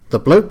The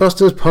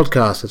Blokebusters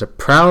podcast is a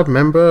proud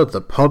member of the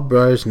Pod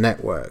Bros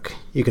Network.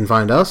 You can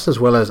find us,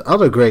 as well as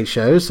other great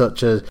shows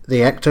such as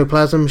The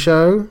Ectoplasm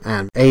Show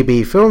and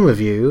AB Film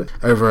Review,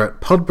 over at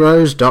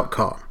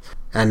podbros.com.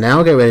 And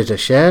now get ready to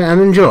share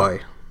and enjoy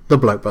the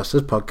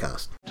Blokebusters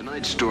podcast.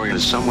 Tonight's story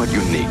is somewhat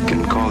unique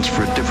and calls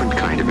for a different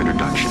kind of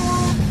introduction.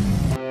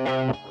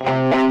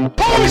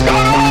 Who's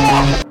going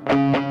off?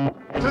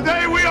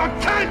 Today we are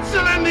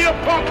canceling the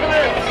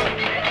apocalypse!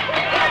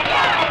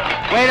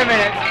 Wait a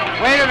minute.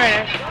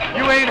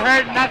 You ain't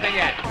heard nothing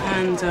yet.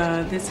 And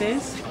this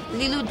is?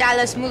 Lilu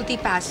Dallas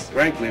Multipass.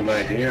 Frankly,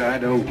 my dear, I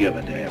don't give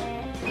a damn.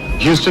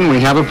 Houston, we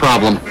have a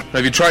problem.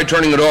 Have you tried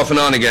turning it off and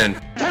on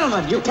again?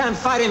 Gentlemen, you can't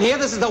fight in here.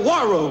 This is the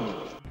war room.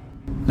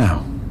 Now,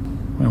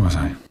 where was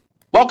I?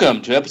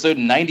 Welcome to episode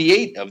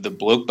 98 of the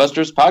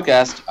Blokebusters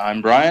podcast.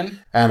 I'm Brian.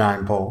 And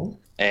I'm Paul.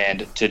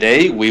 And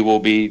today we will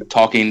be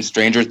talking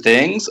Stranger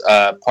Things,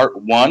 part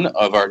one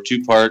of our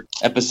two-part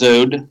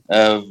episode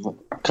of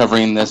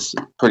covering this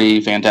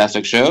pretty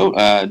fantastic show.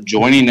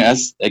 Joining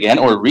us again,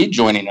 or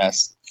rejoining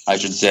us, I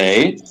should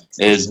say,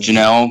 is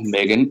Janelle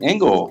Megan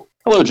Engel.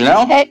 Hello,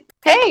 Janelle.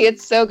 Hey,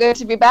 it's so good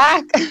to be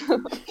back.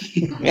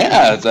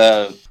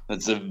 Yeah,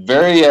 it's a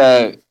very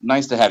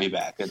nice to have you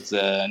back.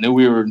 I knew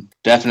we were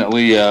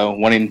definitely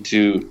wanting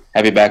to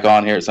have you back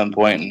on here at some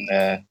point,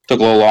 and took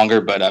a little longer,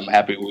 but I'm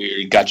happy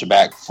we got you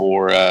back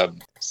for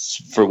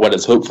what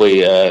is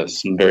hopefully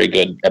some very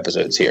good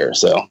episodes here.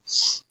 So,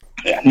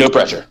 yeah, no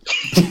pressure.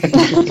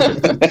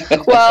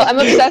 Well, I'm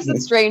obsessed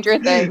with Stranger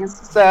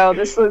Things, so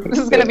this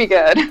is going to be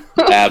good.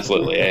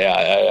 Absolutely,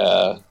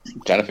 yeah. I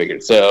kind of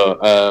figured. So,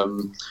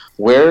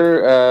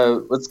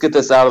 let's get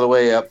this out of the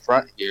way up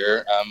front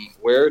here.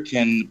 Where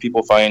can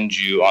people find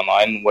you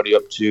online? What are you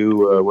up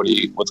to?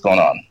 What's going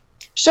on?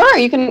 Sure,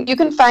 you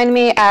can find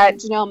me at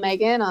Janelle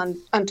Megan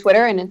on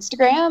Twitter and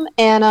Instagram,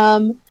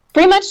 and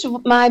pretty much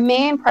my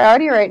main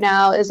priority right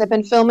now is I've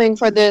been filming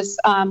for this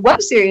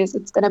web series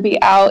that's going to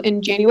be out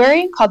in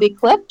January called The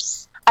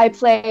Eclipse. I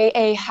play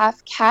a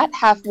half cat,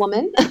 half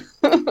woman,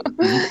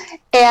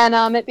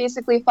 and it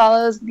basically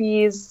follows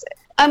these.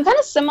 Kind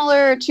of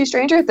similar to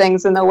Stranger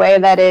Things in the way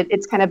that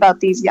it's kind of about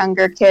these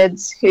younger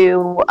kids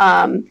who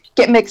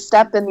get mixed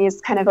up in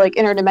these kind of like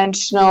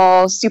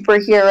interdimensional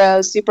superhero,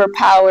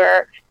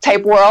 superpower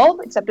type world,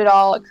 except it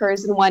all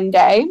occurs in one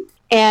day.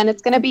 And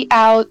it's going to be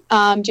out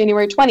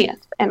January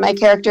 20th. And my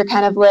character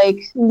kind of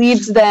like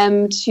leads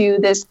them to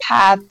this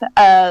path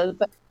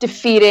of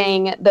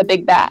defeating the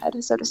big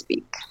bad, so to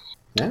speak.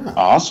 Yeah.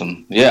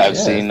 Awesome. Yeah, I've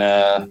seen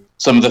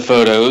some of the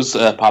photos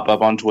pop up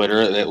on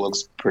Twitter. It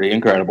looks pretty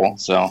incredible.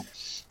 So.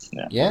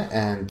 Yeah,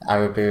 and I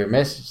would be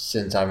remiss,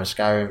 since I'm a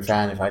Skyrim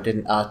fan, if I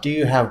didn't ask, do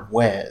you have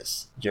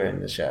wares during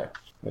the show?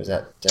 Or was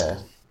that...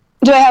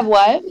 Do I have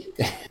what?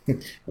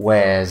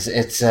 Wares.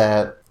 It's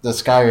the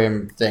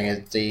Skyrim thing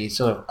is the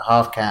sort of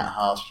half cat,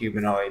 half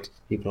humanoid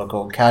people are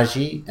called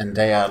Kaji, and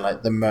they are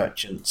like the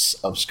merchants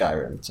of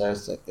Skyrim. So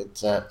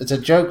it's a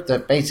joke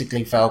that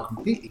basically fell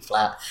completely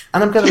flat,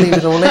 and I'm going to leave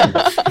it all in.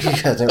 I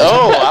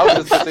was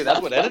just going to say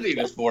that's what editing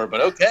is for, but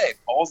okay,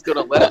 Paul's going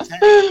to let it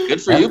hang.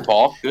 Good for you,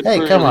 Paul. Good for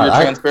your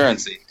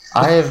transparency.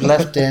 I have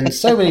left in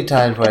so many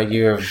times where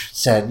you have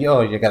said,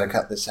 you're going to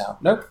cut this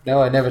out. Nope, no,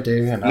 I never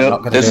do, and I'm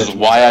not going to do it. This is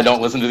why I don't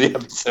listen to the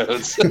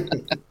episodes.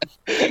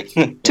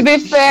 To be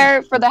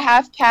fair, for the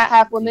half cat,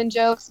 half woman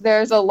jokes,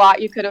 there's a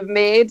lot you could have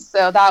made,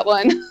 so that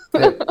one,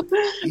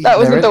 that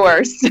wasn't the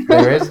worst.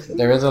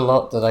 There is a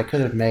lot that I could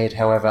have made,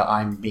 however,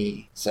 I'm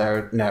me.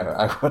 So, no,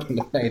 I wouldn't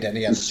have made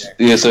any other joke.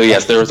 Yeah, so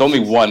yes, there was only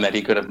one that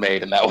he could have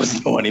made, and that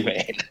was the one he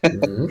made.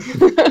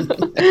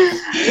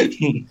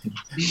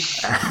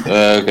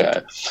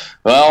 Okay.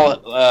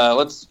 Well,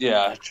 let's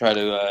try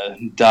to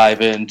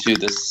dive into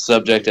the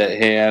subject at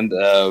hand.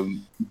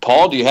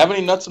 Paul, do you have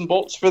any nuts and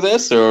bolts for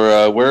this,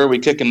 or where are we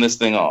kicking this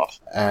thing off?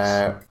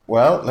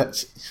 Well,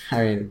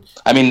 I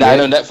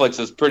know Netflix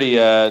is pretty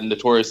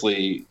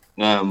notoriously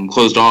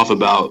closed off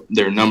about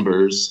their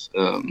numbers.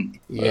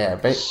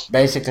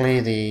 Basically,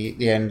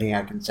 the only thing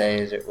I can say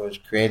is it was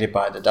created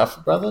by the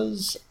Duffer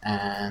Brothers,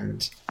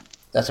 and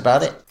that's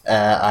about it.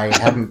 I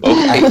haven't.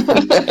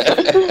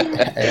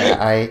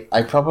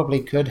 I probably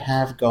could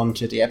have gone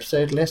to the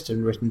episode list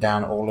and written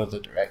down all of the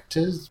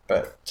directors,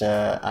 but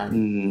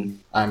I'm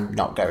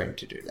not going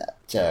to do that.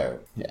 So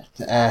yeah,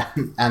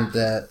 and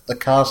the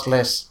cast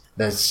list.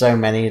 There's so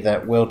many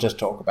that we'll just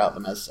talk about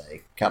them as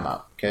they come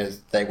up,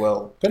 because they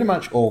will pretty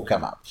much all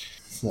come up.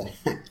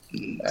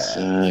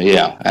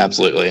 Yeah,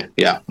 absolutely.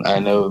 Yeah, I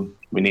know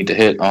we need to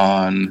hit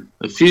on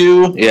a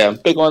few,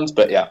 big ones,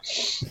 but yeah.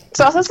 There's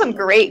also some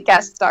great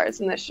guest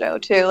stars in this show,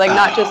 too. Like,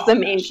 not just the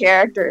main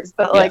characters,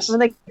 but, like, some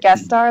of the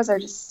guest stars are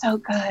just so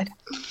good.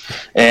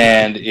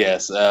 And,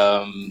 yes,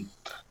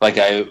 like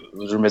I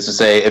was remiss to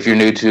say, if you're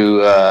new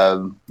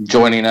to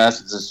joining us,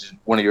 this is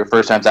one of your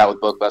first times out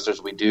with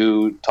Blokebusters, we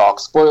do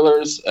talk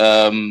spoilers.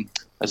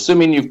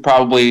 Assuming you've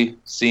probably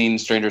seen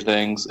Stranger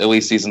Things, at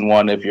least season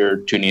 1, if you're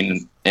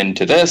tuning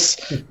into this,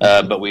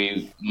 but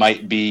we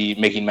might be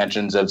making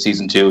mentions of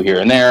season 2 here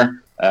and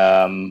there.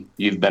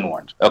 You've been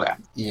warned. Okay.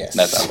 Yes.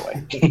 That's out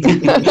of the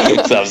way.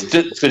 So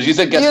because you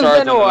said guest You've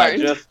stars, been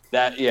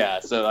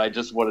warned. So I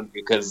just wanted,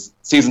 because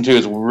season 2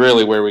 is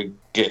really where we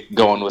get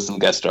going with some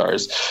guest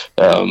stars.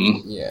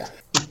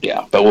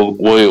 Yeah, but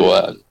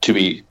we'll to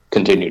be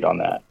continued on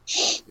that.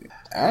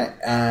 All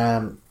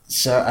right.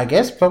 So I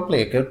guess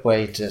probably a good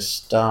way to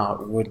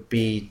start would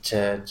be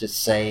to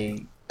just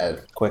say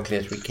as quickly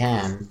as we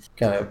can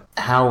kind of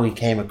how we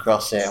came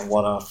across it and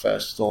what our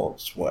first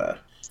thoughts were.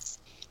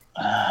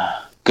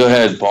 Go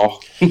ahead, Paul.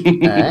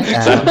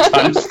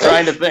 I'm just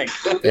trying to think.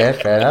 Yeah,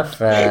 fair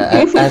enough.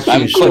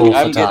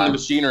 I'm getting the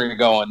machinery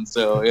going,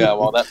 so yeah,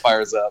 while that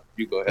fires up,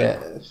 you go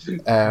ahead.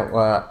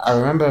 Well, I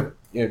remember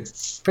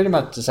pretty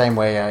much the same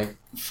way I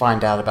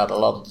find out about a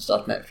lot of the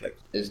stuff Netflix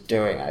is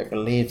doing. I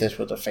believe this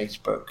was a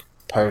Facebook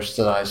post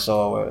that I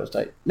saw where it was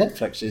like,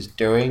 Netflix is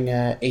doing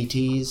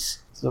 80s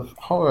sort of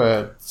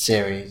horror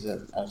series,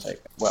 and I was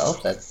like, well,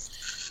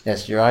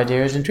 yes, your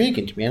idea is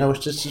intriguing to me, and I was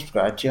just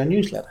subscribed to your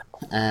newsletter.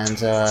 And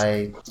so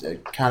I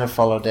kind of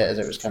followed it as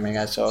it was coming.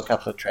 I saw a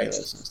couple of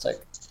trailers, and it's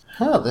like,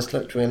 this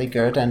looked really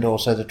good, and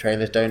also the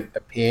trailers don't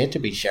appear to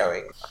be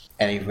showing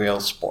any real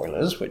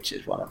spoilers, which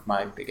is one of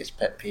my biggest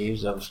pet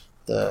peeves of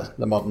the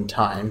modern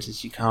times,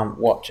 is you can't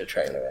watch a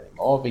trailer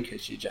anymore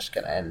because you're just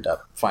going to end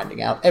up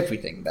finding out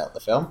everything about the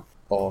film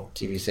or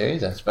TV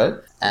series, I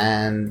suppose.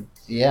 And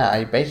yeah,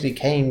 I basically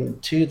came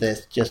to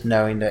this just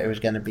knowing that it was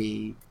going to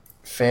be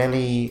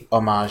fairly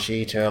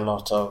homage-y to a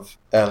lot of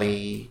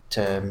early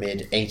to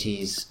mid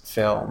 80s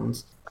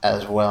films,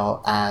 as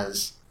well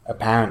as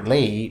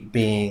apparently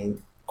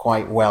being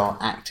quite well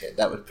acted.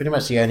 That was pretty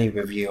much the only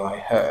review I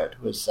heard,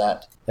 was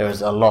that there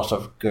was a lot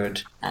of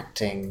good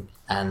acting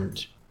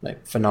and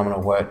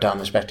phenomenal work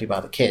done, especially by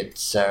the kids.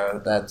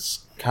 So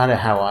that's kind of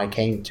how I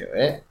came to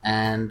it,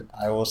 and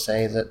I will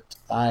say that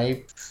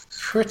I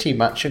pretty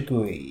much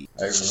agree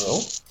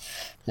overall,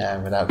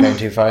 without going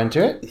too far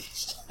into it.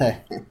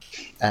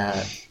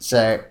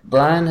 So,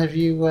 Brian, have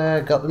you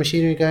got the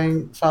machinery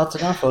going fast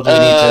enough, or do you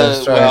need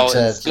to throw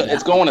it?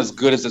 It's going as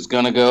good as it's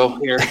going to go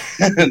here.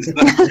 I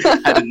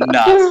did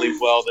not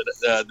sleep well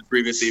the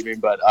previous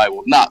evening, but I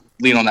will not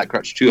lean on that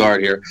crutch too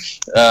hard here.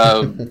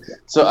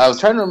 So I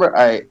was trying to remember.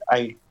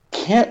 I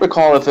can't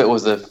recall if it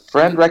was a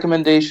friend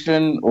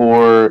recommendation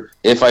or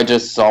if I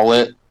just saw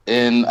it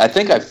I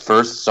think I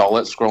first saw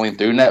it scrolling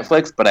through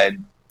Netflix, but I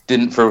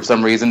for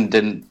some reason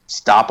didn't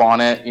stop on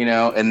it,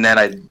 and then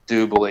I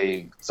do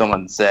believe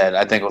someone said,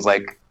 I think it was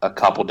like a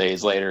couple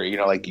days later,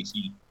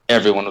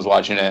 everyone was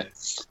watching it.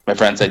 My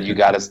friend said, you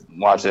got to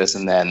watch this,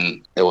 and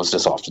then it was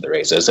just off to the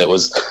races. It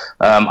was,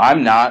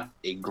 I'm not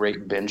a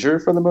great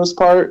binger for the most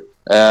part.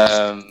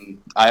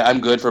 I'm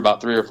good for about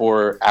 3 or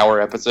 4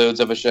 hour episodes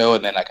of a show,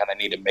 and then I kind of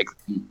need to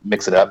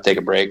mix it up, take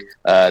a break.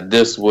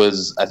 This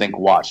was, I think,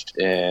 watched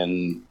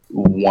in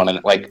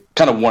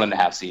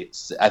 1.5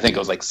 seats. I think it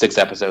was like 6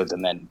 episodes,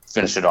 and then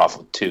finished it off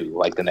with 2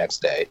 like the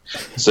next day.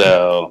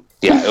 So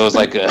yeah, it was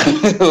like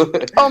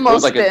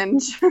almost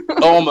binge.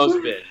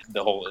 Almost binge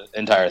the whole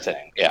entire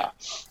thing. Yeah,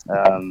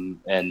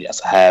 and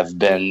yes, I have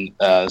been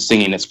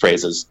singing its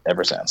praises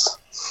ever since.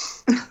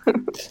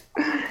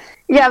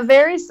 Yeah,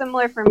 very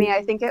similar for me.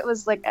 I think it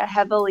was like a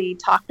heavily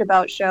talked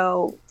about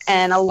show,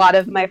 and a lot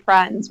of my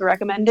friends were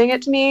recommending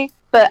it to me.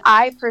 But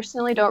I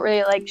personally don't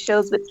really like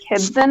shows with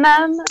kids in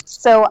them,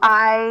 so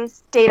I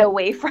stayed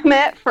away from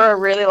it for a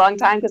really long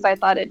time because I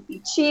thought it'd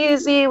be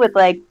cheesy with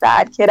like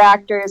bad kid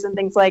actors and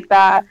things like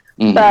that.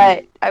 Mm-hmm.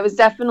 But I was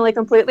definitely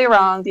completely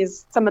wrong.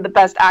 Some of the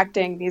best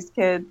acting, these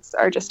kids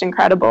are just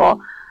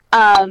incredible.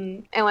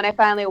 And when I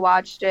finally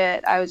watched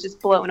it, I was just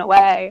blown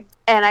away.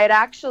 And I'd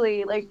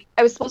actually,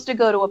 I was supposed to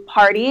go to a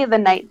party the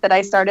night that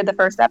I started the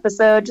first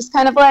episode, just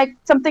kind of like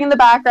something in the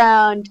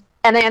background.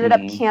 And I ended up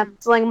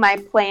canceling my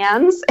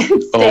plans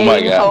and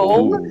staying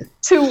home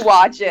to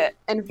watch it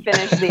and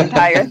finish the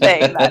entire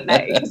thing that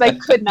night because I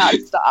could not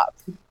stop.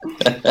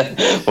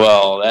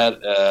 Well,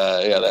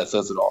 that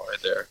says it all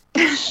right there.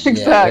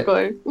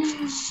 Exactly.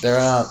 There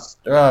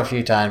are a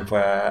few times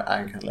where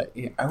I'm kind of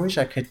like, I wish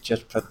I could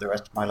just put the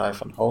rest of my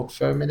life on hold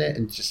for a minute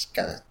and just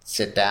kind of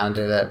sit down and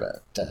do that.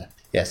 But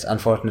yes,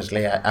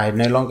 unfortunately, I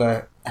no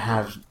longer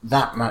have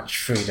that much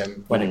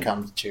freedom when it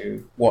comes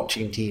to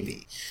watching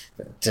TV.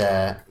 But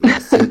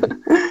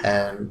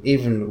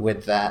even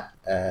with that,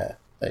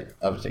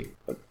 obviously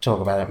we'll talk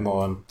about it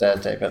more on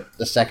Thursday, but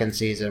the second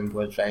season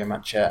was very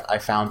much I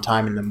found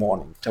time in the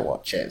morning to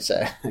watch it.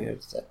 So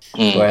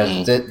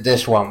whereas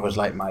this one was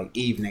like my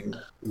evening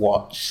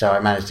watch, so I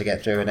managed to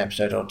get through an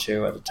episode or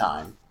 2 at a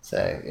time.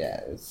 So yeah,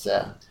 it's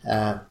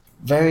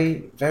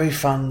very, very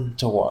fun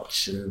to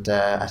watch, and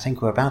I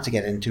think we're about to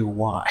get into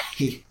why.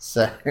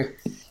 So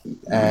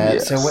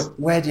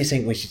where do you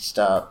think we should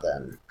start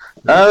then?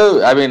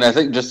 I mean, I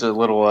think just a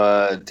little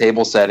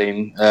table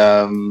setting.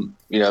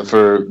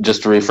 For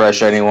just to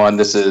refresh anyone,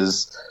 this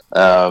is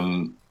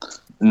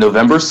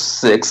November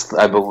 6th,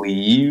 I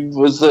believe.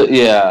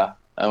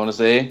 I want to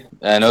say.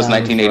 I know it's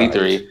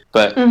 1983, right.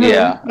 But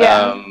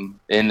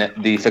in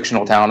the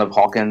fictional town of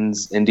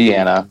Hawkins,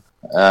 Indiana.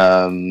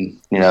 So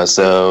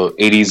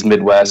 80s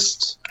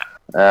Midwest.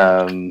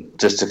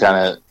 just to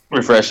kind of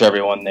refresh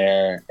everyone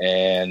there.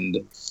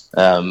 And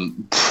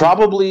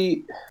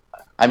probably,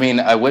 I mean,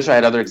 I wish I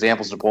had other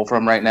examples to pull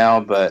from right now,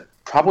 but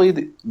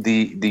probably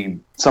the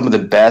some of the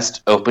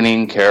best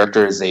opening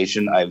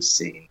characterization I've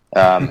seen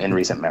in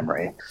recent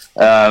memory.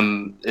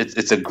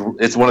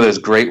 It's one of those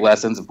great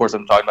lessons. Of course,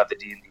 I'm talking about the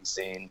D&D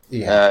scene.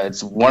 Yeah.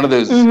 It's one of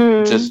those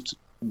just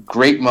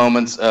great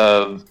moments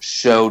of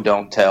show,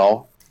 don't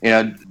tell.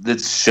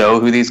 Let's show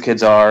who these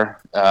kids are.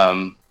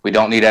 We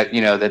don't need that.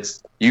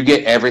 You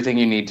get everything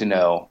you need to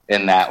know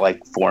in that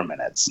 4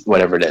 minutes,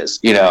 whatever it is.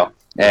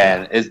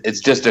 And it's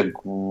just a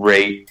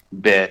great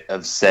bit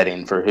of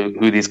setting for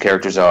who these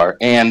characters are,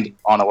 and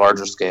on a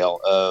larger scale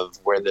of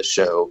where this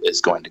show is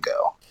going to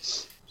go.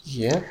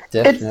 Yeah,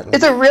 definitely.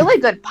 It's a really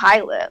good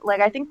pilot.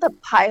 I think the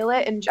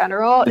pilot in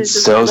general is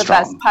just one of the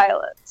best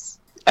pilots.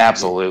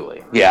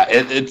 Absolutely, yeah.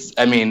 It's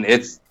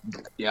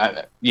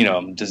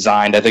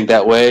designed, I think,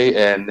 that way,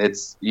 and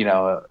it's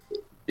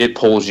it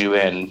pulls you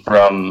in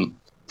from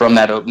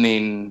that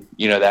opening,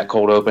 that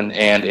cold open,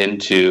 and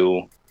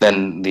into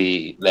then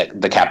the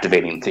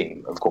captivating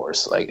theme, of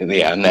course. And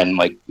then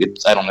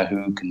it's, I don't know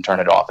who can turn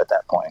it off at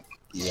that point.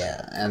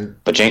 Yeah,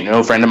 but you ain't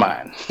no friend of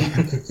mine.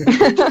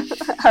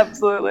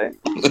 Absolutely.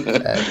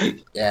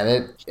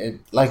 It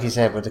like you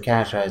said, with the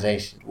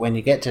characterization, when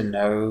you get to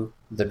know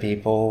the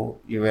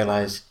people, you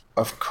realize,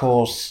 of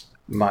course,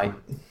 Mike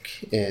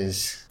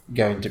is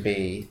going to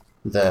be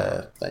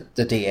the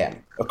DM.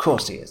 Of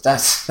course he is.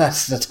 That's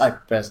the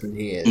type of person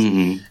he is.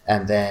 Mm-hmm.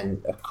 And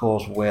then, of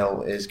course,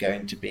 Will is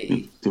going to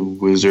be the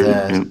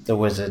wizard, the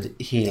wizard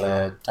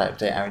healer type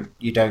thing. I mean,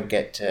 you don't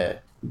get to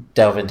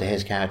delve into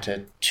his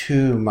character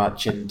too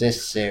much in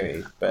this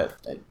series, but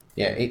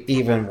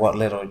even what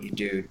little you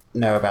do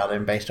know about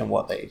him based on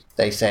what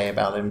they say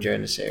about him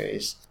during the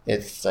series,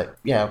 it's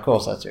of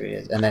course that's who he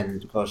is. And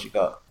then, of course, you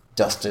got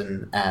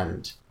Dustin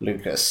and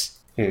Lucas,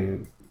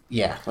 who,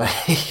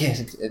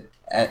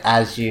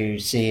 as you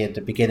see at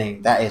the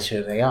beginning, that is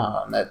who they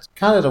are. And that's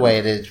kind of the way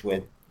it is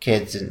with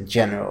kids in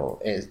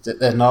general, is that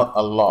there's not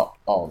a lot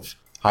of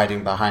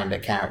hiding behind a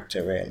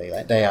character, really.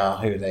 They are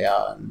who they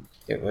are. And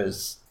it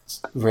was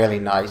really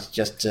nice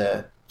just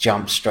to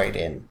jump straight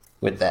in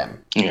with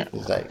them. Yeah.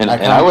 And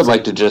I would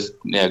like to just...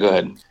 Yeah, go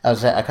ahead.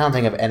 I can't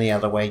think of any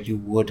other way you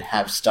would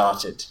have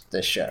started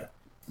this show.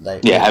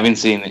 Having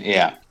seen it,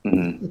 yeah.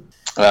 Mm-hmm.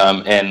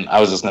 And I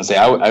was just going to say,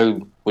 I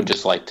would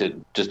just like to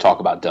just talk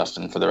about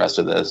Dustin for the rest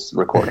of this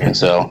recording.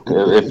 So,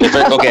 if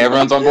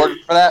everyone's on board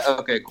for that?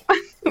 Okay, cool.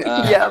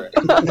 Yeah.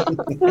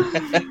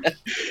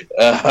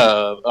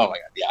 Oh my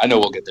god, yeah, I know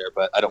we'll get there,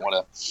 but I don't want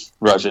to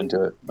rush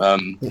into it.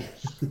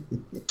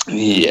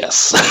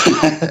 Yes.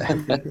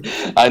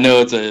 I know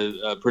it's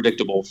a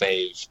predictable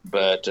fave,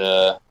 but...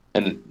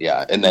 And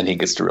then he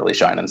gets to really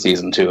shine in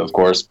season 2, of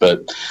course.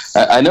 But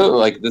I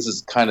know this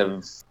is kind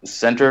of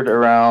centered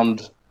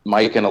around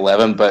Mike and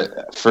 11,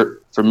 but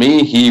for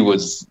me, he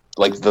was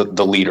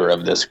the leader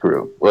of this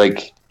group.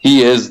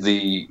 He is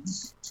the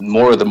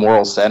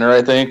moral center,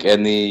 I think,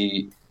 and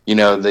the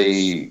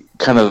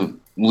kind of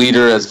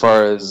leader as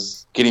far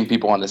as getting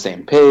people on the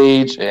same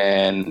page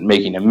and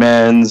making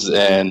amends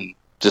and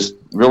just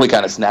really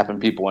kind of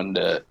snapping people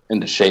into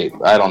shape.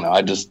 I don't know.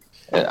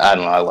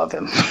 I love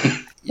him.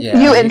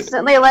 Yeah. You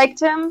instantly liked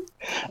him?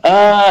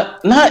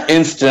 Not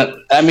instant.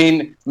 I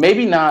mean,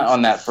 maybe not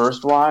on that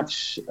first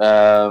watch.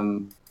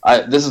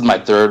 This is my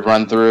third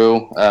run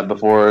through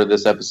before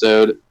this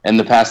episode. And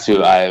the past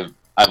two, I've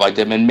liked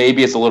him, and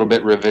maybe it's a little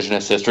bit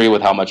revisionist history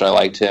with how much I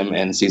liked him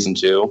in season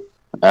 2.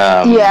 So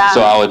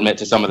I'll admit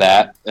to some of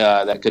that.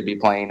 That could be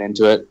playing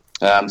into it.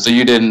 So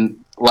you didn't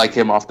like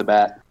him off the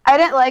bat? I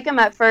didn't like him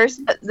at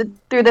first, but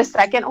through the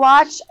second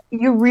watch,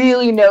 you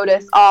really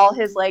notice all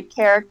his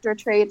character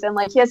traits, and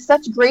he has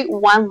such great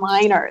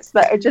one-liners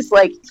that are just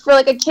for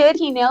a kid,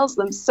 he nails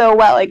them so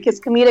well.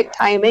 His comedic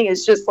timing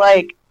is just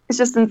it's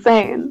just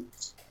insane.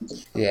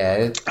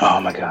 Yeah. Oh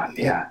my god.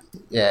 Yeah.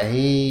 Yeah.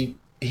 He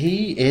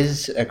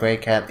is a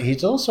great character.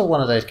 He's also one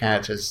of those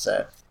characters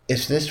that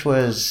if this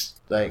was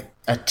a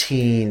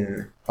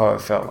teen horror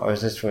film, or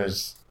if this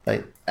was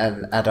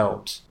an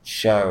adult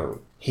show,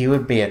 he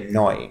would be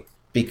annoying.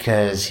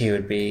 Because he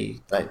would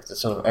be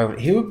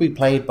he would be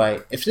played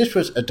by, if this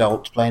was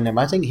adults playing him,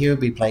 I think he would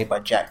be played by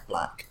Jack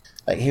Black.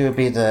 He would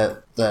be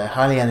the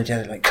highly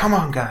energetic, come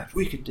on guys,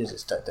 we could do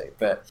this type thing.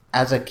 But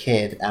as a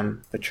kid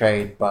and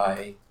portrayed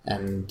by,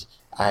 and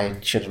I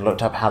should have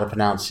looked up how to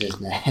pronounce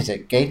his name. Is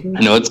it Gaten?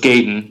 No, it's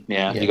Gaten.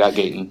 Yeah, you got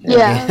Gaten.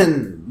 Yeah.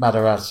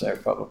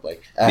 Matarazzo, probably.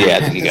 Yeah,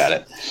 I think you got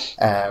it.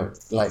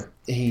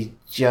 He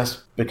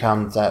just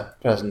becomes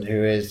that person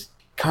who is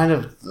kind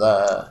of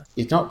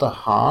he's not the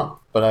heart,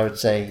 but I would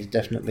say he's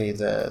definitely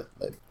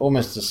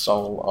almost the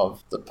soul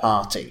of the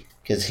party,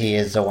 because he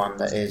is the one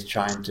that is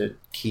trying to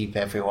keep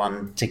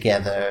everyone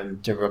together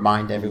and to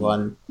remind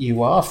everyone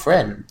you are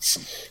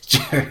friends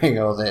during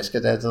all this,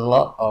 because there's a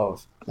lot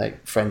of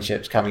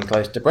friendships coming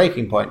close to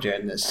breaking point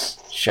during this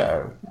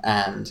show,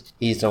 and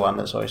he's the one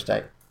that's always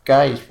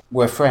guys,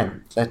 we're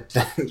friends.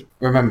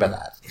 Remember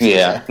that.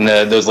 Yeah,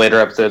 and those later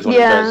episodes when it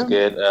starts to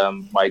get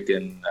Mike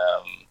and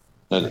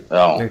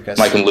Lucas.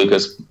 Mike and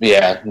Lucas,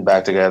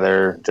 back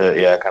together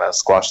to kind of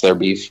squash their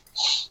beef.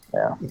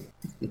 Yeah.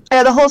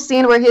 Yeah, the whole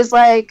scene where he's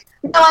like,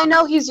 "No, I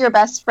know he's your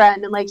best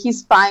friend," and like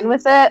he's fine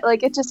with it.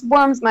 Like it just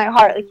warms my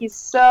heart. Like he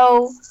just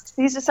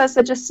has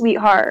such a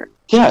sweetheart.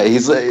 Yeah,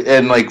 he's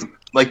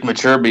like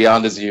mature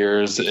beyond his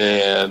years,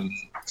 and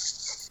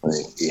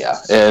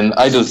and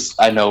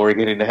I know we're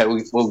getting ahead.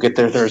 We'll get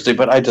there Thursday,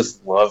 but I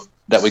just love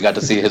that we got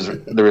to see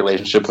the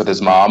relationship with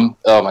his mom.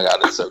 Oh my god,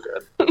 it's so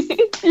good.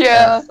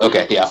 Yeah.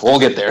 Okay, we'll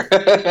get there.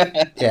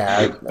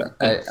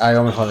 I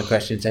almost want to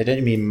question. I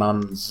don't mean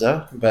mums,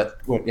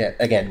 but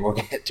again, we'll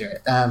get to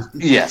it.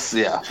 Yes,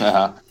 yeah.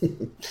 Uh-huh.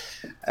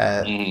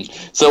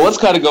 So what's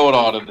kind of going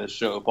on in this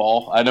show,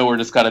 Paul? I know we're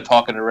just kind of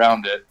talking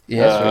around it.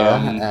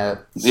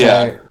 Yes, we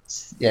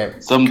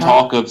are. Some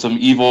talk of some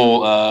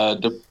evil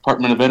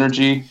Department of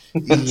Energy,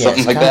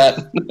 something like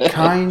that.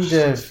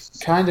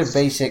 kind of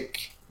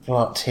basic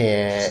plot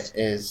here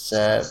is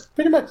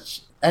pretty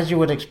much as you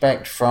would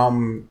expect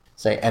from,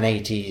 say, an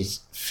 80s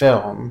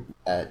film.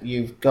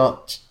 You've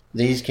got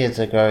these kids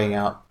are growing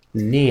up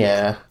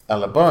near a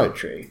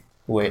laboratory,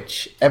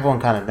 which everyone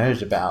kind of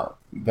knows about,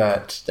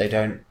 but they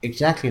don't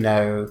exactly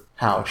know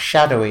how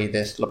shadowy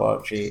this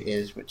laboratory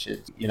is, which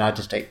is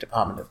United States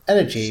Department of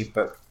Energy,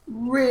 but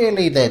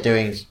really they're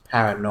doing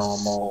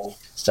paranormal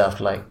stuff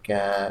like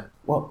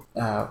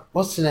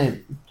what's the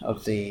name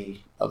of the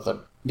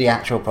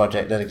actual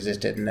project that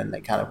existed, and then they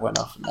kind of went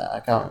off from there. I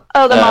can't.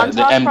 Oh, the Montauk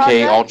the MK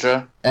Project?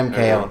 Ultra.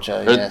 MK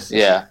Ultra, yes.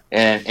 Yeah,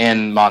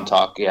 and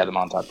Montauk. Yeah, the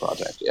Montauk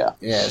Project. Yeah.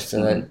 Yeah.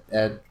 So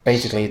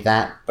basically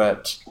that,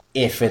 but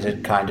if it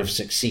had kind of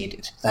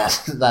succeeded,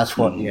 that's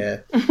what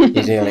you're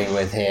dealing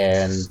with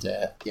here,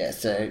 and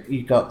so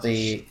you got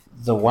the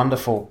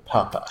wonderful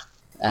Papa.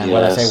 And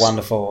when I say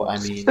wonderful, I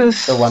mean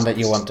the one that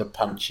you want to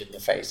punch in the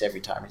face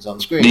every time he's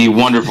on screen. The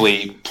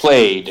wonderfully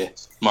played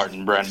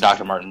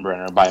Dr. Martin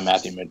Brenner by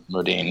Matthew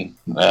Modine.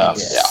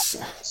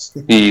 Yes.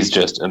 Yeah, he's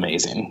just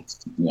amazing.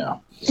 Yeah.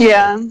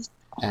 Yeah.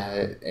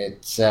 I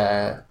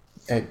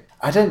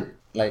don't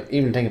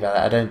even think about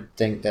it. I don't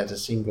think there's a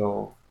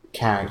single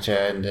character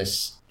in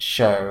this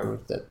show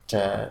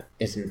that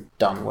isn't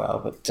done well.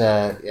 But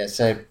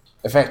so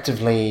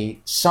effectively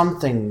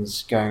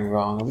something's going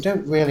wrong, and we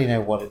don't really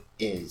know what it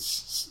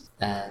is,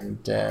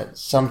 and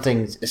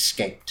something's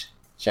escaped,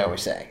 shall we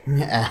say?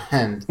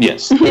 And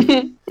yes,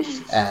 and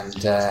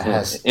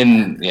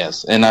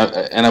and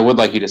I would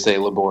like you to say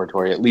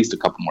laboratory at least a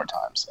couple more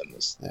times in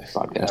this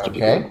podcast.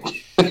 Okay.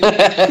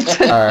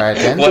 All right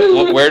then.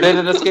 Where did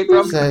it escape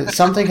from? So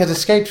something had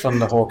escaped from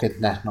the Hawkins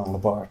National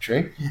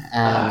Laboratory,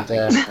 and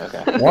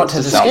what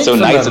has escaped? Sounds so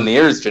nice in the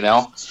ears,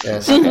 Janelle.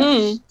 Yes.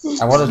 Okay.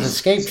 And what has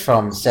escaped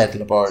from said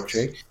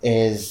laboratory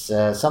is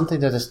something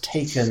that has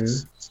taken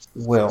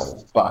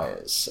Will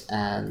Byers,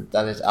 and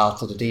that is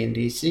after the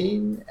D&D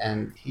scene,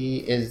 and he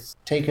is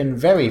taken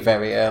very,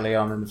 very early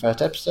on in the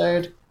first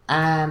episode,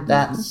 and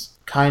that's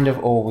kind of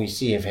all we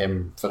see of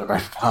him for the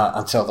most part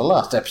until the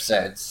last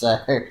episode. So,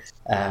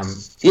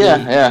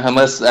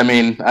 unless I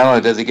don't know,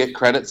 does he get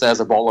credits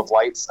as a ball of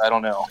lights? I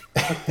don't know.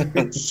 I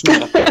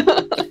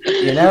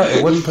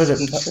wouldn't put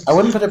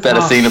it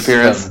better scene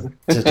appearance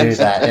to do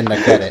that in the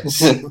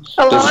credits.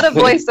 A lot of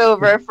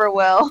voiceover for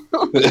Will.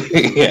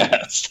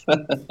 Yes,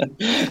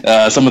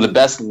 some of the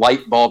best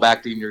light bulb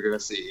acting you're gonna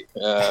see.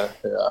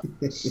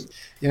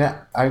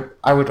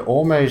 I would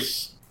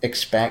almost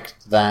expect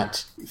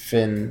that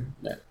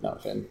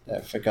not Finn,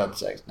 for God's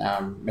sake, now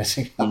I'm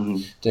messing up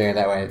doing it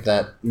that way,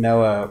 that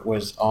Noah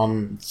was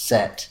on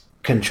set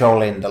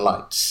controlling the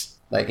lights.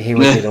 Like, he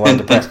would be the one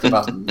to press the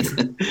buttons.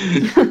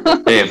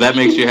 Hey, if that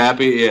makes you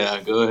happy,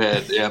 yeah, go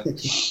ahead, yeah.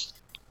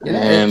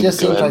 It just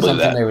seems like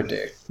something they would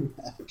do.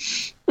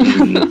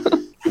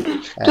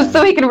 Just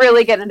so he can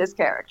really get in his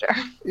character.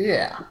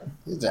 Yeah,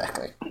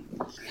 exactly.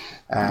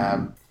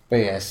 But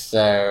yes,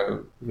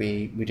 so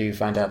we do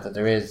find out that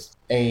there is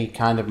a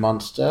kind of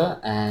monster,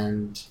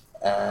 and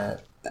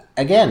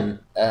again,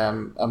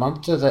 a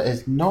monster that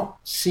is not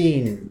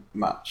seen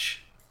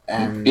much.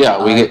 And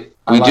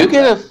we do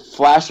get a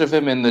flash of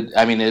him in the.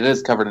 It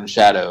is covered in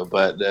shadow,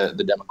 but the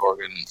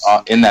Demagorgon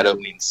in that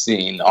opening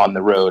scene on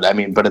the road.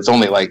 But it's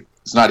only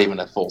it's not even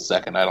a full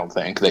second. I don't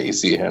think that you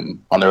see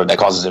him on the road. That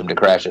causes him to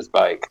crash his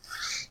bike.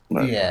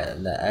 Yeah,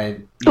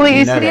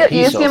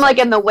 you see him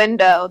in the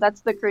window.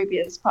 That's the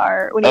creepiest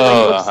part, when he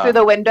looks through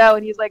the window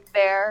and he's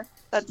there.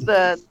 That's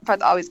the part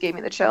that always gave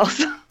me the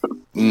chills.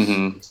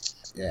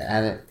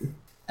 Yeah,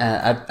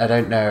 and I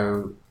don't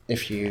know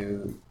if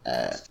you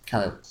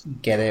kind of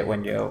get it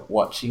when you're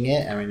watching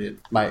it. It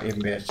might even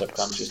be a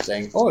subconscious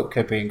thing, or it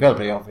could be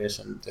incredibly obvious,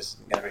 and this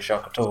isn't going to be a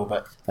shock at all.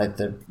 But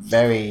the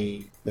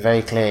very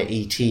clear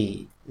ET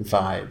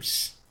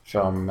vibes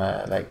from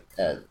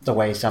the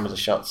way some of the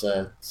shots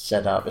are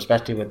set up,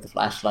 especially with the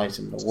flashlights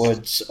in the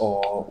woods,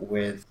 or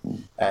with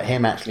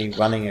him actually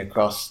running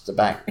across the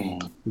back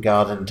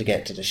garden to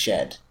get to the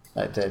shed.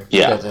 Like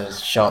there's a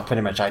shot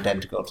pretty much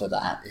identical to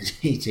that in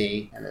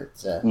E.T. and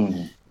it's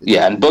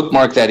and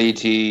bookmark that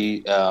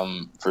E.T.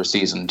 For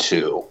season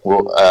 2.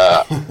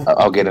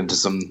 I'll get into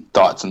some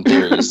thoughts and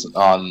theories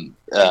on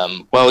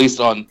at least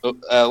on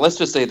let's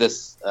just say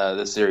this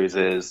series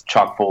is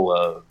chock full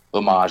of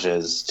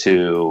homages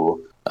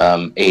to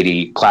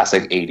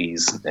classic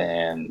 80s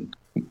and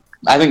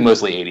I think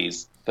mostly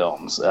 80s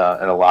films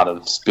and a lot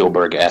of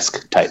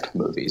Spielberg-esque type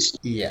movies.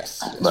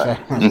 Yes, very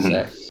much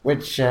so.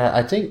 Which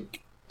I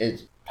think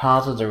is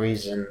part of the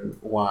reason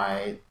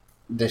why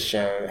this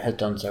show has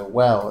done so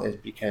well is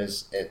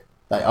because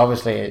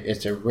obviously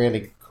it's a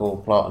really cool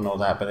plot and all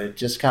that, but it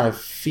just kind of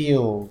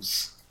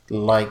feels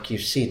like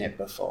you've seen it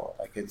before.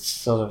 Like it's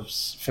sort of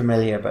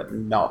familiar but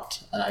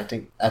not. And I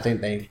think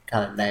they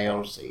kind of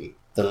nails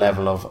the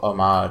level of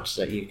homage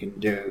that you can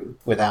do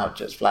without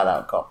just flat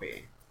out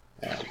copying.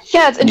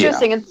 Yeah, it's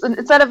interesting. It's,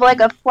 instead of like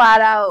a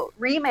flat-out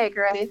remake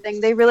or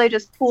anything, they really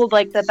just pulled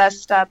like the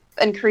best stuff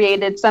and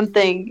created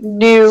something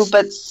new,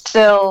 but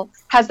still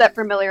has that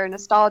familiar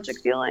nostalgic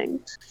feeling.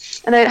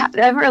 And I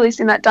haven't really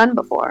seen that done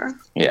before.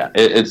 Yeah,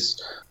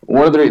 it's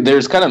one of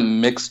there's kind of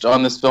mixed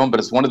on this film, but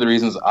it's one of the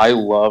reasons I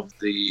love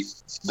the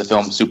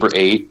film Super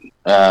 8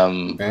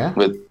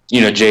 with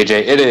JJ.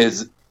 It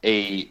is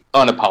a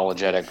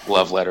unapologetic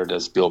love letter to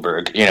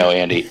Spielberg,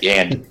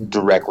 and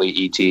directly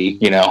E.T.,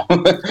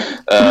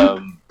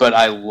 but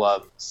I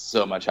love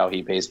so much how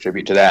he pays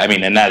tribute to that. I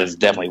mean, and that is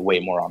definitely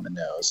way more on the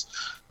nose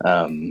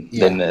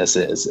than this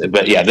is.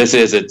 But yeah,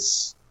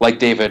 it's like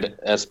David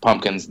S.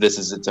 Pumpkins, this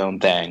is its own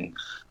thing.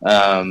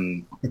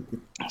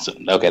 So,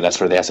 okay, that's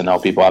for the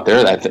SNL people out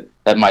there.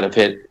 That might have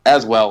hit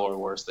as well or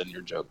worse than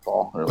your joke,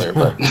 Paul, earlier.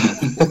 But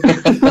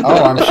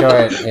I'm sure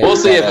it hit. We'll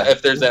see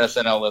if there's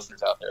SNL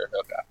listeners out there.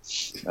 Okay.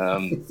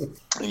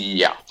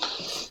 Yeah.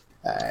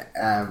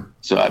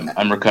 So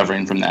I'm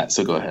recovering from that.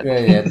 So go ahead.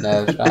 Yeah,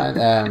 no, it's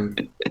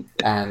fine.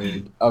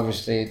 And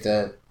obviously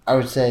I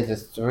would say the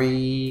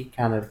 3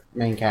 kind of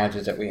main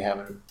characters that we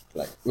haven't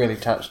really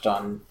touched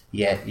on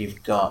yet.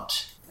 You've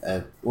got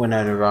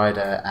Winona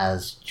Ryder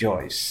as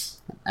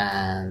Joyce,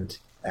 and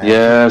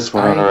yes,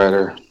 Winona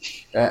Ryder.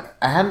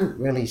 I hadn't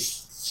really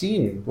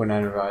seen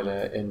Winona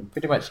Ryder in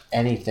pretty much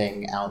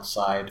anything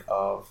outside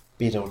of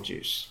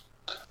Beetlejuice,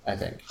 I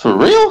think. For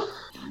real?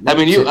 I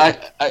mean,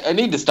 I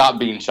need to stop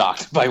being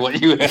shocked by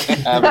what you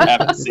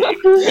haven't seen.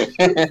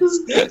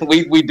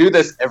 we do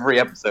this every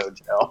episode,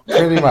 Joe.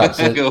 Pretty much.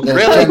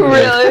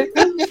 Really?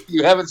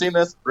 You haven't seen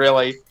this?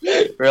 Really?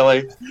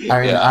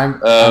 I mean,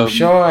 I'm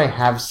sure I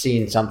have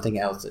seen something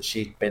else that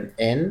she'd been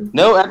in.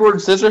 No Edward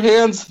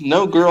Scissorhands?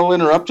 No Girl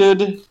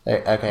Interrupted?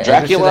 Okay.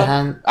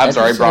 Dracula? I'm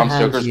sorry, Bram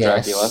Stoker's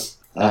Dracula.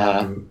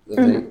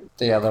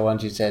 The other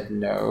ones you said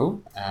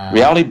no.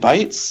 Reality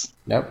Bites?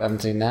 Nope,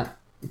 haven't seen that.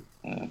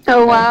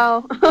 Oh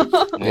wow!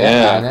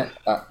 Yeah.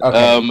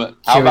 Okay.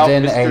 She was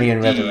in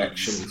Alien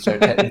Resurrection, so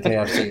technically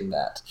I've seen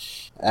that.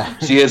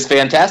 She is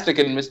fantastic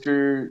in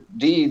Mr.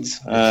 Deeds.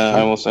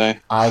 I will say.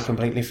 I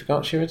completely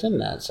forgot she was in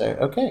that. So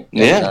okay.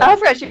 Yeah. I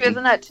forgot she was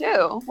in that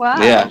too.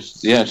 Wow. Yeah.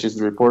 She's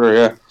the reporter.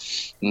 Yeah.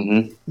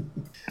 Mm-hmm.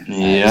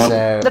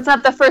 Yeah. That's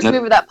not the first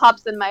movie that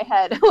pops in my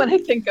head when I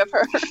think of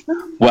her.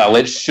 Well,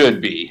 it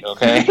should be,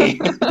 okay?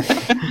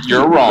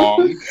 You're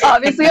wrong.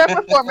 Obviously, our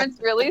performance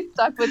really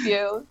stuck with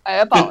you. I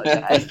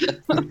apologize.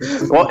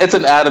 Well, it's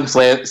an Adam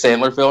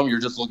Sandler film. You're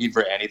just looking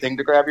for anything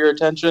to grab your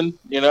attention,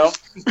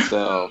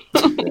 So,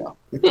 yeah.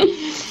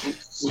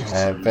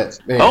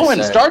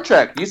 And Star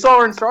Trek. You saw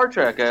her in Star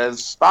Trek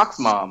as Spock's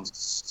mom.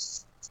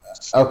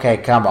 Okay,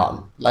 come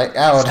on.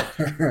 How would I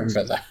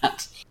remember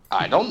that?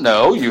 I don't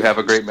know. You have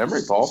a great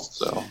memory, Paul.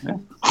 So yeah.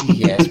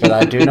 Yes, but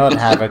I do not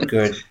have a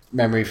good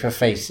memory for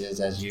faces,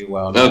 as you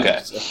well know.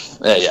 Okay.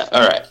 So. Yeah.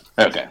 All right.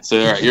 Okay.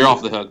 So all right, you're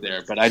off the hook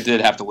there. But I did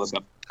have to look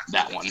up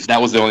that one. That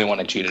was the only one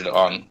I cheated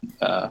on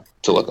to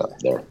look up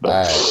there.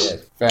 But,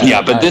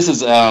 but this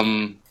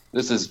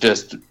is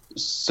just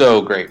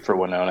so great for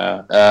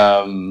Winona.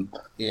 Oh,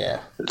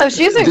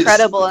 she's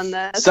incredible in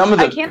this.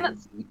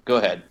 Go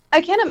ahead. I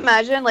can't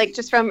imagine,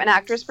 just from an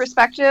actor's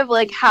perspective,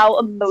 how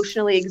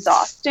emotionally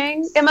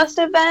exhausting it must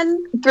have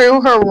been through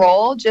her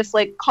role, just,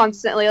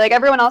 constantly.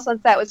 Everyone else on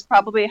set was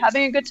probably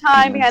having a good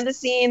time behind the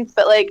scenes,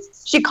 but,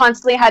 she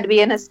constantly had to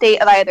be in a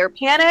state of either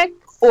panic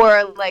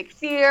or,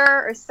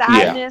 fear or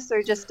sadness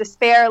or just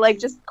despair,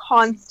 just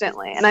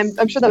constantly. And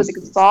I'm sure that was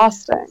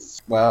exhausting.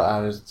 Well,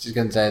 I was just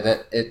going to say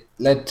that it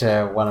led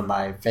to one of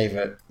my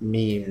favorite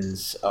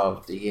memes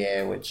of the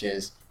year, which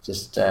is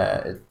just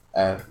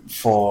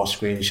 4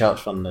 screenshots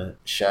from the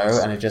show,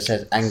 and it just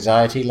says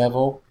anxiety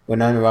level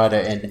Winona Ryder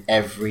in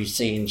every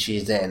scene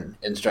she's in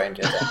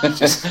Stranger Things.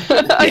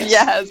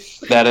 Yes,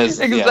 that is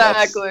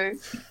exactly.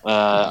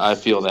 I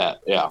feel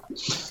that. Yeah,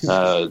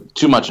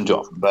 too much and too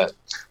often, but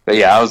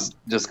yeah, I was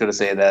just gonna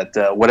say that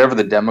whatever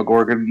the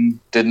Demagorgon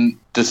didn't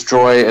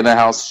destroy in the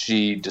house,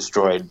 she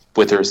destroyed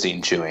with her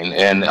scene chewing,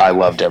 and I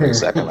loved every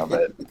second of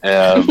it.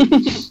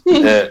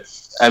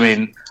 I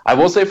mean, I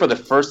will say for the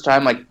first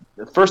time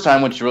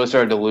when she really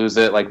started to lose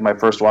it, my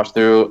first watch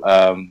through,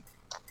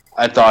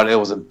 I thought it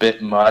was a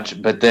bit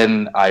much, but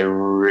then I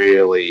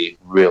really,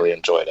 really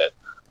enjoyed it.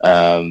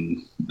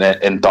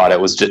 And thought it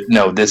was just,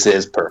 no, this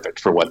is perfect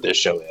for what this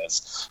show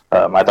is.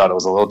 I thought it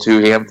was a little too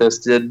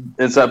ham-fisted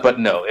and stuff, but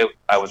no,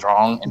 I was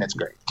wrong, and it's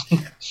great.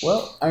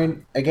 Well, I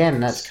mean, again,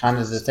 that's kind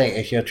of the thing.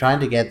 If you're trying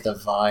to get the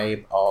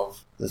vibe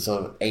of the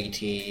sort of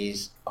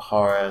 80s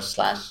horror /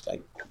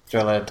 like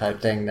thriller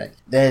type thing, that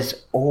there's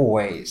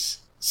always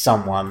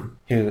someone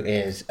who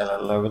is a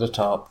little over the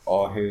top,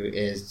 or who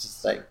is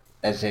just like,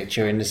 as they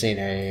chewing the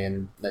scenery,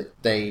 and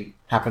they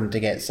happen to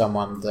get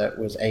someone that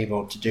was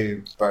able to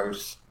do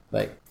both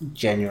like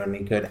genuinely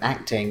good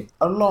acting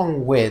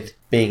along with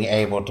being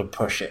able to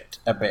push it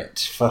a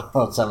bit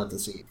for some of the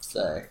scenes.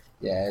 So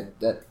yeah,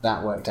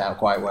 that worked out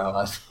quite well,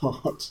 I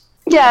thought.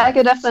 Yeah, I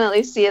could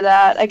definitely see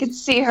that. I could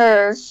see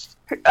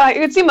I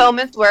could see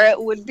moments where it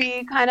would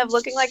be kind of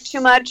looking like too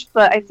much,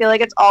 but I feel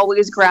like it's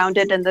always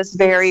grounded in this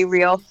very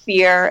real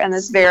fear and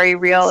this very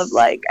real of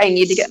like, I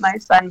need to get my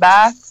son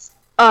back.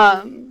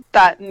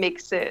 That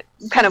makes it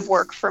kind of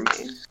work for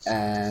me.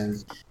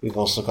 And we've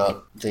also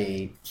got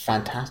the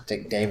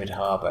fantastic David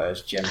Harbour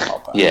as Jim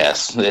Hopper.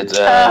 Yes, it's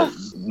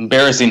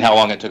embarrassing how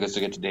long it took us to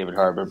get to David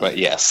Harbour, but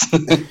yes.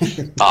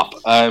 Top.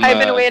 I've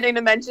been waiting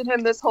to mention him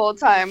this whole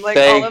time. Like,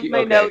 all of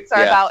my notes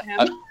are about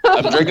him.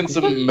 I'm drinking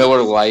some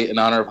Miller Lite in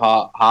honor of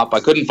Hop. I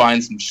couldn't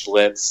find some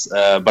Schlitz,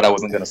 but I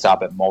wasn't going to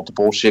stop at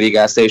multiple shitty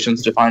gas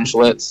stations to find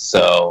Schlitz,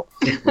 so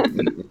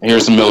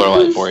here's some Miller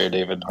Lite for you,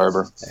 David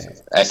Harbour.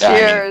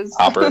 Cheers.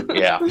 Hopper,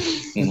 yeah.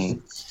 Mm-hmm.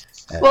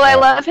 Well, I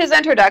love his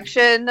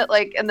introduction.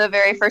 Like, in the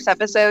very first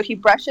episode, he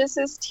brushes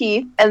his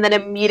teeth and then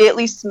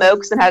immediately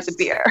smokes and has a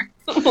beer.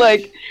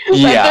 Like,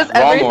 that says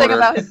everything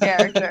about his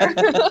character.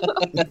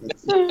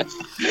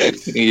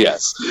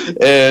 Yes.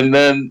 And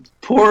then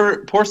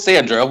poor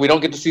Sandra. We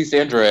don't get to see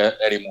Sandra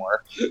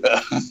anymore.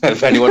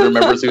 If anyone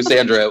remembers who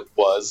Sandra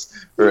was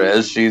or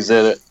is, she's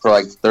in it for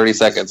like 30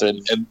 seconds.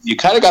 And you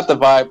kind of got the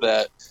vibe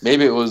that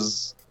maybe it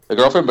was a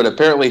girlfriend, but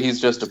apparently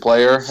he's just a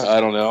player. I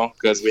don't know,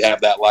 because we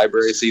have that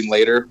library scene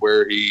later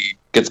where he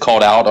gets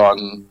called out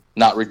on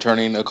not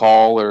returning a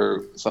call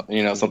or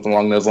something, something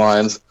along those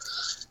lines.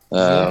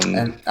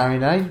 And I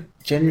mean, I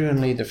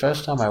genuinely, the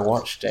first time I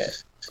watched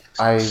it,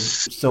 I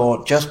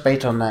thought, just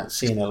based on that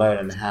scene alone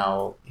and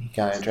how he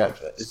kind of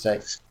interacted, it's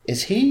like,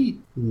 is he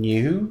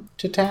new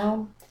to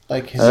town?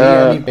 Like, has he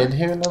only been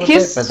here a little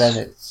bit? But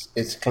then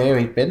it's clear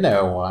he's been there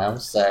a while,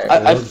 so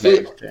I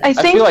feel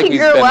like he's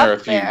been there a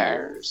few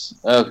years.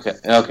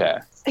 Okay.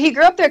 He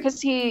grew up there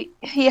because he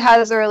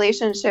has a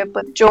relationship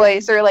with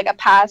Joyce, or like a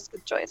past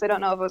with Joyce. I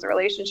don't know if it was a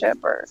relationship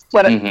or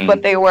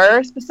what they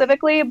were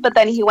specifically, but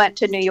then he went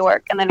to New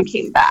York and then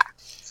came back.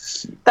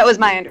 That was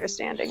my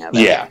understanding of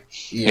it.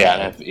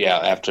 Yeah.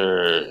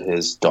 After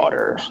his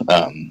daughter,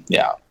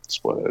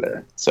 spoiler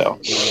there. So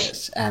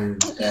yes,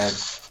 and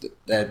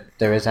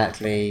there is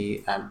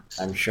actually,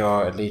 I'm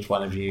sure at least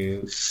one of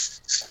you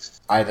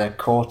either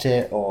caught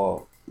it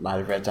or might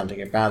have read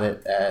something about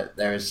it.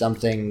 There is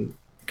something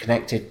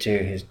connected to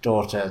his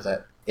daughter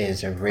that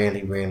is a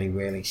really, really,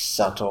 really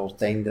subtle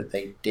thing that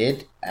they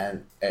did,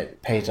 and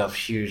it pays off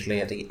hugely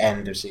at the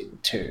end of season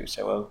 2.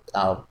 So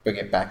I'll bring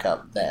it back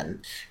up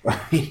then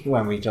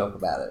when we talk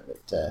about it.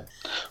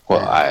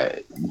 But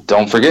I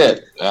don't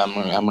forget. I'm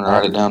gonna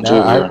write it down too.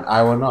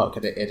 I will not,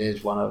 because it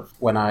is one of,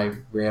 when I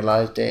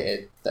realized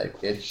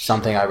it's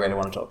something I really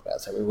want to talk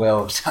about. So we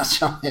will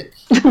touch on it.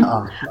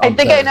 I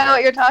think I know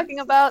what you're talking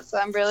about, so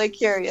I'm really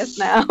curious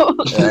now.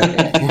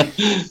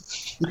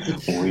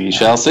 We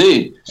shall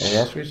see.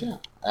 Yes, we shall.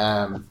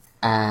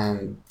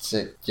 And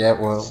so,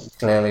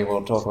 clearly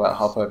we'll talk about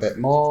Hopper a bit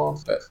more,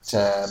 but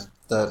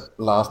the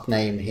last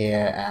name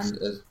here, and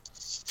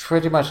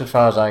pretty much as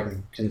far as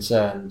I'm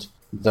concerned,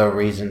 the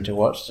reason to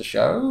watch the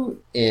show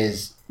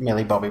is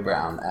Millie Bobby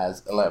Brown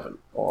as 11,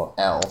 or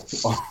L.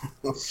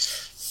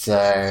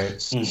 So,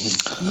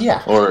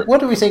 yeah. Or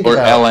what do we think or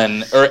about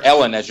Ellen, or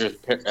Ellen, as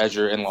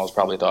your in-laws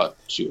probably thought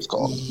she was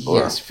called?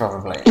 Yes,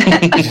 probably.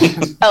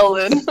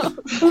 Ellen.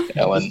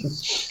 Ellen.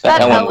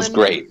 That Ellen was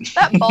great.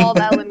 That bald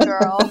Ellen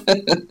girl.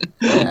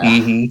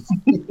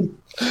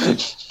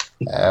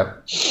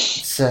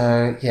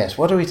 So, yes,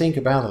 what do we think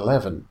about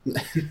 11?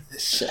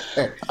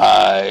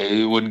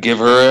 I would give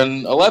her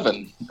an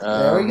 11.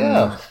 There we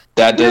go.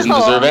 That doesn't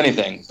deserve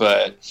anything,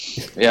 but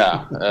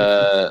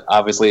yeah,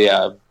 obviously,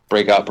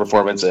 breakout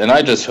performance, and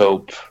I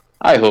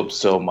hope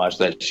so much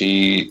that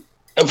she,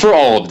 for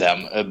all of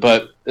them,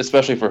 but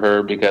especially for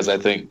her, because I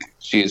think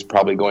she's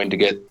probably going to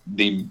get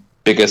the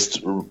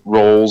biggest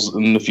roles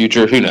in the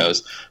future. Who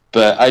knows?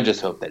 But I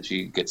just hope that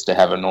she gets to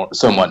have a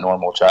somewhat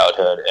normal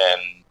childhood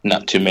and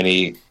not too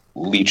many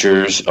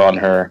leechers on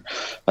her,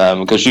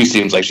 because she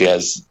seems like she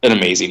has an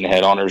amazing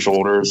head on her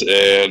shoulders,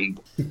 and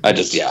I'm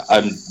just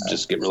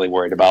get really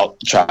worried about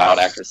child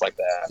actors like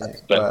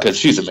that, but because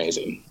she's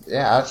amazing.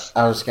 Yeah,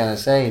 I was gonna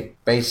say,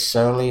 based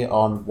solely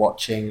on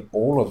watching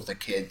all of the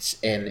kids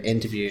in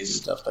interviews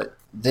and stuff, like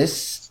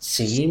this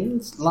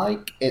seems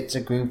like it's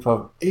a group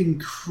of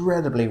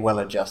incredibly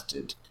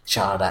well-adjusted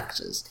child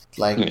actors,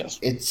 like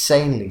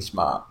insanely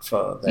smart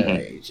for their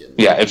age.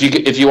 Yeah,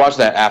 if you watch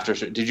that after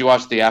show, did you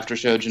watch the after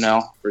show,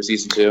 Janelle, for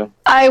season 2?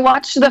 I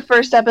watched the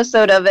first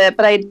episode of it,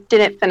 but I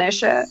didn't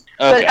finish it.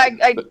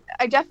 Okay. But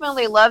I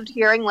definitely loved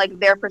hearing like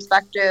their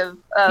perspective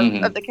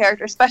of the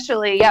character,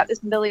 especially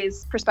this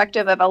Millie's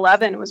perspective of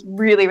 11 was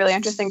really, really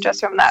interesting just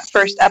from that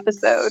first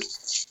episode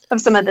of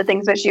some of the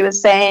things that she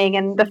was saying,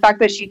 and the fact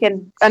that she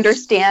can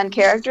understand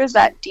characters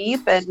that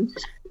deep, and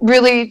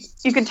really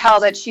you can tell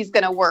that she's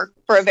going to work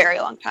for a very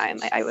long time,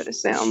 I would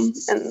assume,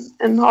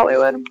 in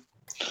Hollywood.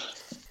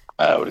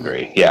 I would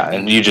agree. Yeah,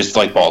 and you just,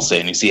 like Paul's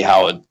saying, you see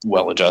how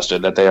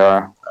well-adjusted that they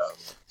are.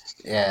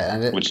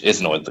 Which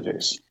isn't always the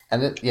case.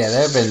 And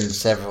there have been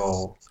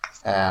several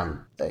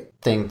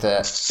things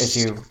that if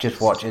you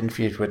just watch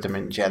interviews with them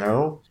in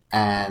general,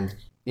 and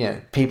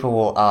people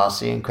will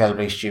ask the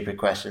incredibly stupid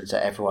questions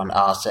that everyone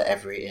asks at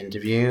every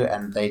interview,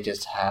 and they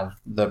just have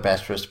the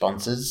best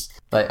responses.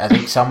 Like, I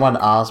think someone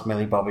asked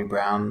Millie Bobby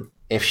Brown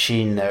if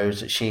she knows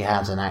that she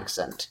has an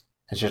accent,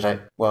 and she was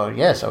like, "Well,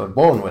 yes, I was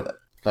born with it."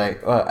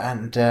 Like, well,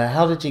 and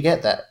how did you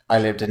get that? I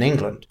lived in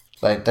England.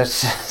 Like,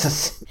 that's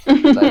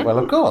like, well,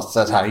 of course,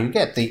 that's how you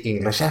get the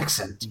English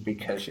accent,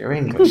 because you're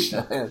English.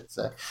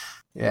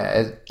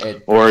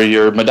 Or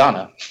you're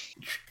Madonna.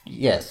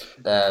 Yes,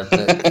 an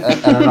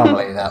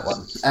anomaly, that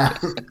one.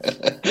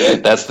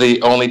 That's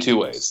the only two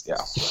ways, yeah.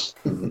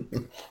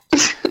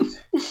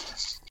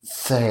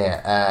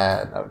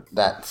 So,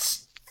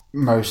 that's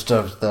most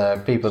of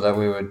the people that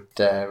we would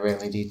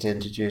really need to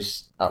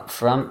introduce up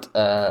front.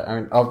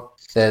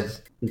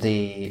 There's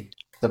the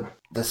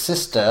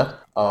sister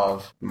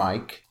of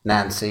Mike,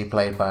 Nancy,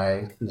 played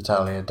by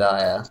Natalia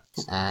Dyer,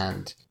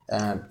 and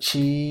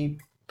she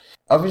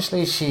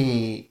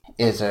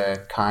is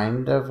a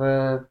kind of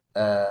a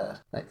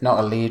not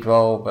a lead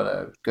role, but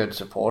a good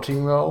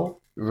supporting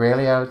role.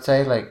 Really, I would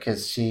say,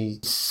 because she's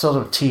sort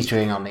of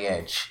teetering on the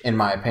edge, in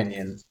my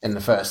opinion, in the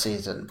first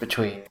season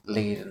between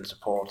lead and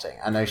supporting.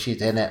 I know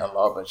she's in it a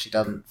lot, but she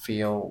doesn't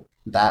feel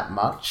that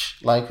much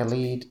like a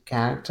lead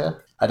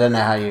character. I don't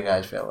know how you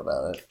guys feel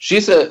about it.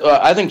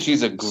 I think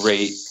she's a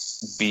great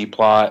B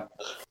plot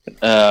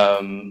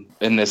in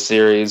this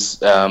series.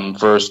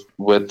 First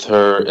with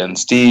her and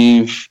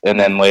Steve, and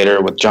then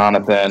later with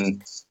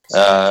Jonathan.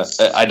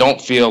 I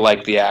don't feel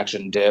like the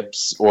action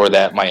dips, or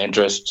that my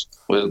interest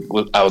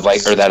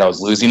that I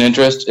was losing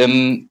interest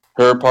in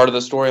her part of the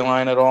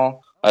storyline at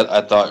all. I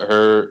thought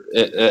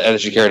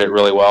she carried it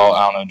really well.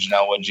 I don't know,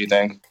 Janelle, what did you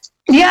think?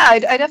 Yeah,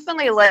 I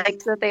definitely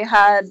liked that they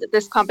had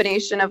this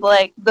combination of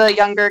like the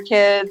younger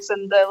kids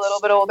and the little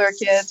bit older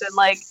kids and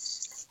like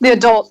the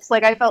adults.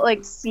 Like, I felt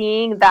like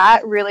seeing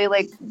that really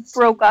like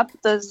broke up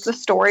the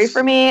story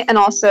for me. And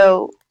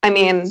also, I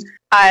mean,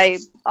 I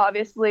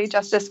obviously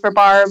justice for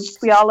Barb.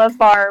 We all love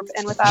Barb,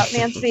 and without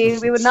Nancy,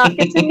 we would not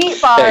get to meet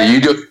Barb.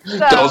 Hey,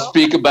 don't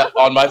speak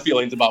on my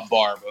feelings about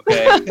Barb,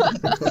 okay?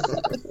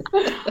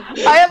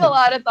 I have a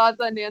lot of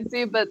thoughts on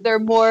Nancy, but they're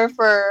more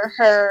for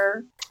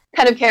her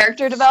kind of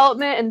character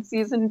development in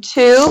season 2.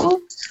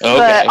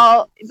 Okay. So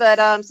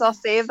I'll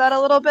save that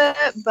a little bit.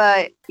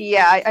 But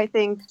yeah, I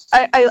think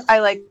I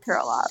like her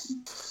a lot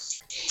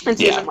in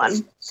season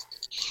 1.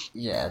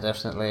 Yeah,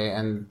 definitely.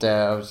 And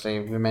obviously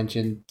we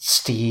mentioned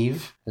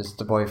Steve as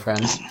the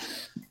boyfriend.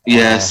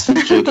 Yes,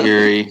 Joe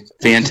Keery.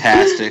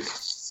 Fantastic.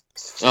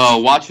 Oh,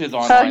 watch his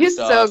online he's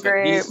stuff. So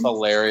great. He's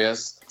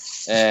hilarious.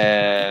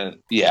 And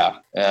yeah,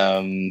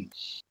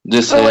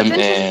 this him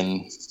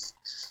and...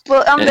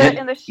 Well,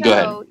 in the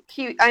show,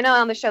 I know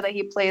on the show that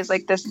he plays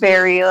like this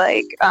very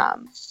like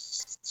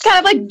kind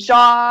of like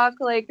jock,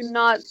 like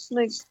not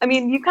like, I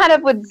mean, you kind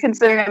of would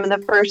consider him in the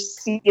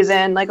first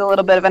season like a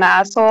little bit of an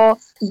asshole,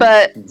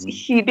 but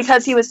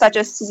because he was such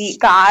a sweet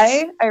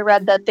guy, I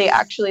read that they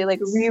actually like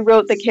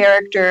rewrote the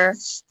character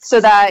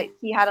so that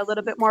he had a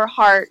little bit more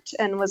heart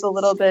and was a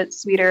little bit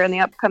sweeter in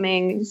the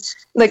upcoming,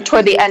 like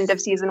toward the end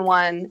of season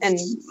 1 and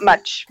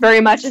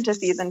very much into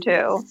season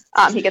 2.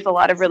 He gets a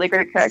lot of really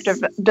great character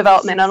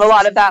development, and a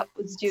lot of that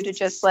was due to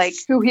just like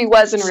who he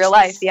was in real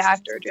life, the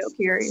actor Joe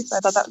Keery. So I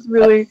thought that was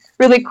really,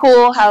 really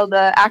cool how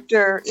the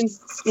actor,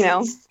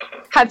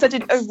 had such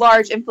a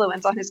large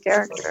influence on his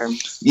character.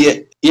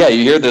 Yeah,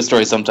 you hear this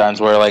story sometimes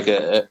where like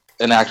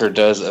an actor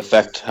does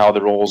affect how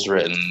the role's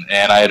written,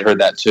 and I had heard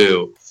that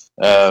too.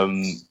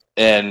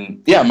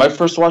 And yeah, my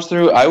first watch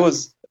through, I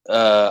was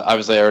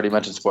obviously I already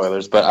mentioned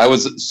spoilers, but I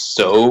was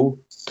so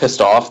pissed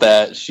off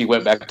that she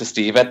went back to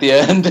Steve at the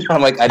end.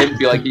 I'm like, I didn't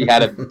feel like he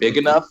had a big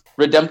enough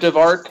redemptive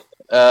arc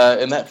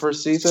in that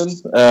first season.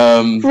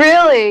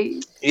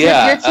 Really?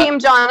 Yeah. You're Team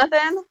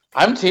Jonathan?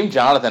 I'm Team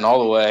Jonathan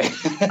all the way.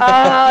 No.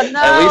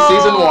 At least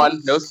season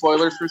 1. No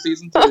spoilers for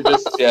season 2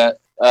 just yet.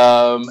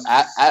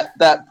 At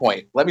that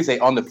point, let me say,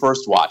 on the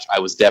first watch, I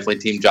was definitely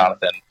Team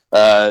Jonathan.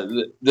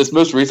 This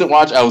most recent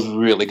watch, I was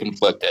really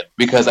conflicted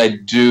because I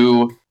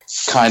do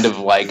kind of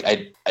like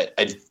I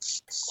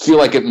feel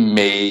like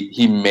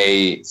he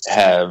may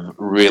have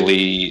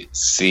really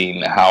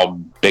seen how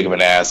big of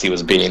an ass he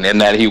was being,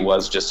 and that he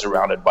was just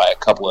surrounded by a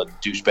couple of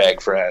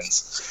douchebag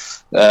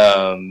friends,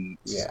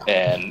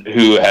 and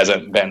who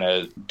hasn't been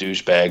a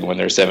douchebag when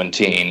they're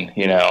 17,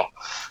 you know.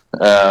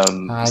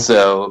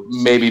 So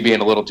maybe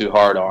being a little too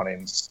hard on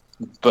him.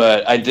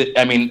 But I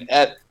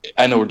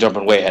know we're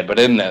jumping way ahead, but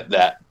in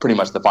that pretty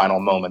much the final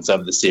moments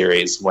of the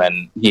series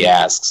when he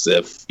asks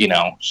if, you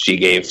know, she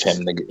gave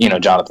him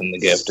Jonathan the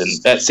gift,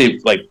 and that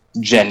seemed like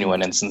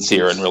genuine and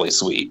sincere and really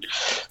sweet.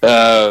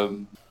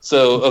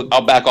 So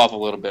I'll back off a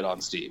little bit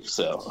on Steve,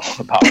 so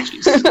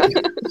apologies.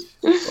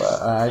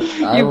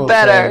 I you will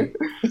better.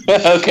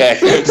 Okay,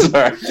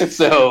 sorry.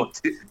 So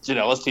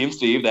Janella's team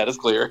Steve, that is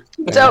clear.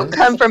 Don't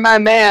come for my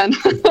man.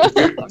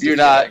 You're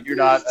not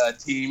a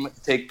team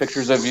take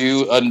pictures of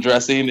you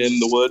undressing in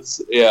the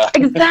woods. Yeah.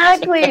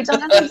 Exactly.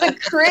 Jonathan's a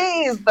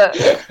creep. But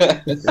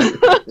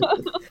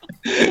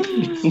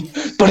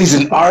he's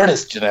an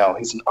artist, Janelle.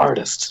 He's an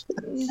artist.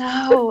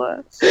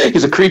 No.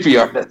 He's a creepy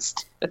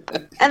artist.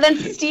 And then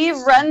Steve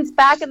runs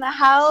back in the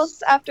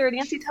house after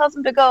Nancy tells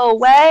him to go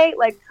away.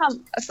 Like,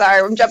 sorry,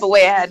 I'm jumping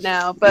way ahead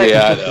now. But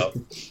yeah, I know.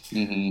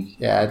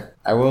 Mm-hmm. Yeah,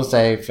 I will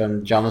say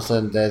from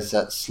Jonathan, there's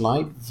that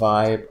slight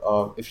vibe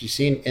of, if you've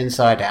seen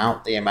Inside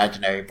Out, the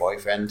imaginary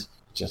boyfriend,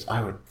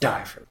 I would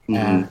die for it.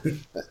 Mm-hmm.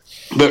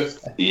 But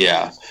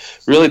yeah,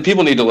 really,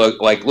 people need to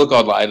look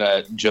online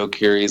at Joe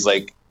Keery's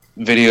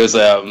videos.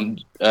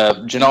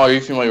 Janelle, are you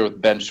familiar with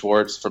Ben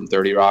Schwartz from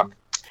 30 Rock?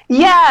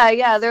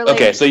 Yeah, they're like...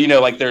 Okay, so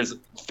there's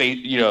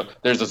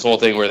there's this whole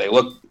thing where they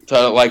look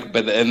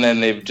and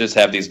then they just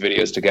have these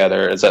videos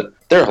together.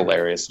 They're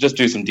hilarious. Just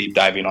do some deep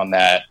diving on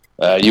that.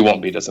 You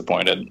won't be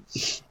disappointed.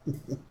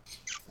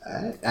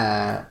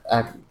 I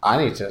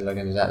need to look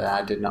into that.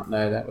 I did not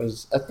know that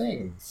was a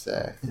thing.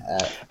 So,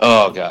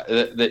 oh god,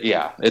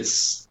 yeah,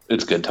 it's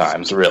good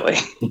times. Really,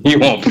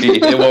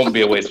 it won't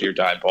be a waste of your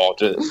time, Paul.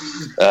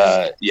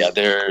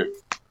 They're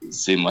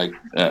seem like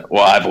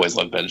I've always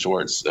loved Ben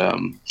Schwartz.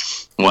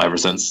 Ever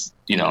since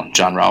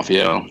John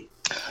Ralphio.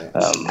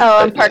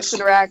 on Parks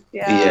and Rec.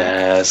 Yeah.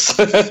 Yes.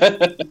 Well,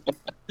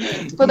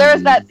 there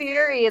was that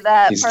theory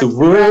that he's the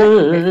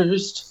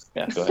worst.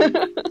 Yeah, go ahead.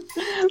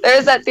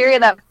 There's that theory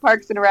that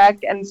Parks and Rec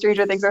and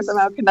Stranger Things are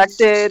somehow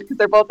connected because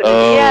they're both in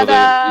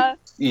Indiana.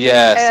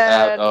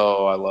 Yes.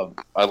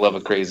 I love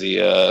a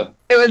crazy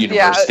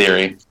universe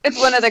theory. It's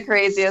one of the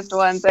craziest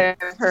ones I've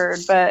heard,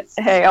 but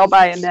hey, I'll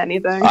buy into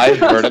anything. I've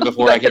heard it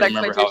before. I can't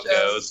remember how it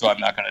goes, so I'm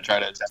not going to try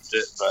to attempt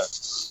it. But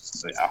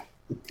yeah,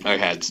 I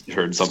had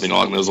heard something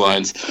along those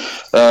lines.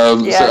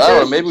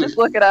 Maybe just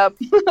look it up.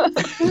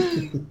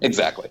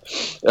 Exactly.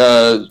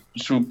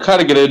 Should we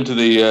kind of get into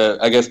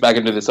back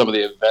into some of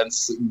the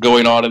events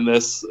going on in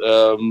this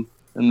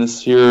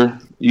here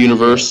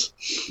universe?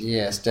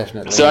 Yes,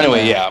 definitely. So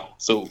anyway,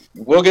 so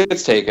Will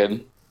gets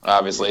taken,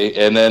 obviously,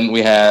 and then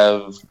we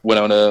have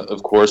Winona,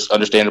 of course,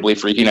 understandably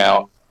freaking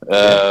out,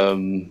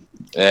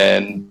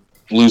 and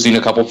losing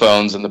a couple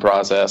phones in the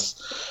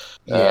process.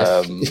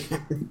 Yes.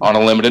 On a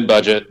limited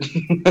budget.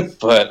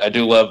 But I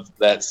do love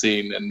that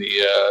scene in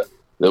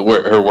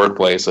her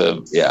workplace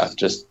of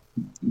just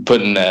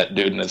putting that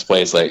dude in his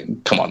place.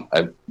 Like, come on,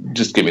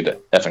 just give me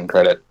the effing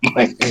credit.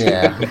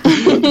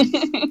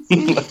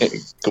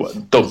 Come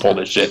on, don't pull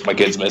this shit. My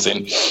kid's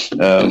missing.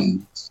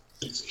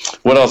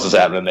 What else is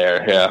happening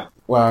there? Yeah.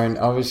 Well, and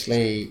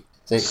obviously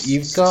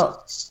you've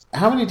got,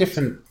 how many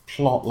different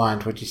plot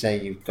lines would you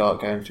say you've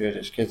got going through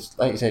this? Because,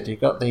 like you said,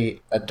 you've got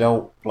the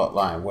adult plot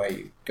line where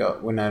you've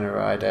got Winona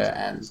Ryder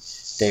and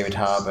David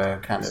Harbour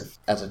kind of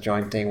as a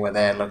joint thing where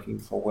they're looking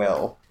for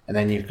Will. And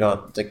then you've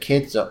got the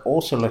kids are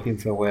also looking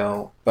for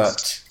Will,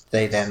 but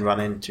they then run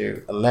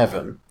into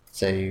 11.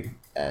 So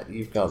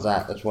you've got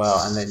that as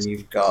well. And then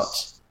you've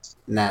got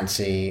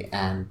Nancy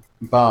and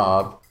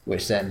Barb,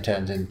 which then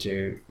turns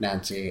into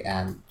Nancy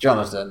and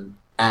Jonathan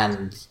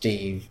and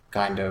Steve,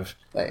 kind of.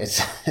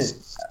 It's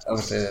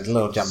obviously there's a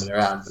little jumping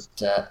around,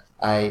 but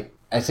I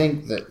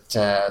think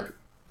that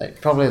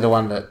probably the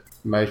one that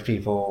most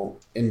people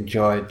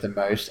enjoyed the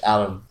most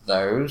out of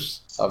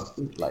those,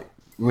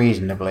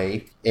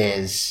 reasonably,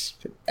 is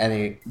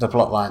the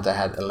plot lines I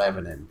had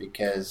 11 in,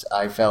 because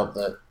I felt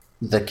that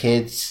the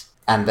kids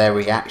and their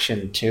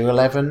reaction to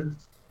 11,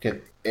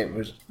 it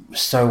was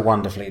so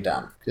wonderfully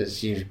done,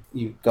 because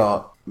you've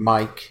got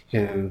Mike,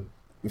 who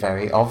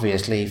very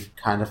obviously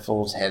kind of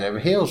falls head over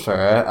heels for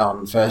her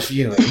on first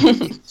viewing.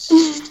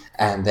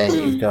 And then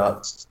you've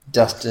got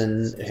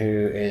Dustin,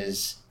 who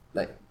is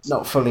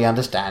not fully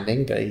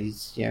understanding, but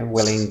he's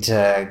willing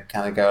to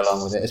kind of go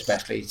along with it,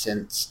 especially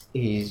since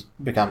he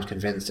becomes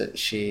convinced that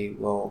she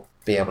will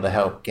be able to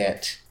help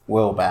get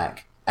Will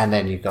back. And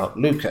then you've got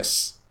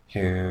Lucas,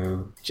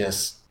 who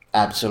just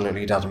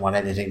absolutely doesn't want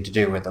anything to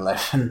do with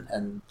 11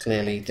 and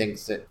clearly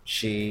thinks that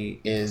she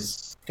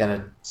is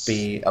gonna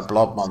be a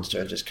blob monster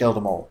and just kill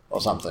them all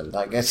or something.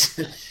 Like it's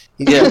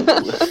yeah.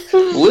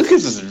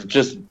 Lucas is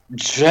just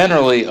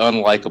generally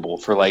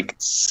unlikable for like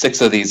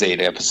 6 of these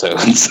 8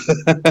 episodes,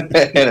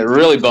 and it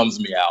really bums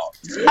me out.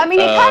 I mean,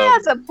 he kind of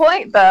has a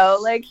point though.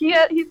 Like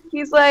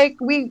he's like,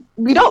 we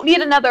don't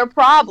need another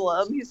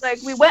problem. He's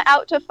like, we went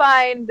out to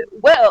find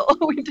Will.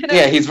 We didn't.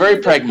 Yeah, he's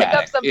very pragmatic.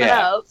 Pick up something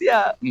else.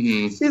 Yeah,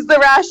 mm-hmm. He's the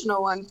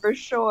rational one for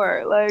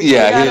sure. Like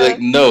yeah, he's like,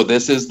 no,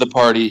 this is the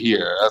party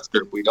here. That's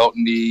good. We don't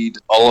need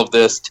all of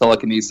this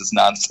telekinesis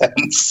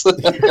nonsense.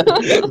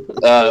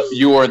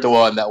 You are the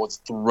one that was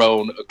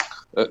thrown,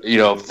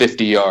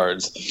 50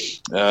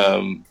 yards,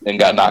 and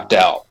got knocked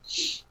out.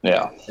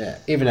 Yeah. Yeah.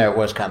 Even though it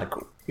was kind of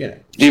cool.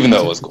 Even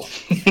though it was cool.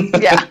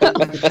 Yeah.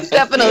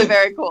 Definitely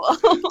very cool.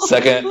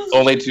 Second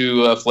only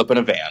to flip in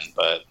a van,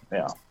 but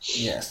yeah.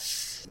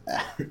 Yes.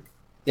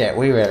 Yeah,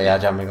 we really are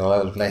jumping all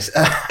over the place.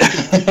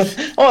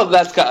 Well,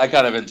 I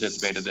kind of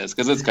anticipated this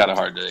because it's kind of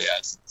hard to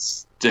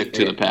stick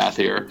to the path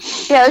here.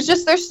 Yeah,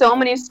 there's so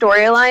many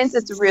storylines.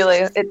 It's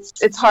really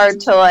it's hard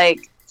to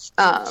like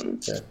pin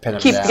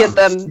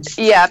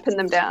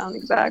them down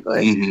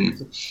exactly.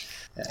 Mm-hmm.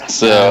 Yeah.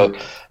 So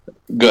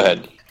go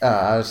ahead.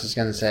 I was just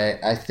going to say,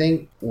 I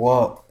think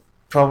what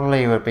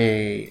probably would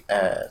be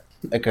a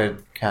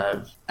good kind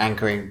of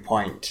anchoring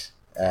point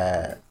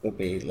would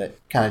be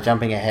kind of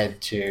jumping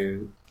ahead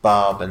to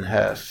Barb and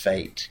her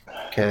fate,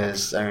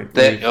 because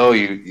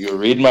you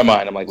read my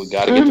mind. I'm like, we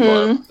got to get to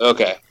Barb.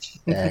 Okay.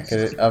 Yeah,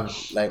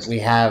 because we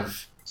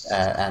have.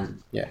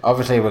 And yeah,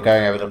 obviously we're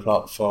going over the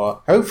plot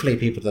for hopefully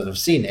people that have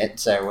seen it,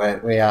 so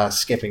we are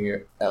skipping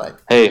it.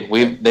 Hey,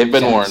 they've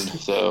been warned,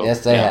 so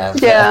yes, they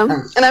have. Yeah,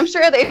 and I'm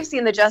sure they've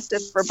seen the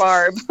Justice for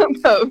Barb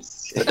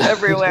posts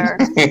everywhere.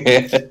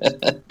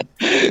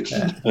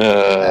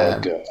 Oh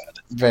god!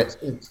 But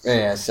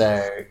yeah,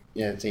 so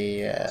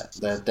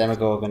the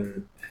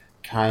Demagorgon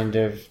kind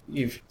of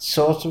you've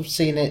sort of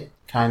seen it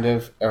kind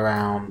of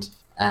around,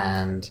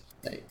 and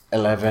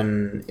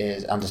 11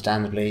 is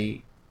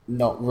understandably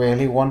not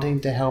really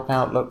wanting to help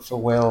out look for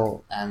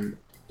Will, and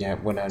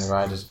Winona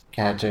Ryder's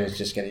character is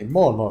just getting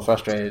more and more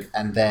frustrated,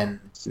 and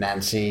then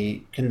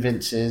Nancy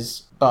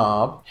convinces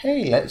Barb,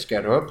 hey, let's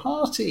go to a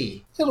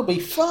party. It'll be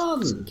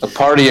fun. A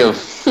party of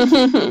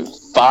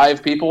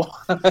 5 people?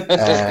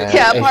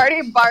 A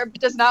party Barb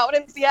does not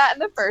want to be at in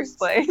the first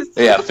place.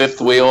 Yeah, fifth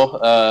wheel.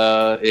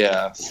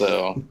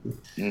 So.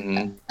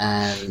 Mm-hmm.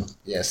 And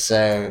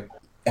so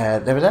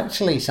there was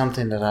actually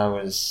something that I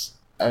was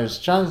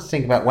trying to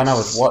think about when I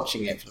was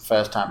watching it for the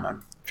first time.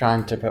 I'm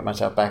trying to put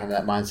myself back in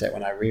that mindset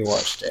when I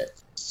rewatched it.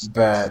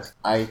 But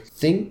I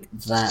think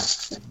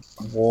that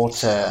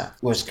water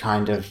was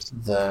kind of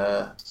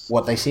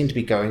what they seem to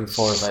be going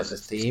for is like the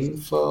theme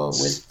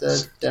with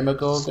the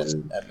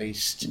Demagorgon, at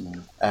least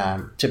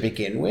to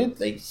begin with.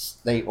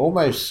 They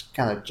almost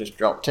kind of just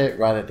dropped it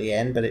right at the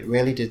end, but it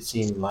really did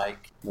seem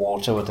like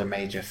water was a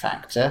major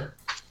factor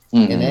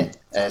in it,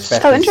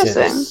 especially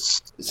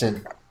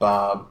since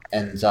Barb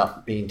ends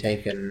up being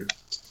taken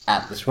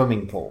at the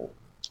swimming pool.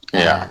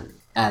 Yeah.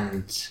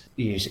 And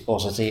you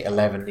also see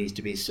 11 needs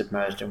to be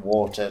submerged in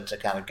water to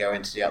kind of go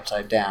into the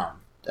Upside Down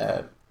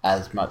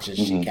as much as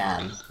she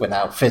can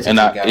without physically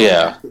going.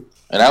 Yeah.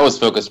 And I was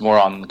focused more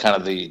on kind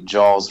of the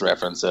Jaws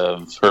reference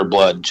of her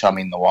blood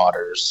chumming the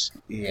waters.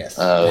 Yes.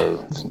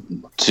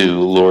 To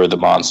lure the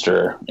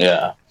monster.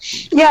 Yeah.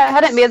 Yeah, I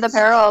hadn't made the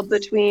parallel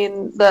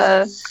between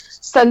the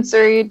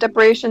sensory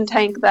deprivation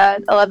tank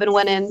that 11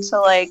 went into,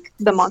 like,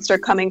 the monster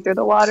coming through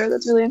the water.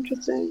 That's really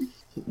interesting.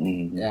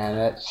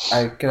 Yeah,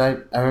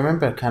 and I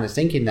remember kind of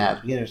thinking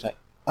that, it's like,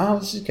 oh,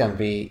 this is going to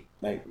be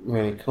like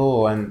really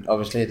cool, and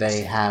obviously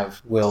they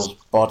have Will's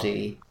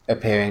body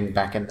appearing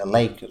back in the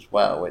lake as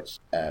well, which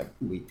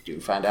we do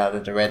find out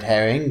is a red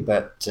herring,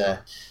 but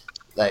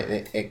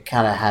it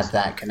kind of had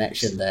that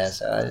connection there,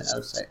 so I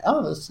was like,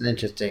 oh, that's an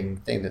interesting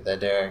thing that they're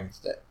doing.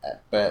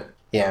 But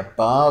yeah,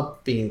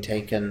 Barb being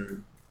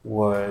taken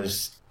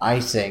was, I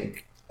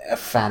think, a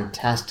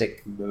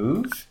fantastic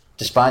move.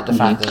 Despite the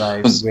fact that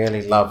I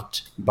really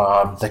loved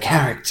Barb, the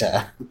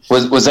character.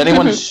 Was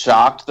anyone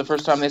shocked the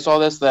first time they saw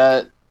this,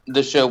 that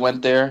the show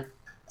went there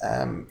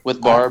with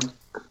Barb?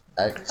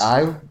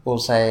 I will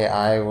say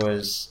I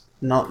was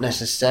not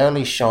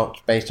necessarily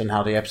shocked based on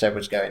how the episode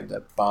was going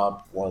that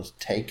Barb was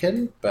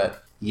taken,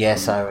 but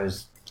yes, I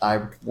was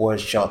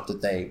shocked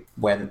that they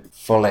went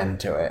full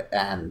into it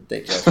and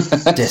they just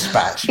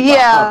dispatched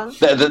Barb.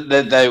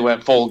 Yeah. They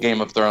went full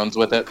Game of Thrones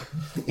with it.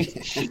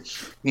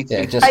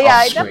 Yeah, just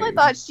I definitely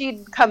thought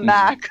she'd come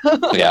back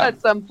at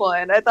some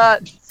point. I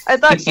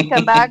thought she'd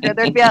come back, or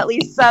there'd be at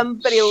least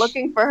somebody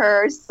looking for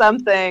her or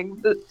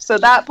something. So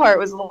that part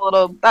was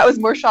that was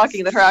more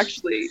shocking than her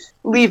actually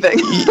leaving.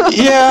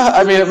 Yeah,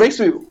 I mean, it makes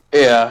me,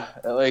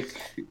 like,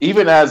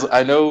 even as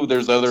I know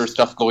there's other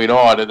stuff going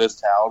on in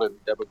this town and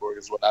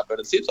Demagorgons and whatnot,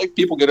 but it seems like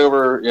people get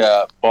over,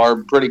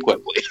 Barb pretty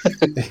quickly.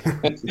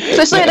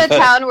 Especially in a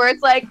town where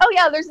it's like, oh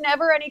yeah, there's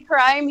never any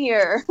crime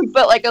here,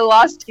 but like a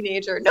lost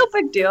teenager, no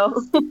big deal.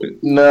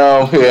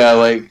 No,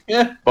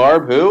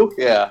 Barb who?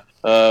 Yeah.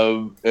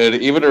 And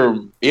even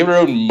her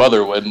own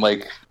mother, when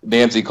like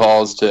Nancy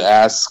calls to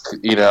ask,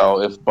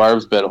 if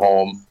Barb's been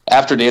home,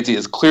 after Nancy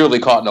is clearly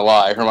caught in a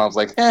lie, her mom's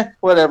like,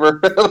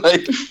 whatever.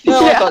 Like,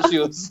 no, I thought she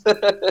was.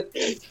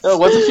 No,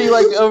 wasn't she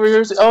like over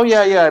here? Oh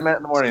yeah, I met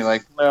in the morning.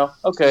 Like, no,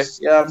 okay,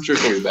 yeah, I'm sure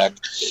she'll be back.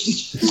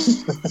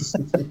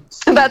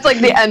 That's like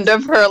the end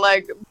of her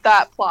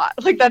that plot.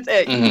 Like that's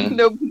it. Mm-hmm.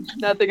 No,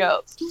 nothing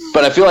else.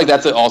 But I feel like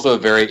that's also a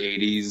very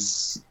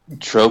 80s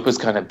trope, is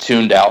kind of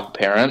tuned out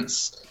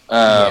parents.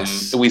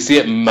 Yes. We see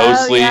it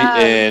mostly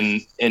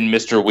in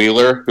Mr.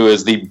 Wheeler, who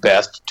is the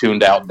best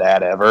tuned out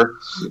dad ever.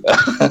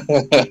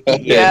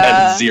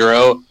 Has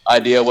zero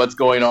idea what's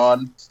going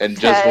on and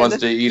just wants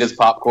to eat his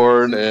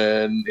popcorn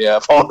and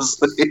fall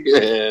asleep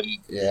and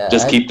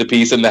just keep the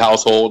peace in the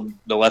household.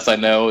 The less I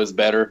know is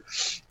better.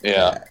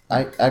 Yeah,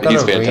 I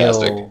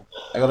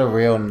got a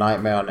real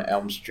Nightmare on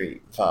Elm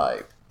Street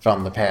vibe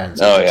from the parents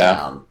of the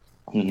town.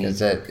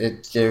 Because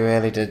it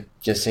really did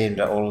just seem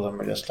that all of them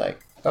were just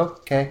like,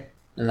 okay.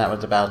 And that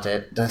was about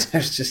it.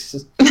 There's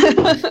just...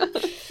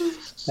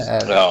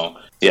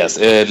 yes.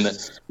 In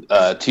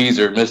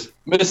teaser,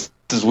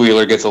 Mrs.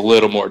 Wheeler gets a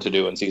little more to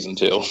do in season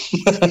 2.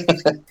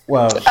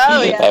 Well...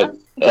 I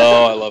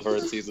love her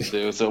in season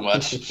 2 so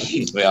much.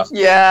 Yeah.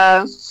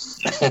 Yeah.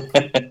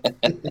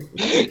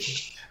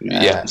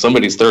 Yeah,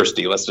 somebody's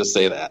thirsty. Let's just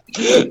say that.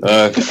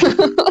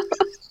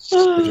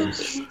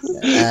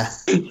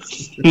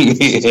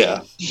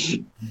 Yeah.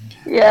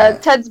 Yeah,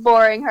 Ted's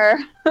boring her.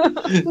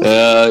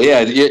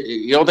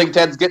 You don't think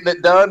Ted's getting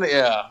it done?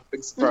 Yeah,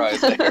 big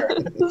surprise there.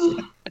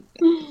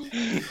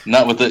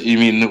 Not with you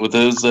mean with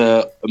those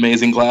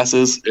amazing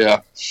glasses?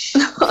 Yeah.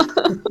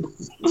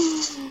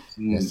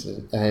 Yes,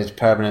 and his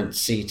permanent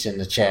seat in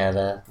the chair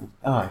there.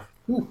 Oh.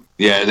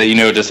 Yeah,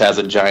 that just has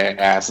a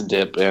giant ass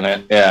dip in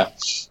it. Yeah.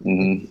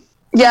 Mm-hmm.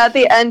 Yeah, at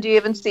the end, you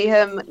even see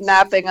him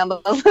napping on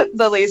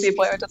the lazy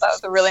boy, which I thought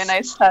was a really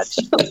nice touch.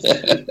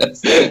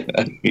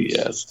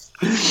 Yes.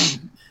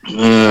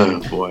 Oh,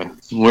 boy.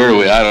 Where are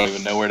we? I don't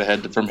even know where to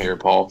head from here,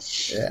 Paul.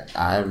 Yeah,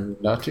 I'm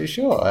not too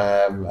sure.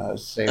 I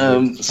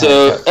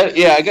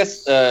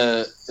guess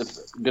a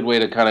good way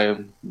to kind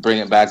of bring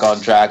it back on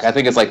track, I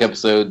think it's like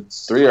episode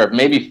 3 or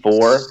maybe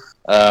 4,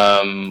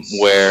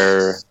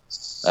 where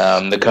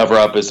the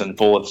cover-up is in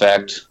full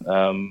effect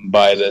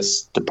by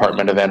this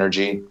Department of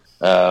Energy.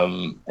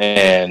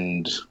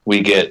 And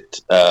we get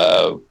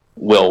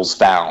Will's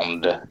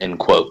found, in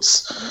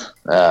quotes,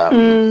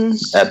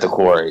 at the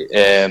quarry.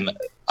 And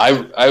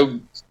I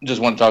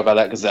just want to talk about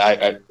that because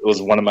it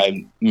was one of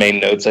my main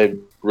notes I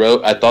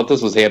wrote. I thought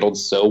this was handled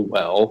so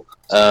well.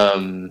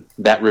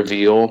 That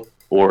reveal,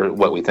 or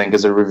what we think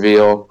is a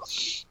reveal,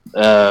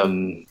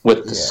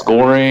 with the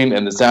scoring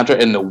and the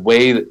soundtrack and the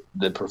way that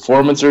the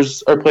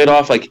performances are played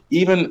off. Like,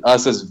 even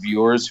us as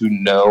viewers who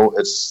know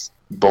it's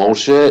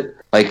bullshit,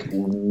 like,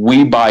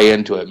 we buy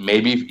into it,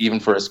 maybe even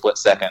for a split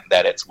second,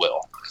 that it's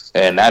Will.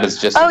 And that is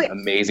just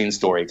amazing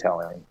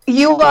storytelling.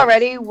 You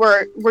already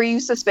were you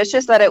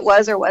suspicious that it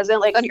was or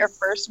wasn't, like, on your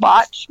first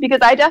watch? Because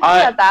I definitely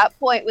at that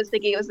point was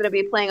thinking it was going to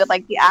be playing with,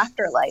 like, the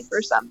afterlife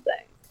or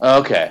something.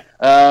 Okay.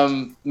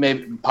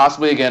 Maybe,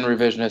 possibly, again,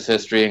 revisionist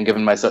history and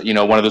giving myself,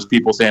 one of those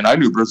people saying, I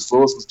knew Bruce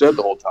Willis was dead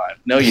the whole time.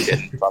 No, you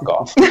didn't. Fuck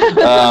off.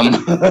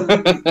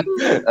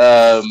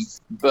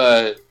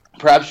 But...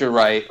 perhaps you're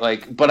right,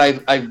 but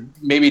I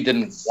maybe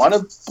didn't want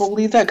to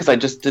believe that because I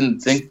just didn't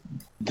think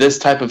this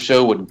type of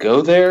show would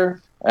go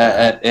there,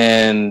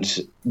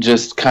 and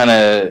just kind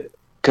of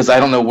because I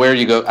don't know where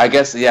you go. I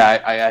guess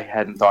I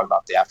hadn't thought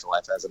about the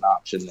afterlife as an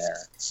option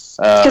there.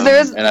 Because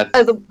there is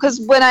because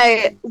when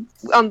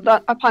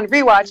upon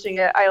rewatching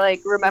it, I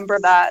remember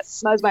that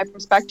was my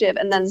perspective,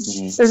 and then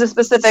there's a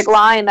specific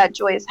line that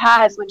Joyce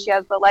has when she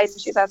has the lights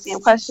and she's asking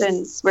him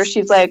questions where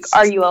she's like,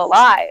 "Are you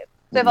alive?"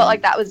 So I felt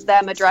like that was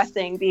them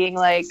addressing being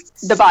like,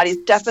 the body's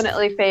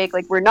definitely fake.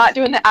 Like, we're not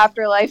doing the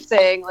afterlife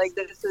thing. Like,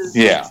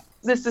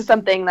 this is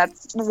something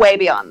that's way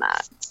beyond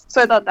that.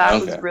 So I thought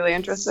that was really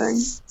interesting.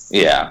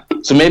 Yeah.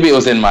 So maybe it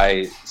was in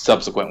my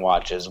subsequent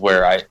watches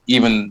where I,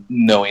 even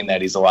knowing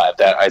that he's alive,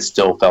 that I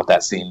still felt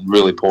that scene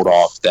really pulled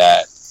off,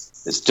 that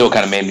it still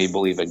kind of made me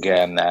believe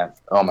again that,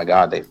 oh my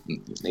God,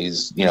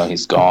 he's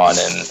gone,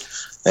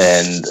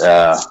 and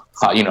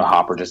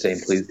Hopper just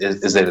saying, please,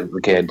 is it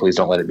the kid? Please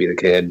don't let it be the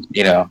kid,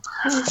 and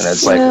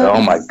it's like,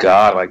 oh my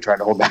God, like trying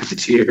to hold back the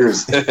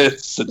tears.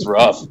 It's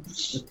rough.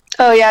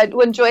 Oh yeah,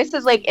 when Joyce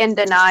is in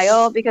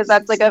denial, because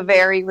that's a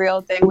very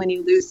real thing when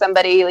you lose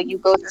somebody, you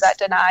go through that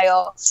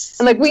denial,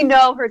 and we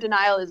know her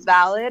denial is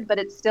valid, but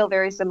it's still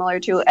very similar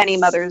to any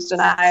mother's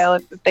denial.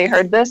 If they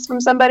heard this from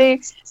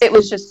somebody, it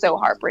was just so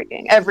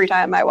heartbreaking every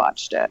time I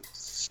watched it.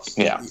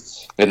 Yeah,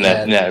 and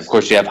then of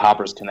course you have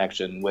Hopper's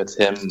connection with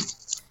him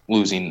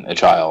losing a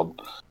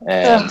child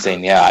and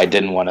saying, I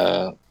didn't want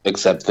to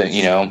accept that,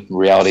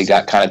 reality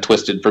got kind of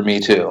twisted for me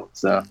too.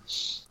 So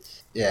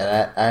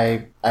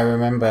I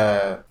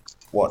remember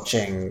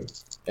watching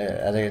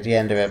I think at the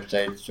end of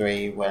episode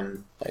 3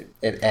 when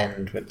it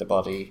ends with the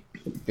body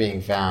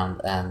being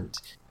found, and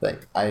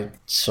I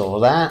saw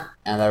that,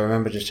 and I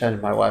remember just turning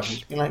to my wife and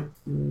just being like,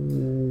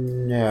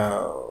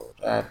 no,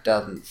 that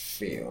doesn't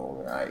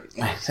feel right.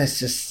 Like, there's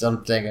just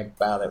something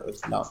about it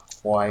was not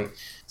quite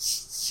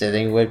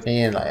sitting with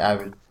me, and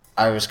like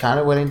I was kind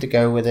of willing to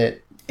go with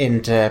it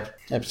into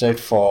episode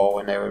 4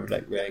 when they were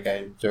like really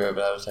going through it,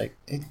 but I was like,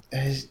 it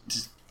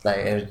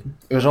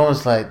was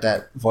almost like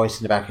that voice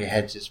in the back of your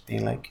head just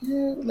being like,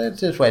 yeah, let's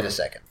just wait a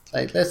second.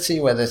 Like, let's see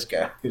where this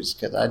goes,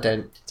 because I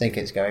don't think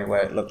it's going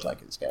where it looks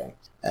like it's going.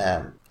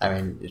 I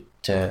mean,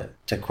 to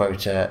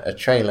quote a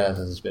trailer that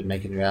has been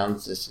making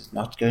rounds, this is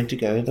not going to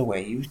go the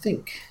way you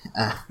think.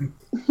 I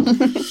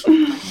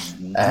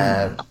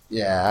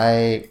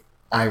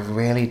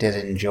really did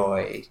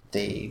enjoy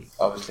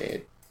obviously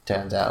it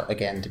turns out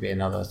again to be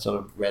another sort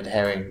of red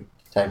herring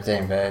type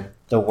thing, but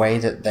the way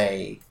that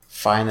they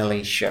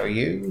finally show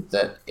you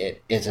that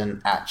it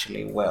isn't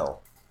actually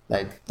Will.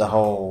 Like, the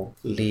whole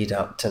lead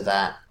up to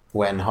that,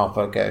 when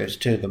Hopper goes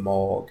to the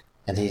morgue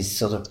and he's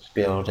sort of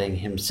building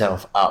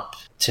himself up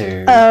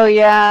to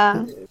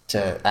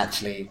to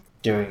actually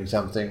doing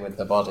something with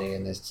the body,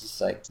 and it's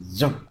just like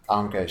zoom,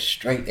 arm goes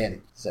straight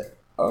in. So,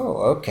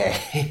 oh,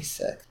 okay.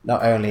 So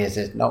not only is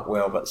it not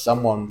Will, but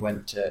someone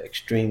went to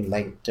extreme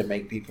length to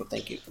make people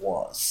think it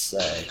was.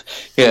 So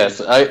yes,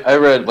 I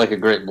read like a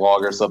great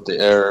blog or something,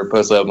 or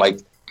post up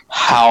like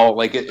how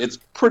like it's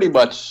pretty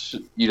much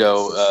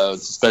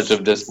suspension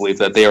of disbelief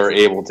that they were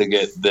able to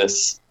get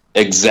this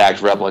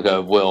exact replica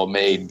of Will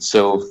made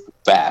so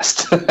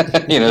fast, so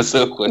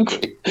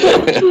quickly.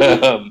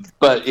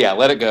 But yeah,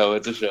 let it go.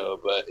 It's a show.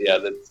 But yeah,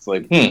 that's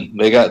like,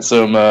 they got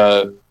some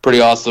pretty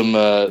awesome.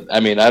 I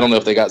mean, I don't know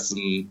if they got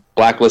some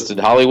blacklisted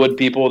Hollywood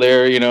people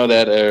there,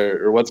 that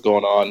or what's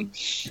going on,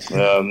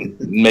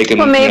 making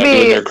doing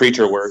their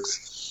creature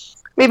works.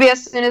 Maybe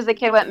as soon as the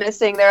kid went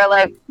missing, they were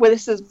like, well,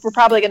 we're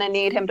probably going to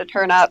need him to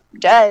turn up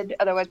dead,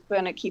 otherwise we're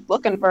going to keep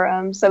looking for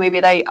him. So maybe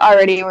they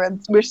already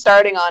were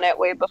starting on it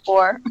way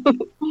before.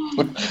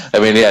 I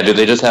mean, yeah, did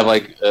they just have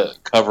like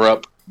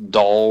cover-up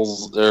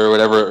dolls or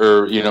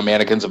whatever, or,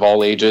 mannequins of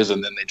all ages,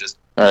 and then they just,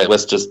 all right,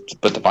 let's just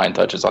put the fine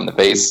touches on the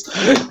face.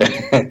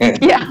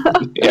 Yeah.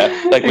 Yeah,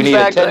 like we need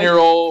a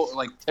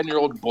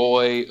 10-year-old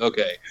boy.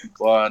 Okay,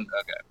 go on.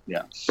 Okay,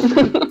 yeah.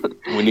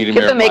 We need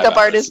get the makeup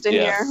artist in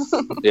here.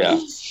 Yeah.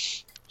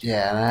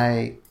 Yeah,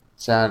 and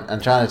I'm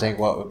trying to think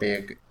what would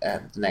be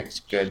the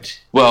next good.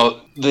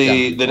 Well,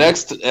 the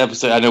next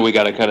episode, I know we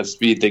got to kind of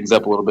speed things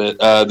up a little bit.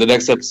 The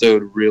next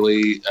episode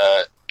really,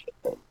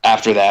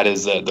 after that,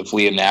 is the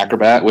Flea and the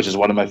Acrobat, which is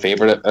one of my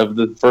favorite of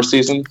the first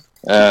season.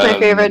 My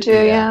favorite too,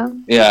 yeah.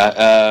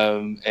 Yeah,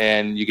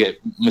 and you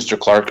get Mr.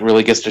 Clark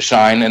really gets to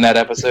shine in that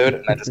episode,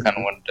 and I just kind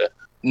of wanted to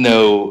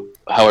know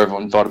how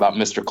everyone thought about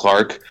Mr.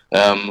 Clark.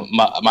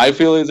 My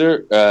feelings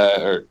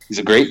are he's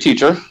a great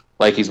teacher.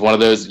 Like, he's one of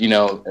those,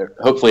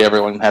 hopefully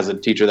everyone has a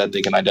teacher that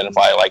they can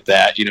identify like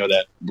that,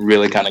 that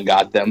really kind of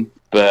got them.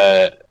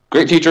 But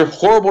great teacher,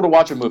 horrible to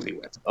watch a movie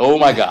with. Oh,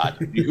 my God.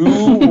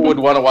 Who would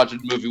want to watch a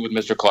movie with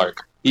Mr. Clark?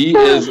 He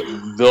is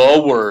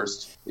the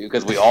worst.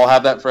 Because we all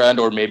have that friend,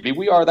 or maybe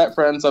we are that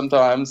friend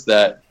sometimes,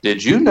 that,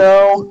 did you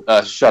know?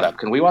 Shut up.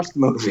 Can we watch the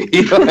movie?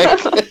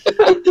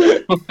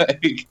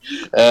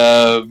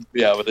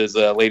 With his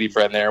lady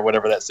friend there,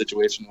 whatever that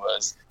situation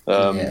was.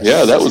 Yes.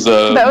 Yeah, that was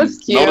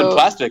cute. melted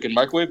plastic and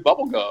microwave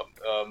bubblegum.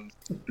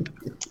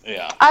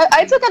 Yeah.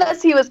 I took it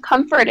as he was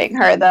comforting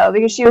her, though,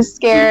 because she was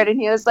scared, and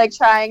he was, like,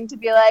 trying to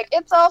be like,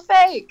 it's all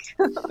fake.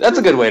 That's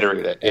a good way to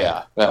read it,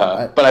 yeah.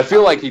 But I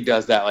feel like he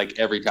does that, like,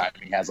 every time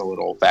he has a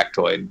little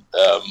factoid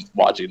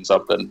watching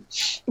something.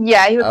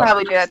 Yeah, he would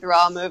probably do that through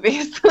all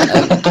movies.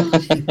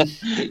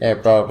 Yeah,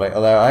 probably.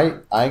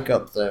 Although I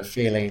got the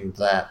feeling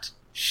that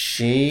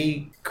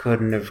she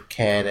couldn't have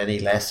cared any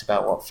less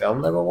about what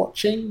film they were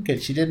watching,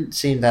 because she didn't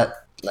seem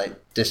that, like,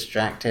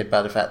 distracted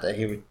by the fact that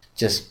he would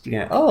just,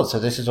 so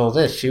this is all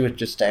this. She was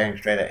just staring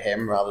straight at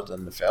him rather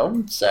than the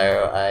film.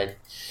 So I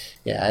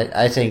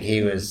think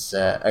he was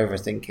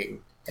overthinking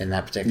in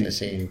that particular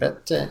scene.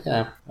 But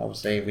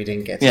obviously we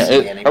didn't get to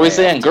see any. Are we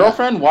saying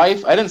girlfriend,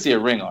 wife? I didn't see a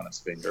ring on his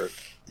finger.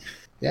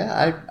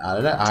 Yeah, I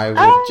don't know. I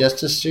would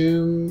just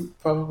assume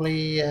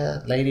probably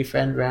lady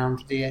friend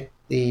round the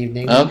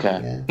evening.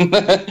 Okay.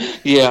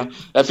 Yeah,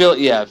 I feel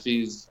if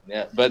he's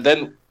but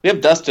then. We have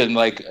Dustin,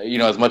 like,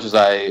 as much as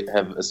I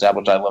have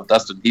established I love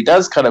Dustin, he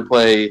does kind of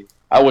play,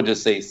 I would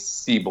just say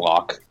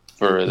C-block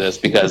for this,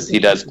 because he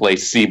does play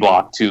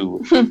C-block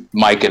to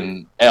Mike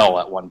and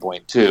Elle at one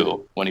point,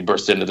 too, when he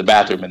bursts into the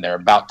bathroom and they're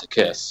about to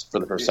kiss for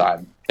the first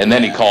time. And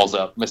then he calls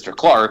up Mr.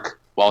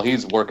 Clark while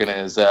he's working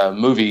his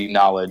movie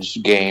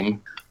knowledge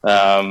game,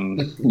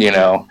 and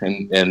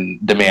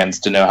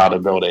demands to know how to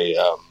build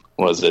a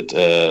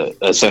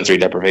sensory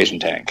deprivation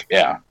tank.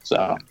 Yeah,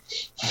 so.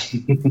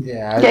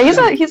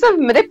 He's a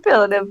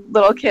manipulative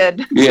little kid,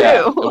 too.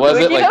 Yeah, was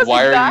it like,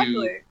 why are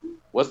you,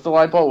 what's the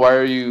line, Paul? Why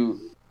are you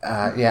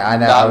I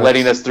know. not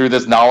letting us through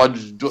this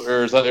knowledge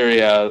or something?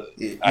 Why are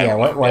you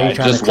trying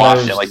just to close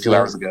watched it like 2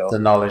 hours ago. The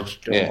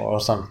knowledge door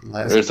or something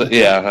like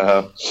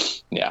that?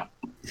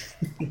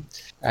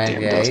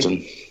 Damn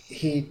Dustin.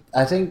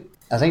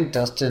 I think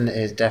Dustin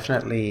is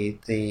definitely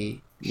the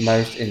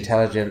most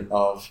intelligent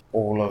of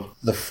all of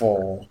the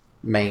 4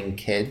 main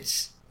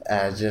kids.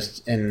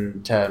 just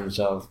in terms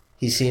of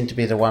he seemed to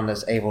be the one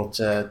that's able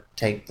to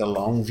take the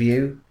long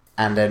view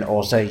and then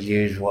also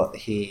use what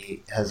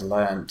he has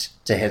learnt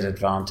to his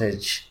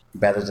advantage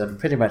better than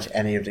pretty much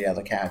any of the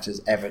other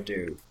characters ever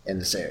do in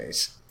the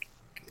series.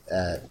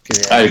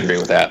 I agree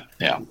with that.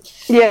 Yeah.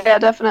 Yeah,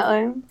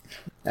 definitely.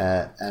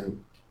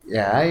 And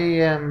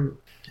yeah,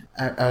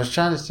 I was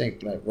trying to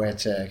think like where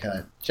to kind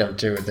of jump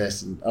to with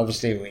this, and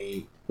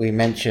obviously we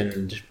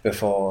mentioned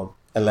before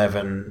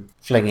 11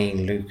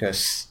 flinging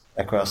Lucas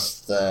across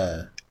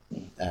the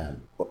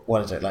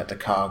what is it, like the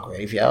car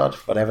graveyard,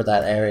 whatever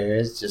that area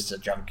is, just a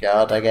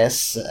junkyard, I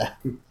guess.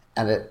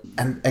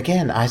 And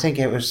again, I think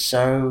it was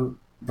so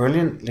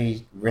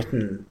brilliantly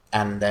written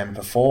and then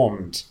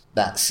performed,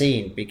 that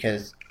scene,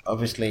 because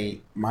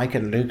obviously Mike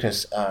and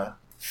Lucas are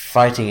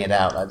fighting it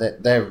out, like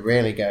they're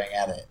really going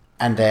at it.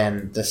 And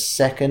then the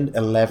second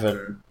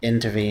 11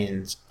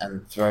 intervenes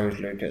and throws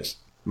Lucas,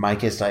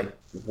 Mike is like,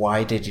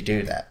 why did you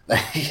do that?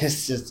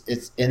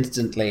 It's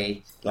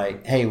instantly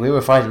like, hey, we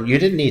were fighting, you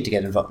didn't need to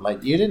get involved,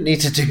 like you didn't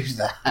need to do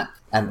that.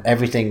 And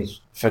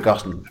everything's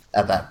forgotten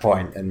at that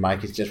point, and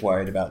Mike is just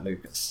worried about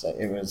Lucas. So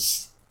it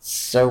was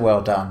so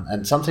well done,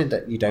 and something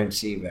that you don't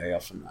see very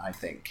often, I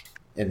think,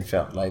 in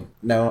film. Like,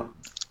 no,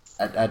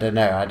 I don't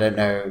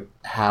know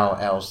how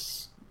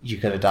else you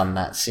could have done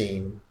that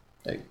scene.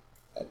 Like,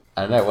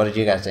 I don't know, what did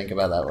you guys think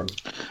about that one?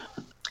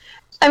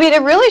 I mean,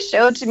 it really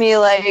showed to me,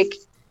 like,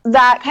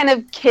 that kind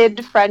of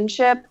kid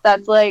friendship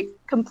that's, like,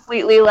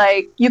 completely,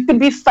 like, you can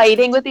be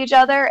fighting with each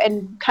other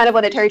and kind of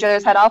want to tear each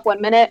other's head off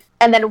 1 minute,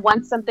 and then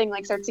once something,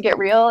 like, starts to get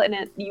real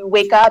and you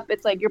wake up,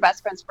 it's, like, your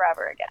best friends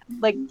forever again.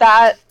 Like,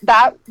 that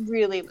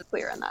really was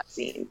clear in that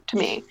scene to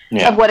me,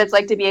 of what it's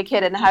like to be a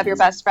kid and have your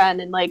best friend,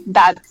 and, like,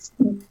 that's,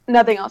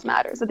 nothing else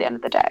matters at the end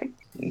of the day.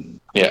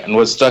 Yeah, and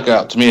what stuck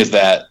out to me is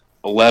that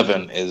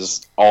 11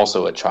 is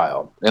also a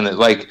child. And it's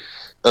like,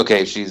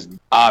 okay, she's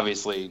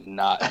obviously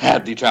not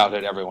had the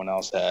childhood everyone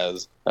else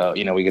has.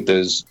 We get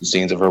those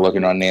scenes of her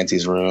looking around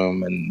Nancy's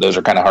room, and those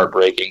are kind of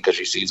heartbreaking because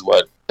she sees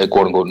what a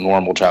quote-unquote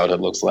normal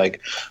childhood looks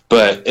like.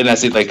 But in that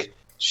scene, like,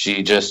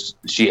 she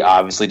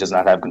obviously does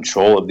not have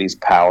control of these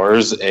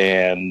powers,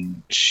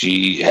 and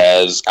she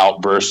has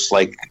outbursts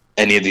like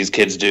any of these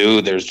kids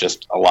do. There's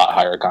just a lot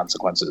higher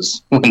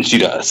consequences when she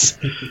does.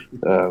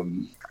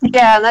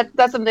 Yeah, and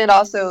that's something that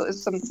also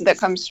is something that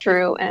comes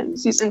true in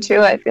season 2.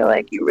 I feel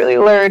like you really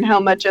learn how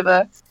much of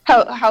a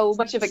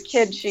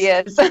kid she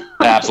is.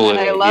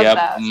 Absolutely, and I love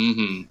that.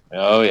 Mm-hmm.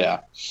 Oh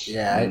yeah.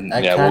 Yeah,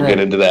 we'll get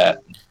into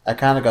that. I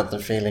kind of got the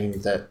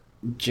feeling that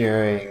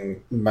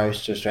during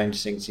most of Stranger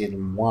Things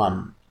season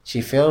 1,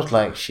 she feels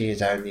like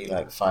she's only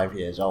like 5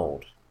 years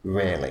old,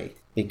 really,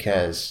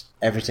 because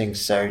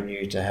everything's so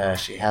new to her.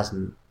 She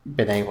hasn't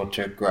been able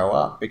to grow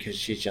up because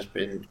she's just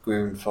been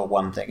groomed for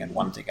one thing and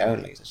one thing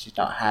only. So she's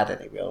not had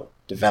any real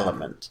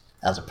development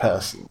as a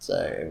person.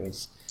 So it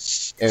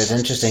was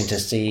interesting to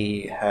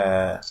see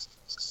her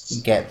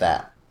get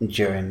that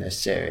during this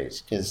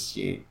series, because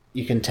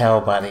you can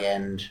tell by the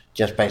end,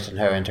 just based on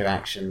her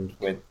interaction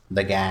with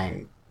the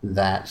gang,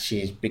 that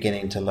she's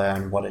beginning to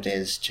learn what it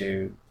is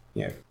to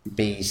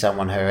be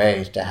someone her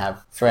age, to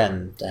have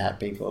friends, to have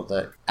people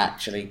that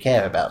actually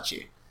care about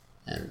you.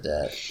 And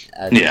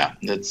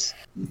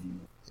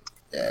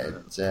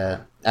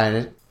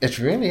it's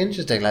really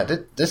interesting. Like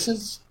this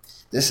is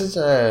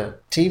a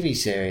TV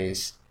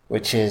series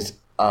which is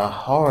a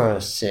horror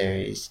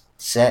series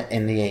set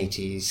in the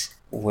 80s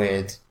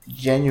with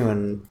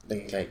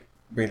genuinely like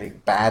really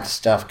bad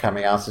stuff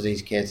coming after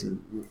these kids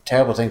and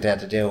terrible things they had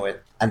to deal with,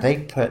 and they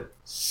put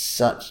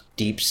such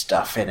deep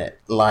stuff in it,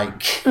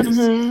 like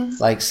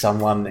like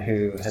someone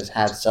who has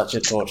had such a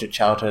tortured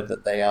childhood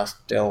that they are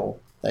still,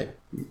 like,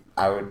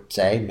 I would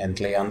say,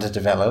 mentally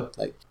underdeveloped.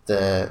 Like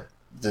the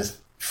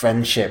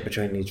friendship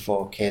between these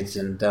 4 kids,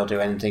 and they'll do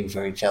anything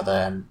for each other,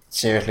 and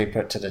seriously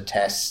put to the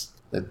test.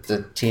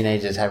 The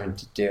teenagers having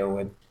to deal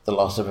with the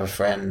loss of a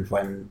friend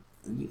when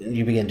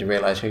you begin to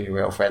realize who your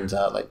real friends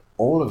are. Like,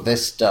 all of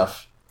this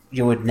stuff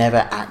you would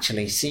never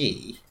actually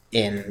see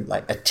in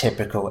like a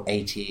typical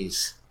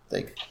 80s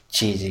like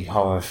cheesy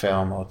horror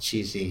film or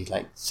cheesy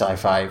like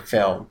sci-fi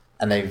film,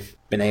 and they've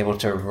been able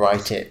to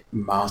write it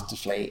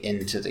masterfully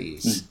into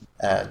these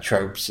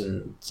tropes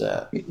and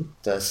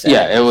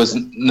it was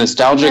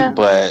nostalgic,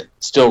 but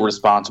still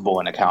responsible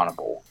and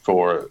accountable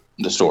for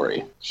the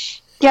story.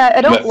 Yeah,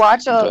 I don't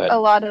watch a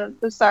lot of...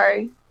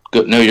 Sorry.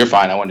 Good. No, you're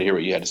fine. I wanted to hear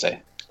what you had to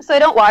say. So I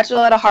don't watch a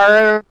lot of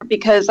horror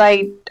because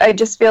I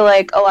just feel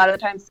like a lot of the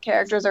times the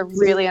characters are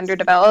really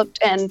underdeveloped,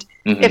 and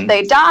if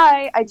they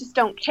die, I just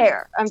don't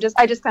care. I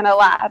just kind of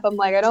laugh. I'm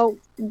like,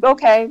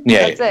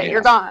 that's it,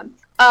 you're gone.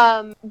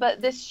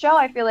 But this show,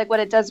 I feel like what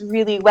it does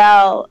really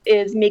well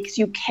is makes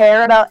you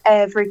care about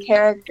every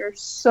character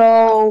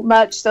so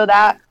much, so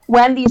that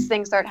when these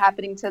things start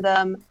happening to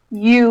them,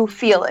 you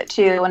feel it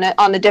too, and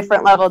on a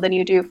different level than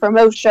you do for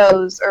most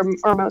shows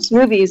or most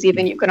movies,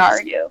 even, you can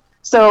argue.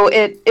 So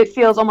it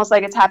feels almost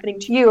like it's happening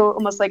to you,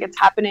 almost like it's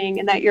happening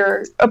and that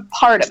you're a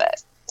part of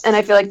it. And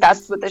I feel like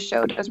that's what the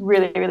show does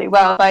really, really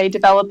well, by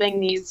developing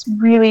these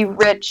really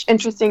rich,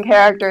 interesting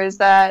characters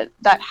that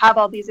have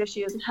all these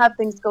issues and have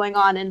things going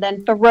on, and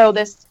then throw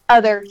this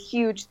other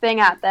huge thing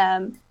at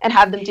them and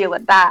have them deal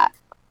with that.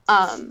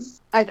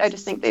 I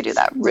just think they do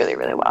that really,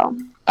 really well.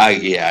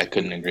 I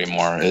couldn't agree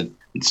more.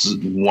 It's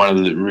one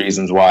of the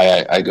reasons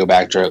why I go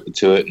back to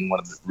it, and one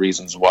of the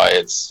reasons why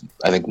it's,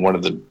 I think, one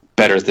of the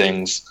better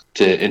things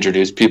to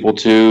introduce people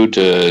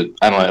to,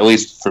 I don't know, at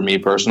least for me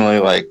personally,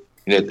 like,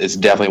 it's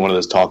definitely one of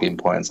those talking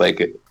points.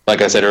 Like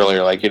I said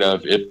earlier, like,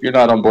 if you're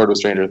not on board with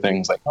Stranger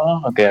Things, like,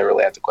 oh, okay, I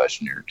really have to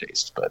question your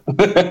taste. But so,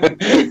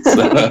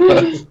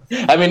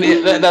 I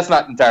mean, that's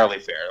not entirely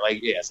fair. Like,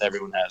 yes,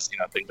 everyone has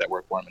things that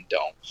work for them and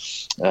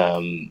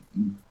don't.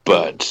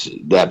 But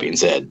that being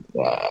said,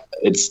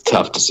 it's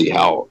tough to see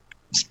how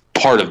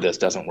part of this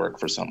doesn't work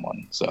for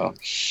someone. So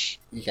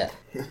yeah.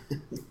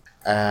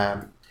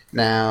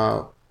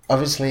 Now,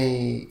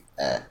 obviously,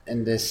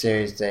 in this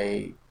series,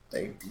 they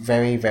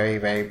very, very,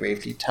 very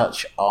briefly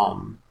touch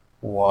on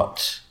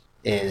what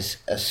is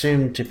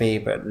assumed to be,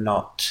 but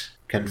not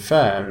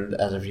confirmed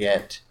as of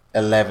yet,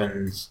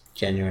 Eleven's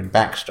genuine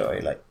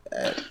backstory. Like,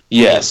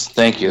 yes,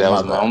 thank you. That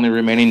was my only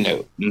remaining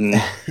note.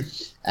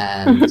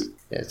 And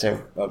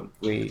so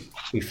we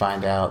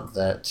find out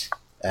that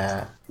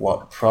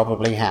what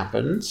probably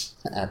happens,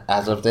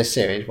 as of this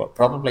series, what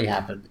probably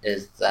happened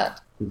is that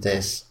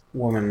this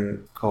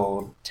woman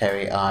called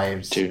Terry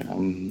Ives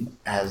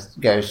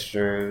goes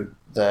through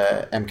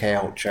the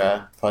MK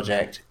Ultra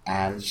project,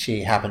 and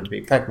she happened to be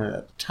pregnant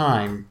at the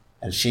time,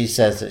 and she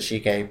says that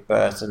she gave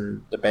birth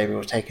and the baby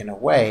was taken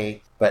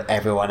away, but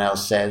everyone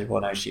else said,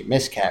 well, no, she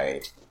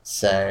miscarried.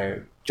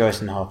 So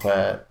Joyce and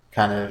Hopper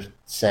kind of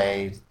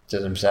say to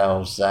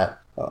themselves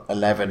that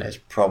 11 is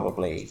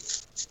probably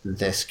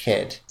this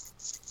kid.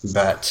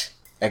 But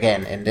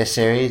again, in this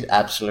series,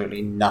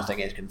 absolutely nothing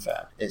is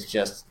confirmed. It's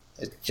just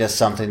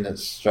something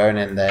that's thrown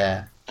in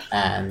there,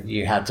 and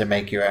you had to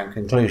make your own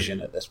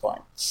conclusion at this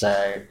point.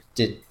 So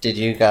did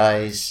you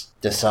guys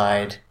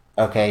decide,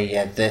 okay,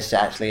 yeah, this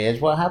actually is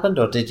what happened,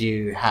 or did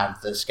you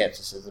have the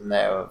skepticism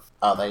there of,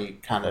 are they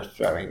kind of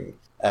throwing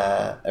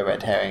a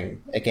red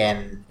herring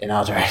again in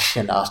our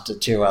direction after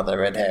two other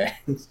red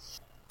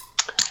herrings?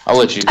 I'll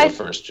let you go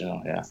first,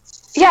 yeah.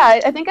 Yeah,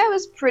 I think I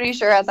was pretty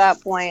sure at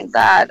that point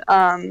that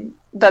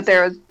that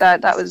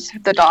was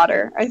the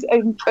daughter.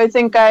 I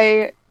think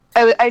I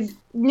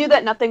knew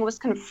that nothing was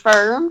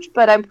confirmed,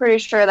 but I'm pretty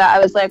sure that I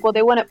was like, well,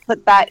 they wouldn't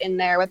put that in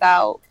there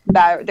without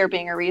that there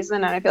being a reason,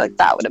 and I feel like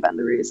that would have been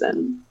the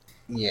reason.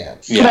 Yeah.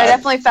 But I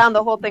definitely found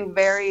the whole thing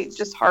very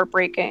just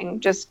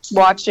heartbreaking, just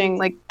watching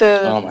like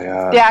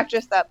the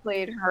actress that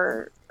played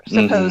her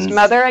supposed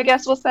mother, I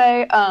guess we'll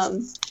say,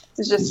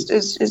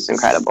 is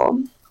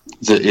incredible.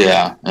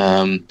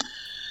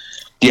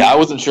 I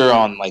wasn't sure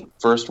on like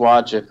first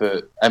watch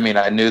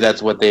I knew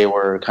that's what they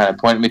were kind of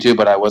pointing me to,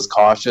 but I was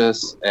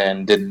cautious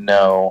and didn't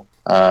know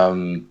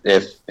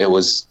if it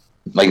was,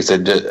 like you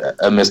said,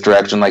 a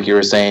misdirection, like you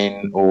were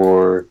saying,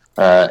 or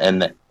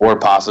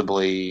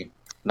possibly,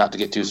 not to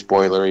get too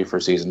spoilery for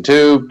season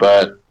 2,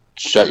 but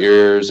shut your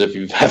ears if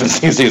you haven't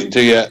seen season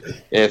 2 yet.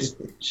 If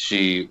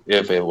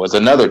it was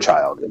another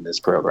child in this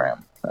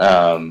program,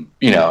 and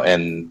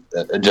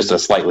just a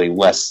slightly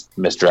less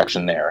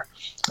misdirection there.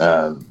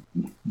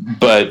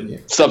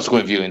 But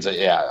subsequent viewings,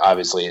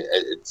 obviously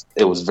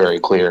it was very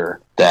clear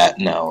that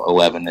no,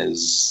 11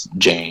 is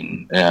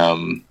Jane.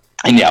 And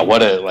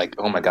what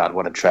oh my God,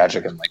 what a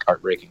tragic and like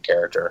heartbreaking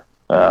character.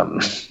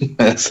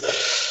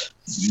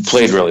 It's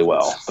played really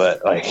well,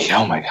 but like,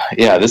 oh my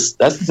God, that's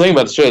the thing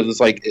about the show.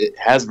 It's like it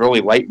has really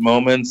light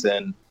moments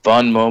and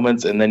fun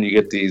moments, and then you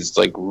get these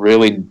like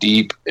really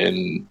deep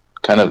and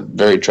kind of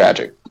very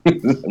tragic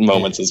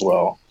moments as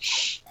well.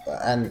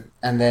 And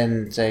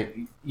then so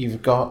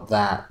you've got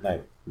that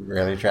like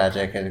really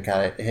tragic and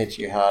kind of hits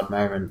you hard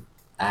moment,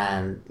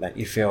 and like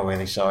you feel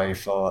really sorry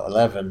for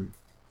 11,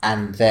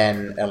 and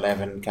then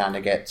 11 kind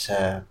of gets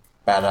her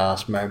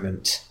badass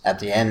moment at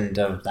the end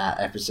of that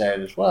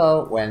episode as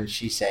well, when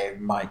she saved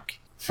Mike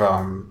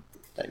from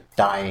like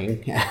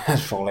dying and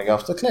falling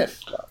off the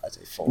cliff. Well, as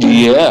it falls.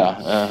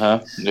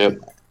 Yep.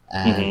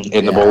 And,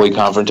 in the bully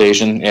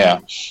confrontation,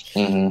 I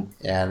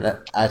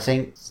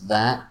think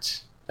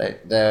that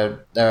there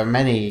are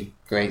many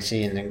great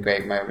scenes and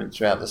great moments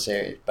throughout the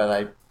series, but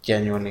I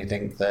genuinely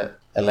think that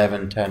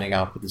 11 turning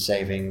up and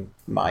saving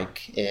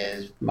Mike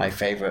is my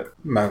favorite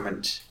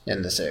moment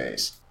in the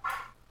series,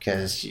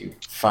 because you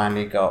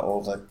finally got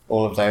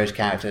all of those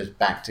characters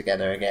back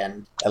together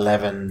again.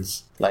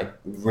 11's like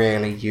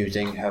really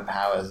using her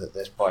powers at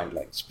this point,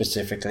 like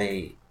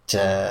specifically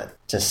to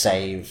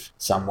save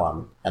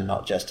someone and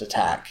not just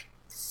attack.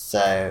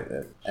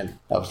 So, and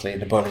obviously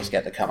the bullies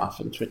get the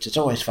comeuppance, which is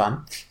always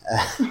fun.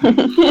 But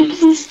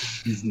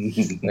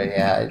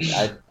yeah,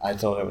 I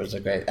thought it was a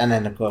great... And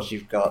then, of course,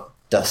 you've got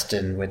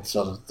Dustin with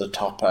sort of the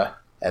topper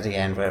at the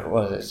end, where it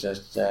was, it's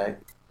just...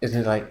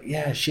 isn't it like,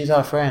 yeah, she's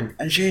our friend,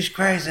 and she's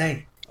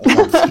crazy?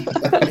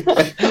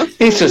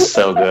 He's just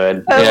so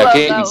good.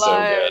 Keaton's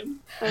so good.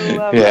 I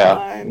love Yeah,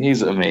 that.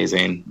 he's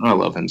amazing. I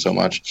love him so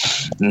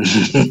much.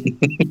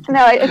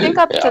 No, I think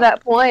up to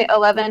that point,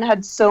 11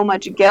 had so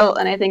much guilt,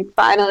 and I think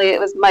finally it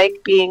was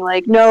Mike being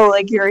like, no,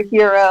 like, you're a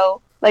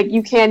hero. Like,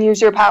 you can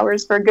use your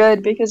powers for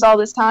good, because all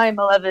this time,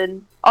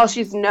 11, all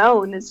she's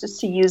known is just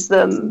to use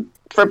them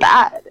for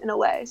bad, in a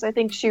way. So I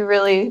think she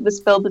really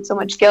was filled with so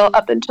much guilt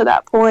up until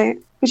that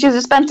point, because she's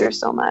just been through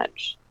so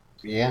much.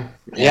 Yeah.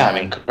 Yeah, I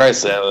mean,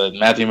 Christ,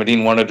 Matthew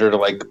Modine wanted her to,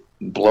 like,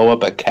 blow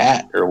up a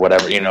cat or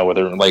whatever, you know, with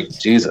her, like,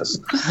 Jesus.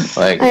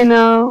 Like, I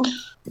know.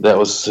 That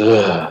was,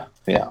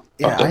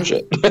 fucked up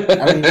shit.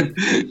 I mean,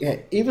 yeah,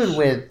 even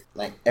with,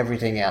 like,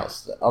 everything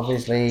else,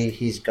 obviously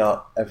he's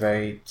got a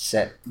very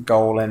set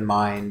goal in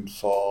mind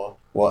for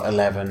what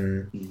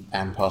 11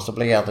 and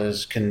possibly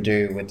others can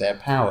do with their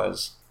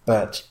powers.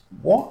 But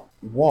what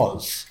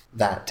was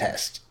that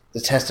test?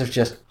 The test of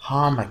just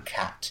harm a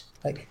cat?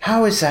 Like,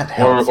 how is that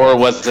helpful? Or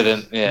was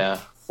it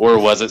or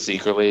was it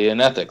secretly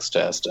an ethics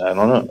test? I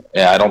don't know.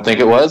 Yeah, I don't think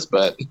it was,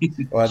 but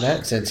well,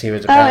 no, since he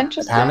was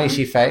interesting. Apparently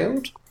she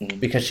failed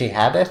because she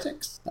had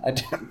ethics. I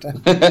don't know.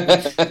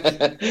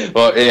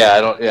 Well,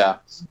 yeah,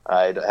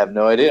 I have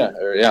no idea.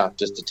 Or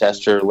just to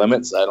test her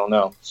limits. I don't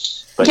know.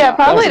 But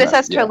probably to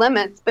test her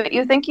limits. But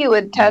you think you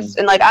would test,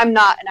 and like, I'm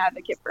not an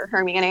advocate for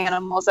harming any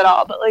animals at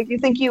all, but like, you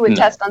think you would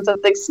test on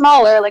something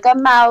smaller, like a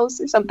mouse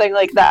or something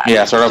like that.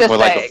 Yeah, sort of with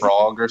like a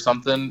frog or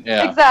something.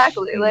 Yeah,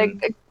 exactly.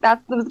 Like,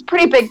 that was a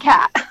pretty big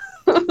cat.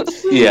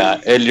 Yeah,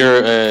 and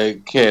you're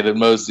a kid, and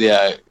most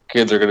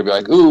kids are gonna be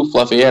like, "Ooh,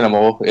 fluffy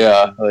animal."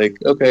 Yeah, like,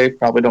 okay,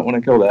 probably don't want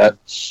to kill that.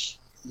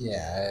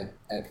 Yeah,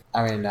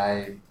 I mean,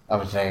 I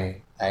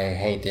obviously I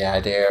hate the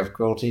idea of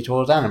cruelty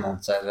towards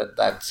animals, so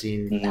that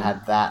scene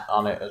had that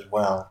on it as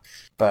well.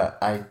 But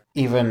I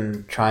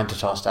even trying to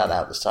toss that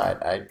out the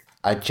side,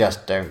 I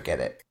just don't get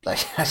it.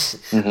 Like, I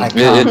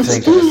can't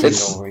think of a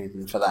single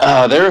reason for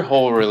that. Their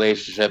whole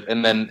relationship,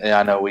 and then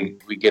I know we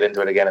get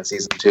into it again in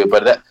season 2,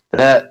 but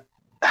that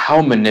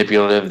how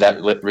manipulative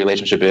that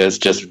relationship is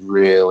just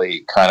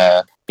really kind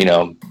of,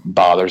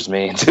 bothers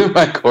me to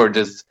my core.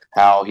 Just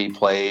how he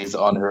plays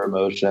on her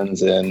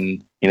emotions,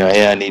 and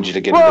I need you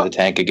to get into the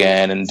tank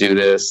again and do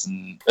this,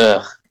 and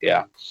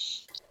yeah.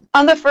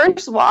 On the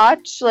first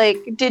watch, like,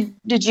 did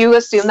you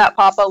assume that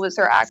Papa was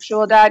her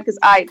actual dad? Because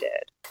I did.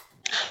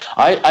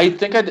 I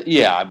think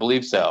I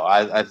believe so.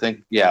 I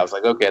think, I was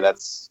like, okay,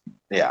 that's,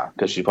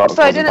 because she Papa.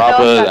 So I didn't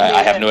know if that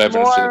I have no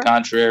evidence to the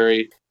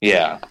contrary.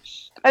 Yeah.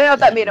 I don't know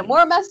if that made it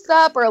more messed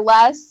up or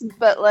less,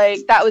 but like,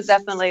 that was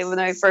definitely, when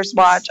I first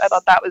watched, I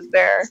thought that was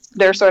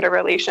their sort of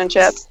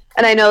relationship.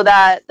 And I know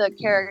that the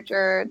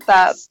character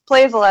that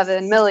plays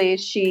 11, Millie,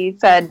 she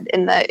said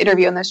in the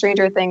interview in the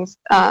Stranger Things,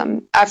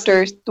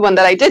 after the one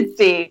that I did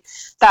see,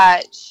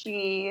 that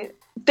she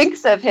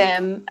thinks of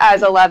him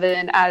as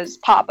 11 as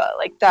Papa,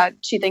 like that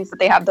she thinks that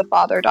they have the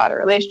father-daughter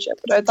relationship,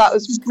 which I thought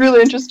was a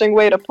really interesting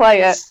way to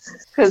play it,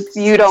 because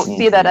you don't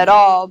see that at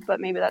all, but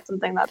maybe that's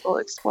something that they'll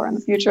explore in the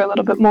future a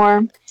little bit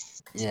more.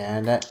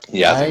 Yeah,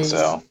 I think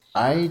so.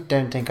 I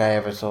don't think I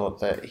ever thought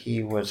that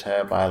he was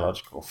her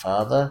biological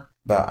father,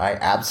 but I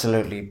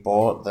absolutely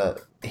bought that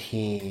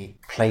he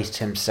placed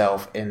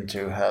himself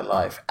into her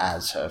life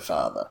as her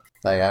father.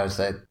 Like, I was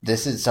like,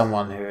 this is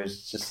someone who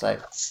is just like,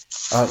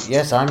 oh,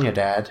 yes, I'm your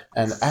dad,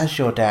 and as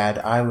your dad,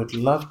 I would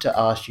love to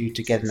ask you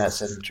to get in that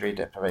sensory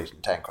deprivation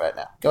tank right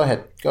now. Go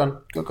ahead. Go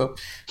on. Go.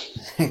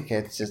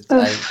 It's just,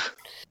 I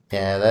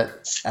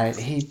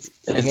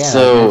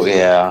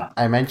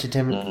mentioned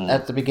him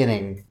at the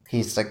beginning.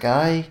 He's the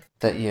guy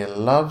that you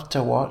love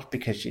to watch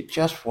because you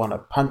just want to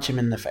punch him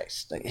in the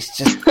face. Like, it's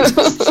just...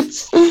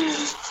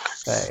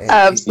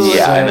 Absolutely.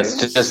 Yeah, and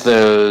it's just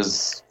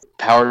those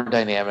power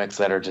dynamics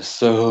that are just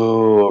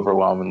so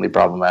overwhelmingly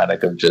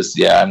problematic of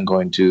just, I'm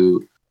going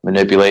to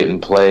manipulate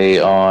and play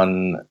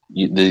on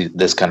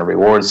this kind of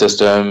reward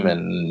system,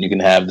 and you can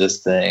have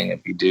this thing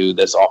if you do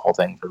this awful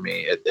thing for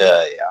me.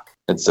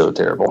 It's so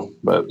terrible,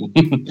 but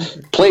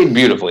played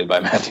beautifully by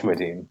Matthew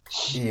Modine.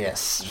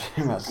 Yes,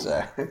 very much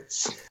so.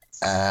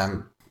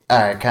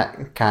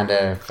 Kind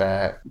of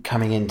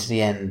coming into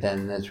the end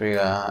then, as we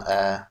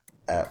are...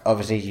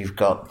 obviously, you've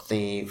got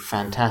the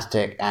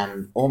fantastic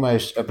and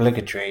almost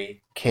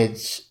obligatory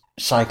kids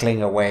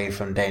cycling away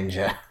from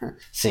danger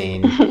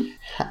scene,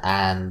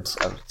 and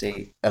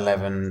obviously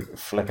 11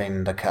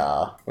 flipping the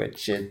car,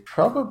 which is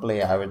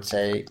probably, I would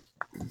say,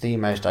 the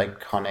most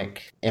iconic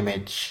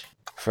image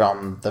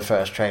from the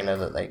first trailer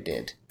that they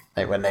did.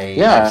 Like, when they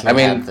had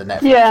the Netflix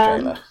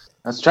trailer.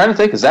 I was trying to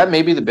think, is that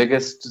maybe the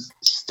biggest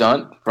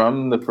stunt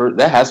from the first...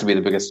 That has to be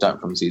the biggest stunt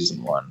from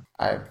season 1.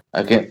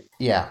 Okay.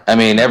 Yeah. I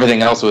mean,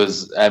 everything else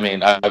was... I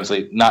mean,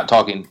 obviously, not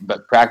talking,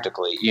 but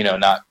practically,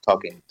 not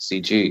talking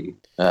CG.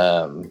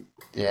 That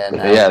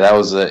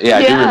was... I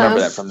do remember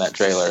that from that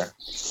trailer.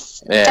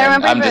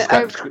 And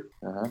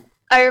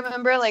I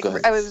remember, like,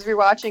 I was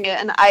rewatching it,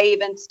 and I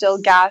even still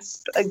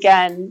gasped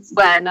again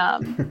when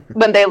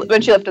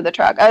she lifted the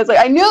truck. I was like,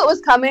 I knew it was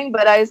coming,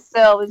 but I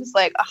still was just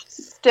like, oh,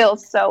 still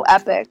so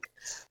epic.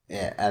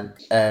 Yeah,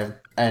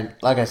 and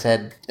like I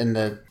said in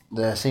the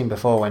the scene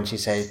before when she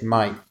says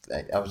Mike,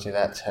 like, obviously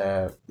that's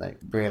her like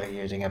really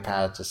using her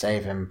power to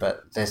save him,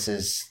 but this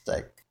is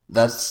like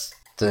that's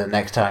the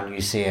next time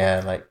you see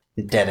her like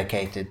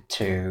dedicated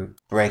to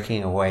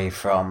breaking away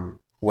from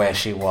where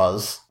she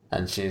was,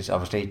 and she's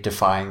obviously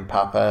defying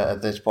Papa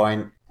at this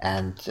point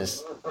and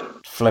just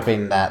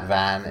flipping that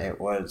van.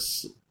 It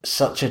was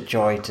such a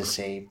joy to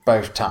see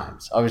both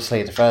times.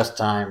 Obviously the first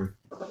time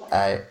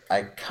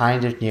I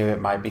kind of knew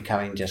it might be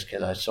coming just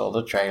because I saw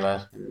the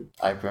trailer. And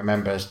I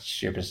remember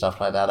stupid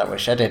stuff like that. I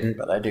wish I didn't,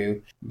 but I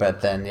do.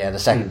 But then, the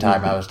second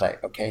time I was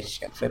like, okay, she's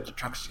going to flip the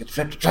trucks,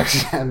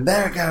 and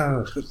there it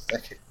goes.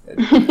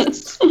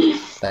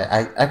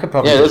 I could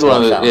probably... Yeah, this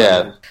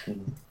one,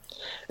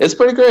 it's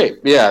pretty great.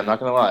 Yeah, I'm not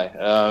going to lie.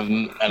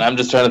 And I'm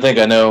just trying to think.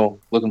 I know,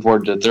 looking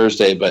forward to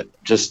Thursday, but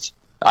just,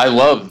 I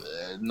love,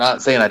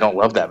 not saying I don't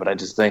love that, but I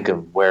just think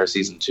of where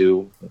season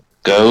 2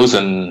 goes,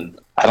 and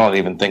I don't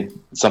even think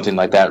something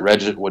like that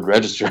would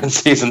register in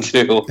season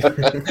 2.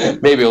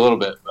 Maybe a little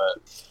bit,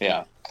 but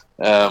yeah,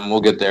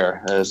 we'll get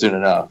there soon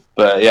enough.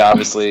 But yeah,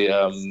 obviously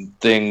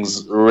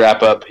things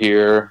wrap up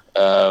here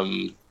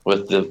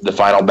with the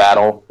final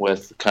battle,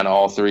 with kind of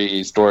all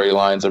three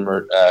storylines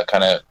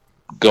kind of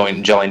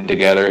gelling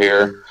together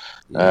here.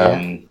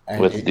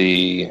 With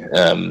the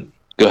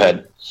go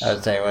ahead. I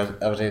would say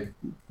obviously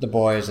the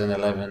boys and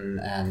 11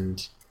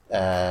 and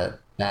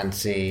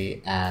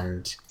Nancy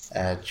and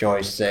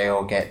Joyce, they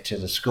all get to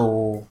the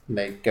school.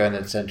 They go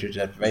into the central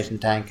deprivation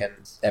tank, and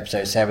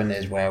episode 7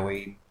 is where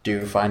we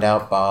do find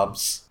out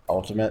Barb's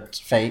ultimate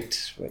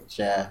fate, which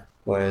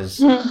was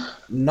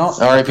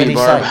not a pretty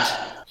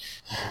sight.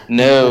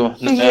 No.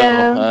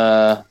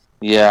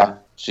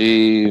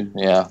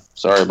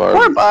 Sorry, Barb.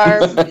 Poor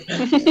Barb.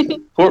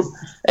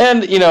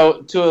 And,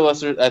 to a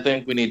lesser, I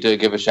think we need to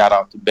give a shout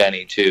out to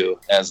Benny, too,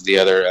 as the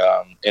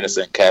other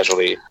innocent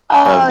casualty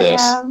of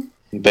this. Yeah.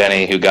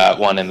 Benny, who got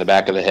one in the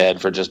back of the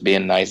head for just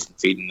being nice and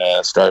feeding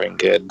a starving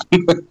kid.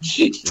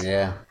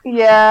 Yeah.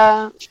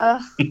 Yeah.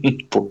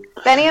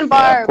 Benny and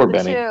Barb, poor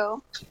Benny.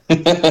 Too.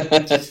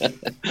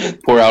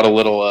 Pour out a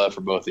little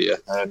for both of you.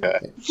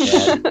 Okay.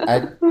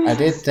 Yeah, I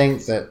did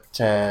think that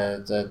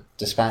the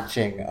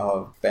dispatching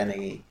of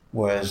Benny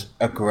was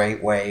a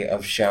great way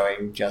of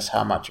showing just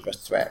how much of a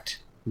threat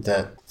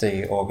that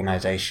the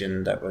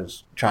organization that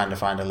was trying to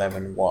find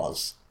 11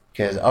 was.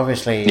 Because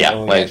obviously,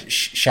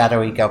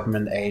 shadowy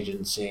government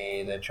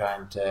agency, they're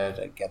trying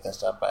to get their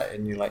stuff back,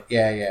 and you're like,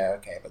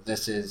 okay, but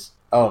this is,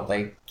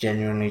 they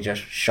genuinely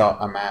just shot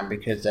a man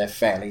because they're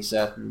fairly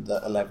certain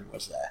that 11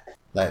 was there.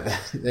 Like,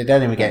 they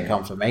don't even get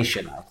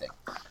confirmation, I think.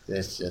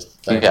 It's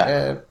just like,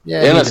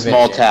 in a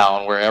small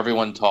town where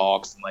everyone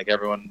talks and like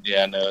everyone,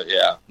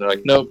 they're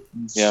like, nope,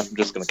 I'm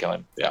just gonna kill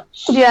him,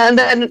 and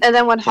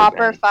then when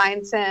Hopper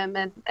finds him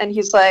and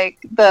he's like,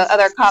 the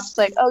other cop's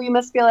like, oh, you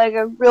must be like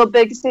a real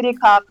big city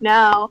cop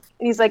now,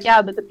 and he's like,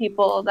 yeah, but the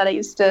people that I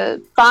used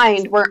to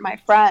find weren't my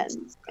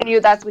friends,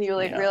 and that's when you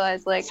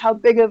realize like how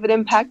big of an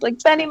impact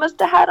like Benny must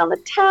have had on the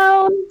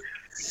town.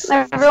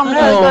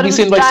 Everyone he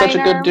seemed like such a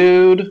good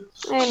dude.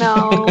 I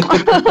know.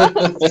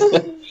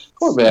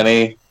 Poor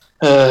Benny.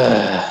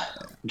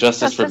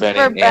 Justice for Benny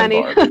and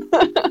Barb.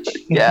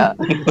 Yeah.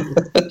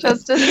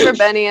 Justice for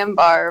Benny and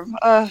Barb.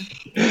 I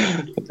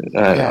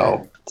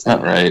know. It's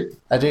not right.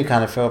 I do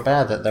kind of feel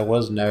bad that there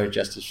was no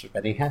Justice for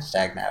Benny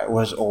hashtag now. It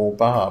was all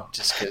Barb,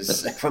 just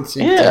because everyone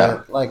seemed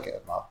to like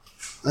it.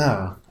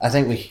 I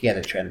think we could get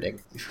it trending.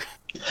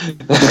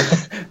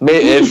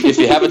 if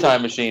you have a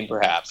time machine,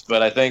 perhaps,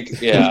 but I think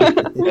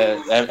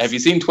have you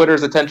seen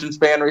Twitter's attention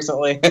span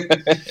recently?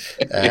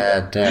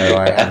 No,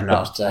 I have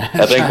not.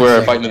 I think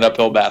we're fighting an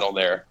uphill battle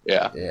there.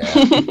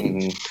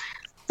 Mm-hmm.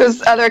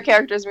 There's other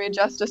characters we had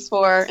justice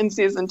for in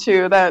season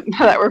 2 that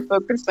we're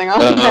focusing on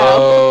now.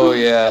 Oh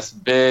yes,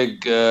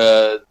 big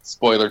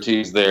spoiler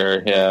tease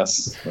there.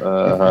 Yes,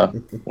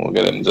 we'll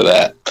get into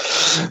that.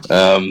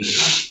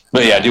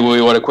 But yeah, do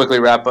we want to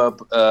quickly wrap up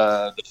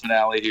the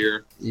finale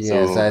here?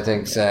 Yes, I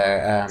think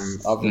so.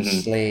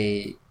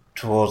 Obviously,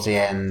 towards the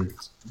end,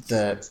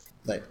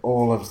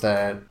 all of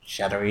the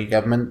shadowy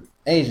government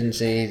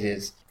agencies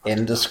is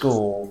in the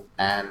school,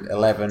 and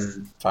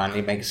 11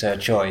 finally makes her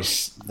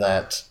choice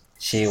that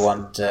she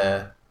wants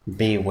to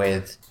be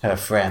with her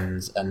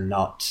friends and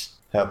not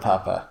her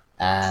papa.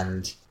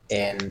 And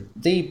in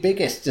the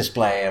biggest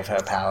display of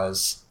her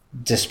powers,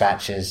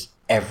 dispatches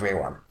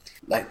everyone.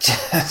 Nasty.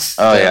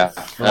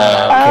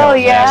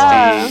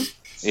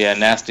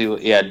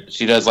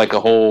 She does like a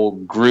whole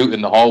Groot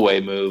in the hallway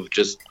move,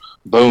 just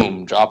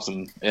boom, drops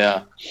him.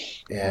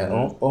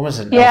 Almost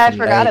an I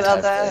forgot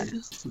about that.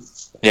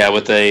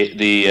 With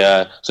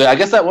the so I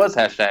guess that was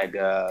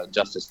hashtag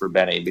Justice for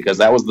Benny, because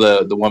that was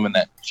the woman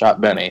that shot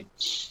Benny.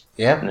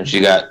 And she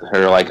got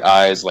her like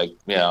eyes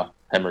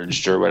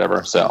hemorrhaged or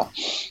whatever. So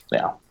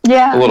a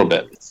little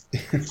bit.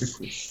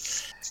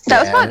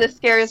 That was probably the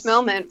scariest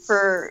moment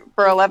for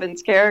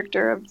 11's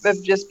character of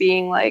just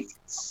being like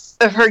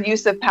of her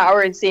use of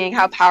power and seeing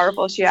how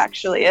powerful she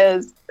actually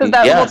is. Because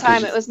that whole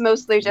time it was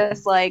mostly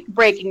just like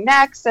breaking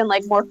necks and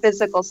like more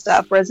physical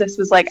stuff, whereas this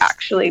was like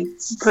actually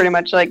pretty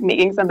much like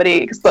making somebody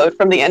explode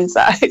from the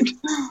inside.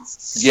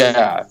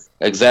 Yeah,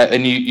 exactly.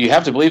 And you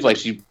have to believe like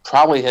she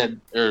probably had,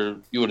 or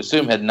you would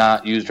assume had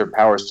not used her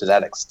powers to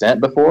that extent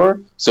before.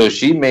 So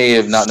she may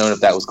have not known if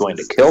that was going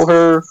to kill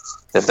her,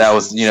 if that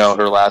was,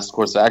 her last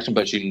course of action,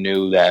 but she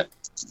knew that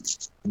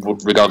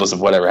regardless of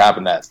whatever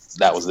happened,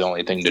 that was the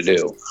only thing to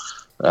do.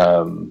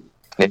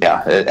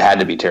 Yeah, it had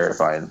to be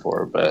terrifying for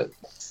her, but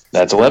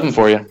that's 11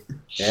 for you.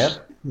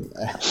 Yep.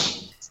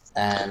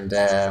 And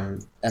then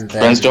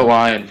friends don't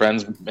lie, and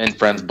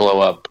friends blow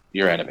up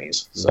your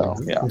enemies. So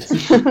yeah,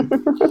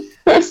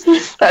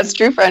 that's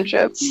true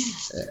friendship.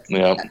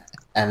 Yeah.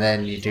 And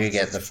then you do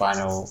get the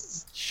final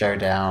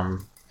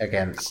showdown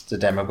against the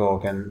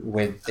Demagorgon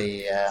with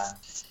the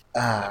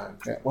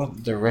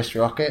the wrist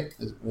rocket,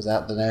 was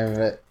that the name of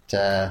it?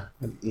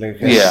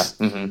 Lucas. Yeah.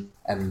 Mm-hmm.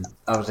 And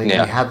obviously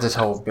you had this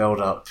whole build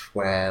up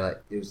where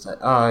like it was like,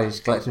 oh, he's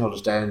collecting all the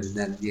stones, and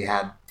then you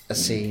had a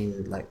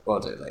scene like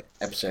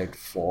episode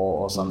 4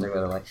 or something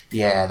where they're like,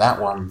 yeah,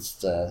 that one's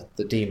the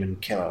demon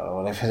killer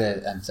or whatever it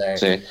is, and so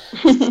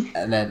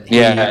and then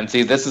and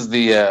see, this is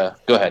the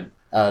go ahead.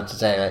 To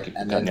say like,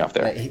 and then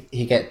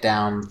he get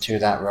down to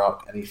that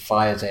rock and he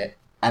fires it,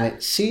 and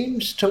it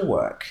seems to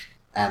work.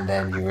 And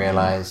then you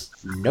realise,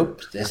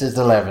 nope, this is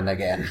 11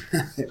 again.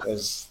 It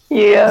was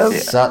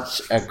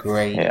such a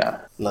great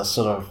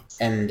sort of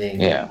ending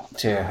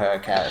to her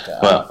character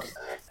arc.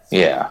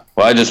 Well,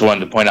 I just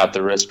wanted to point out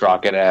the wrist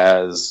rocket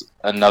as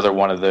another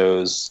one of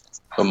those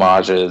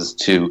homages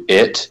to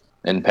It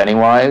and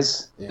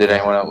Pennywise.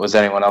 Yeah. Was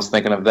anyone else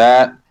thinking of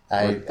that?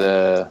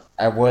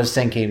 I was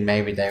thinking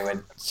maybe they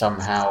would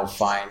somehow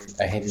find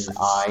a hidden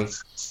eye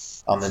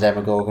on the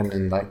Demagorgon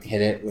and like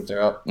hit it with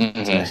their up.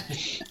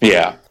 Mm-hmm.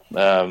 Yeah.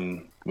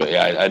 But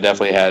yeah, I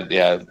definitely had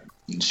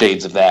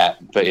shades of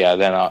that. But yeah,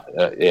 then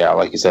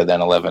like you said,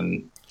 then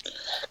 11.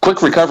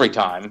 Quick recovery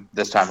time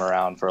this time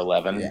around for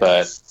 11. Yeah.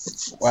 But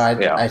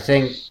I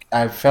think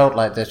I felt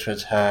like this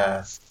was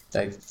her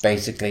like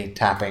basically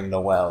tapping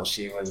the well.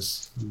 She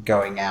was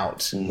going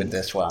out with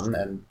this one,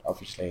 and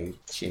obviously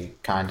she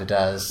kind of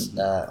does.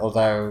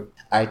 Although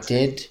I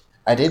did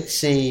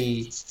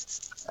see.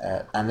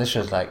 And this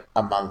was like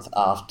a month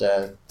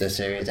after the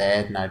series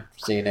aired, and I'd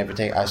seen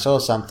everything. I saw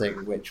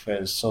something which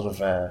was sort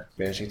of a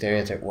conspiracy theory,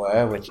 as it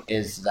were, which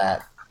is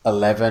that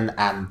 11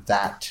 and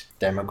that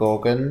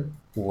Demagorgon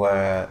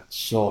were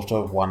sort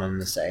of one and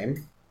the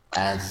same.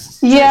 And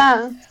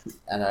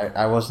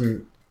I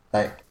wasn't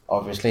like,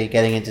 obviously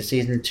getting into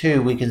season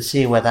 2, we can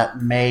see where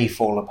that may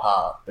fall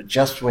apart. But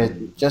just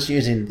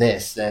using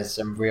this, there's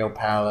some real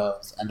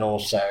parallels, and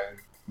also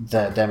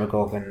the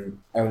Demagorgon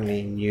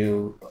only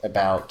knew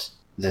about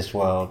this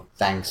world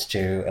thanks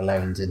to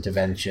 11's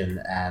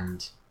intervention,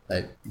 and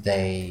like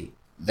they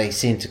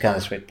seem to kind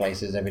of switch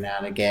places every now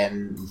and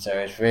again. So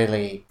it's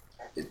really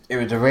it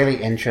was a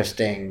really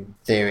interesting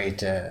theory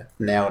to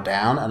nail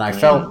down, and I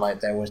felt like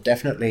there was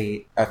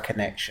definitely a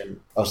connection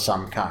of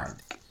some kind.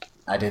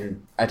 I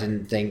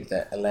didn't think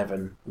that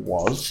 11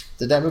 was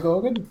the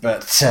Demagorgon,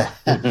 but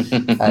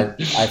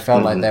I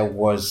felt like there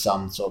was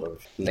some sort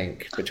of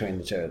link between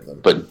the two of them.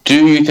 But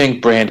do you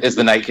think Brand is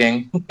the Night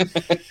King?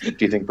 Do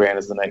you think Brand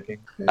is the Night King?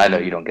 I know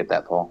you don't get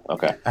that, Paul.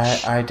 Okay.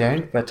 I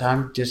don't, but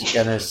I'm just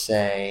going to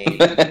say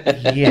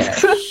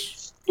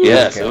yes.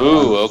 Yes.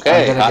 Ooh,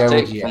 okay. Hot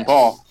take from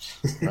Paul.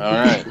 All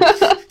right.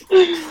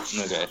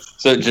 Okay.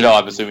 So, Janelle,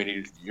 I'm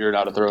assuming you're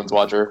not a Thrones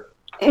watcher?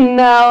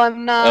 No,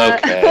 I'm not.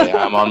 Okay,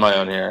 I'm on my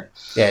own here.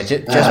 Yeah,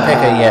 just pick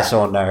a yes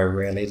or no,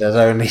 really. There's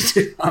only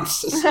 2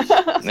 answers.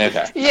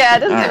 Okay. Yeah,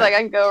 it doesn't seem like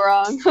I can go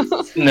wrong.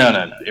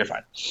 No, you're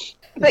fine.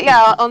 But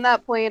yeah, on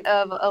that point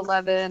of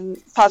 11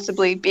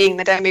 possibly being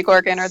the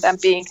Demagorgon or them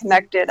being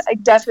connected, I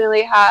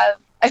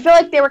feel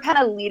like they were kind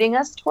of leading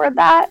us toward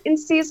that in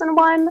season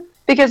 1,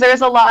 because there's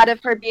a lot of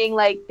her being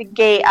like, the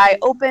gate, I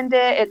opened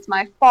it, it's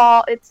my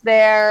fault, it's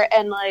there,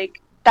 and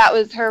like, that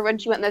was her when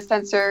she went in the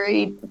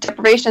sensory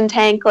deprivation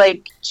tank.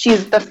 Like she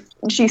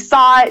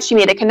saw it, she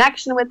made a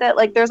connection with it.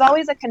 Like there's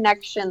always a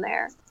connection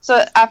there.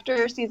 So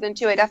after season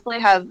 2, I definitely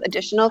have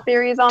additional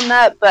theories on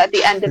that. But at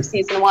the end of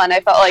season 1, I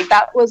felt like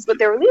that was what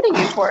they were leading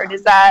you toward,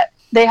 is that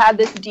they had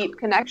this deep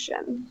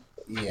connection.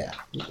 Yeah.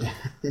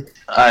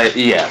 I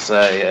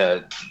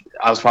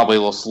was probably a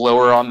little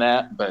slower on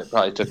that, but it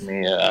probably took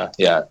me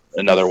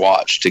another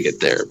watch to get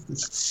there.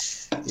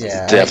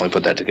 Yeah. Definitely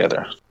put that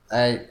together.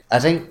 I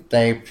think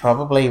they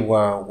probably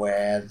were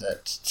aware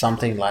that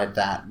something like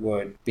that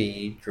would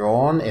be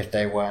drawn if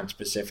they weren't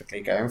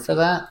specifically going for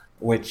that,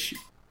 which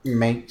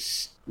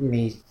makes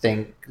me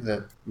think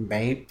that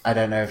I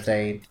don't know if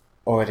they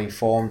already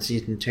formed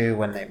season 2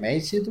 when they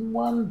made season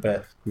 1,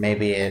 but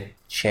maybe it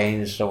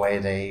changed the way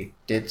they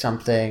did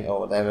something or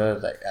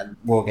whatever, and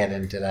we'll get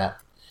into that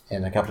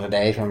in a couple of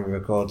days when we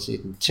record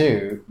season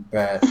 2,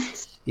 but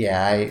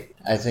yeah,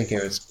 I think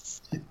it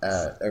was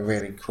a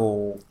really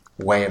cool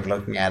way of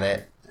looking at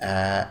it,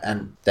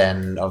 And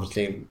then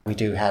obviously we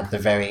do have the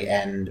very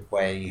end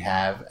where you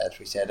have, as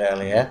we said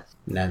earlier,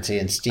 Nancy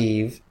and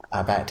Steve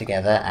are back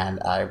together,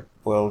 and I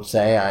will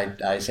say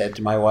I said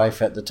to my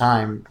wife at the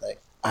time,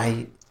 like,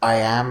 I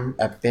am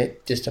a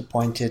bit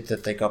disappointed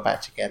that they got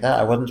back together.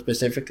 I wasn't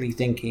specifically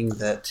thinking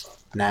that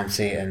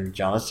Nancy and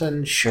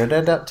Jonathan should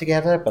end up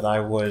together, but I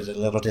was a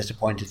little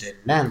disappointed in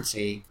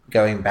Nancy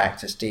going back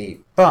to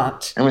Steve.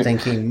 But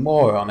thinking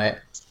more on it,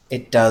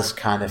 it does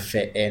kind of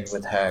fit in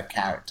with her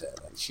character.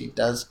 Like, she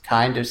does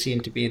kind of seem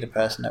to be the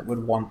person that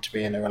would want to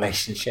be in a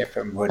relationship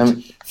and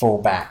would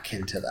fall back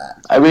into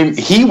that. I mean,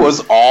 he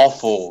was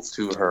awful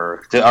to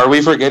her. Are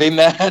we forgetting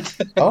that?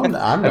 Oh, no,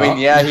 I'm not. I mean,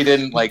 yeah, he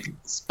didn't, like,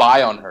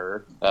 spy on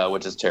her,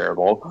 which is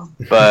terrible.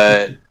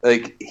 But,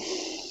 like,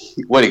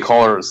 what, he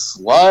called her a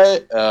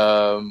slut?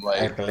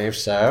 I believe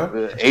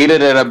so.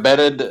 Aided and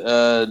abetted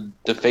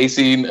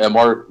defacing a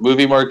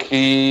movie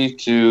marquee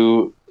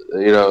to,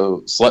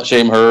 slut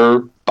shame her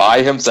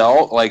by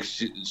himself. Like,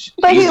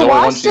 but he's he the only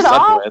one washed she it slept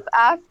off with.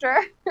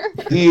 after.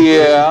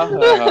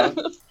 Yeah,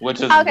 which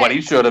is what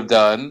he should have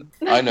done.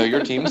 I know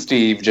your team,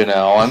 Steve,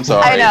 Janelle. I'm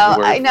sorry. I know.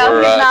 We're he's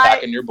not,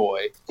 attacking your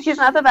boy. He's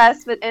not the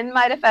best, but in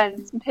my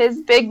defense, his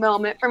big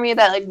moment for me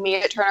that like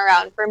made it turn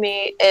around for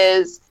me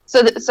is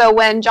so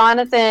when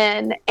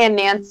Jonathan and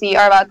Nancy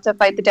are about to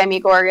fight the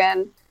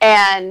Demagorgon,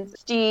 and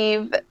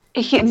Steve.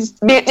 Nancy's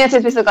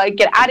basically like,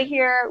 get out of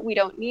here, we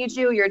don't need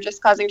you, you're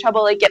just causing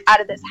trouble, like, get out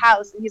of this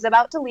house. And he's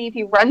about to leave,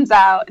 he runs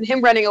out, and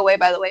him running away,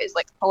 by the way, is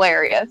like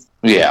hilarious.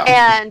 Yeah.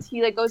 And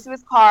he like goes to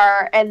his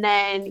car, and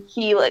then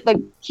he like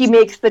he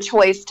makes the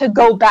choice to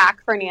go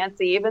back for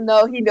Nancy, even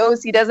though he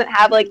knows he doesn't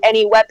have like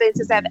any weapons,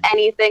 doesn't have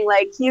anything.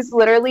 Like, he's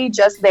literally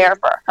just there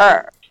for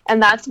her.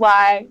 And that's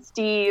why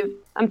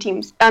I'm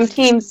team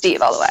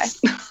Steve all the way.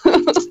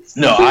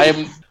 No,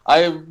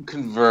 I'm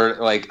converted.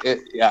 Like,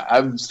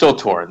 I'm still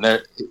torn.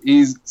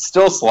 He's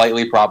still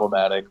slightly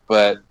problematic,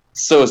 but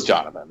so is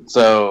Jonathan.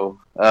 So,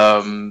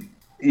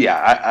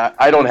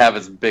 I don't have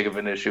as big of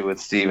an issue with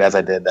Steve as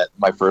I did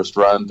my first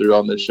run through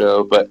on this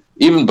show. But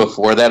even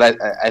before that,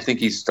 I think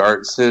he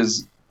starts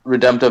his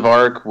redemptive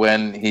arc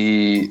when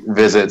he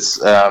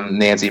visits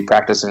Nancy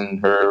practicing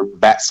her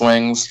bat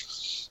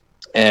swings.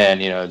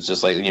 And, it's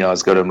just like,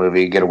 let's go to a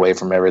movie, get away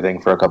from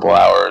everything for a couple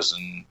hours.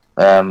 And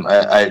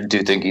I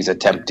do think he's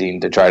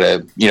attempting to try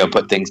to,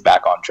 put things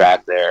back on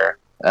track there.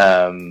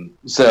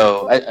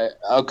 So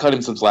I'll cut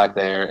him some slack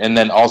there. And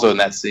then also in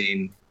that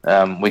scene,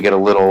 we get a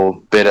little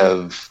bit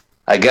of,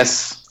 I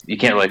guess you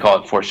can't really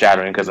call it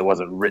foreshadowing because it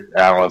wasn't written.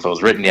 I don't know if it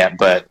was written yet,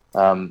 but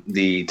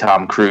the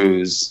Tom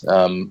Cruise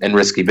and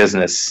Risky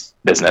Business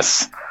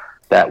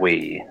that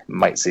we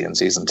might see in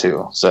season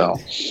 2. So,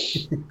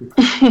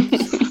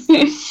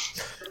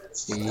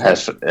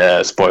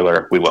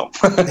 spoiler, we will.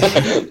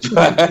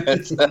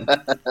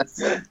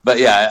 but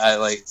yeah,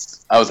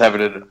 I was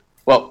having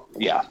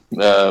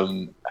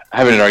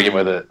having an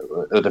argument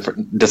with a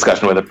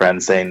discussion with a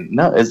friend, saying,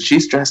 "No,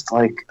 she's dressed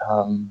like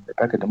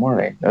Rebecca De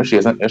Mornay." No, she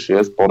isn't. Yes, she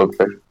is. Pulled up a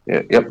picture.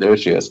 Yeah, yep, there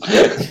she is. From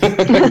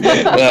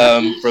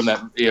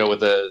that,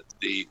 with the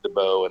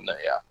bow and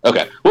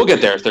Okay, we'll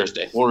get there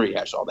Thursday. We'll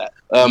rehash all that.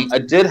 I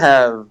did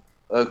have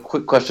a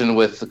quick question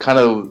with kind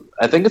of,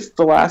 I think it's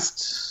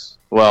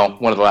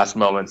one of the last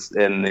moments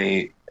in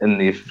the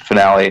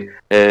finale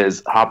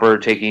is Hopper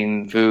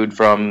taking food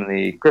from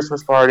the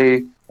Christmas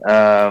party.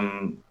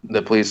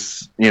 The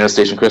police,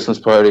 station Christmas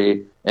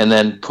party, and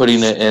then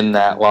putting it in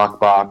that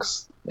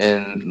lockbox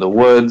in the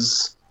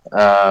woods.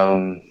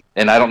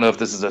 And I don't know if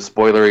this is a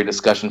spoilery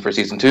discussion for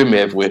season 2.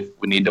 Maybe we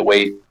need to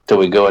wait till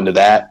we go into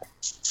that.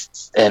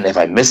 And if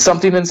I missed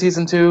something in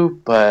season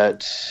 2,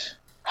 but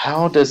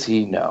how does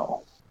he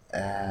know?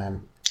 I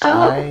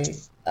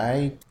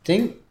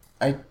think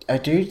I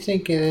do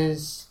think it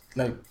is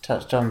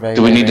touched on very.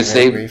 Do we need to very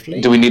save?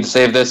 briefly. Do we need to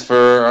save this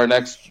for our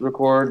next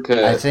record?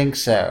 I think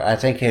so. I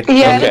think it.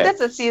 Yeah, I think that's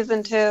a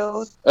season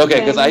 2. Okay,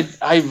 because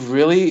I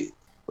really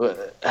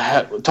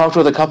talked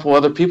with a couple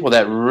other people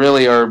that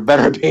really are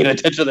better paying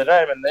attention than I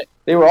am, and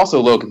they were also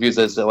a little confused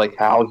as to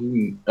how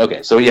he.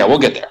 Okay, so yeah, we'll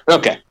get there.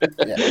 Okay,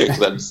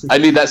 yeah. I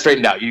need that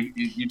straightened out.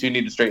 You two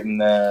need to straighten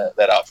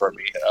that out for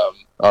me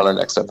on our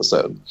next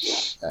episode.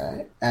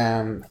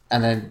 And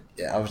then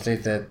obviously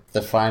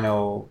the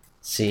final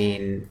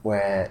scene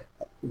where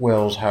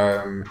Will's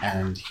home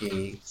and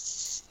he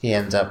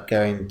ends up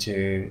going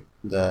to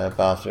the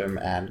bathroom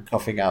and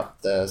coughing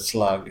up the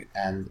slug,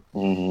 and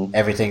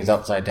everything's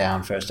upside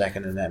down for a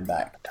second and then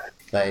back.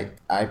 I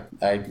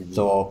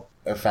thought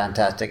a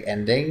fantastic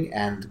ending,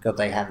 and because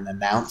they hadn't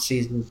announced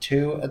season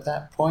 2 at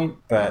that point,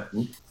 but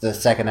the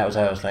second that was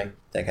over, I was like,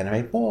 they're gonna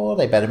make more.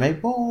 They better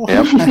make more.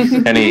 Yep.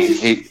 And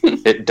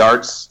it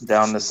darts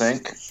down the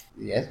sink.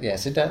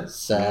 Yes, it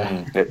does.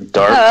 It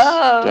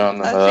darts down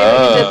the.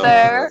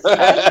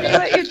 I see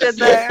what you did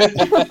there.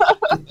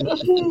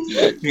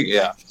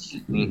 Yeah.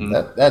 Mm-hmm.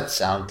 That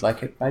sounds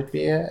like it might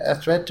be a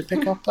thread to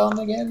pick up on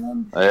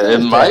again.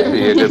 It might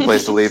be a good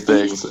place to leave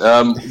things.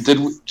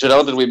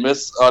 Janelle, did we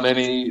miss on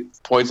any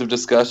points of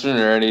discussion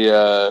or any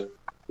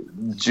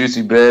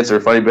juicy bits or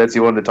funny bits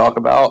you wanted to talk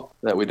about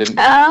that we didn't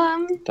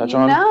touch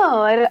on?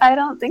 No, I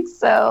don't think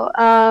so.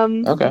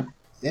 Okay.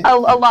 Yeah. A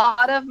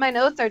lot of my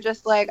notes are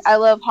just like, I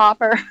love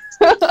Hopper.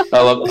 I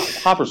love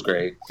Hopper's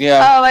great.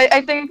 Yeah.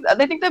 I think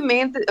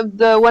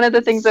the one of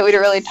the things that we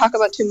don't really talk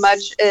about too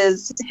much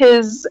is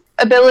his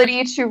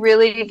ability to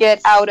really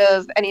get out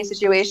of any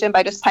situation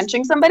by just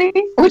punching somebody,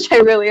 which I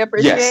really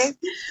appreciate.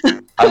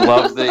 Yes. I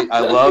love that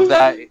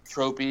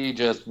tropey,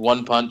 just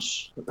one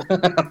punch.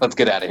 Let's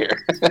get out of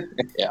here.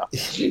 Yeah.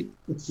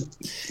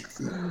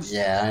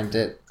 Yeah,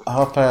 and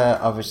Hopper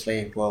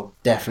obviously will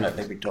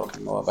definitely be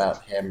talking more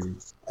about him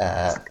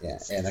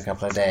in a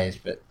couple of days,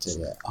 but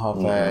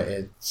Hopper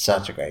is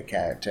such a great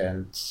character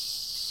and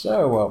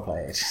so well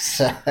played.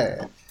 So,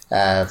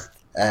 the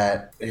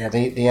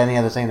only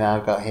other thing that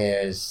I've got here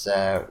is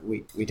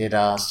we did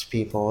ask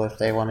people if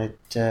they wanted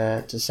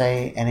to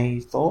say any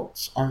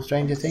thoughts on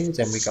Stranger Things,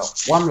 and we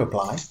got one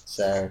reply.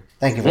 So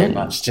thank you very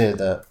much to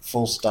the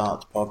Full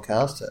Start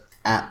podcast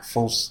at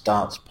Full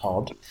Start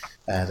Pod.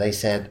 They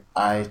said,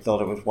 I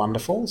thought it was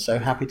wonderful. So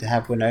happy to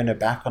have Winona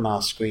back on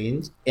our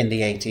screens in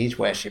the 80s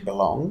where she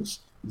belongs.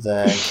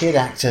 The kid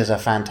actors are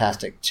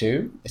fantastic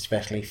too,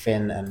 especially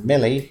Finn and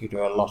Millie, who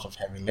do a lot of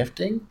heavy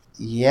lifting.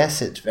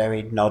 Yes, it's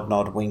very nod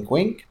nod wink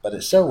wink, but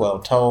it's so well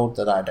told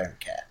that I don't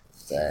care.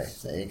 So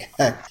there you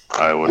go.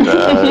 I would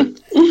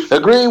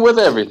agree with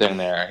everything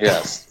there,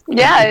 yes.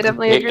 Yeah, I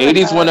definitely agree.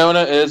 80s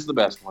Winona is the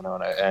best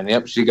Winona, and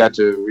yep, she got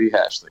to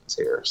rehash things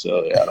here.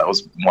 So yeah, that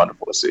was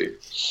wonderful to see.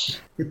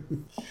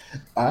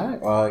 All right,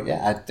 well,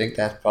 yeah, I think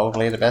that's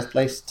probably the best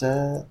place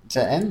to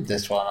end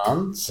this one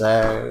on.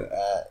 So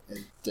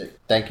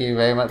thank you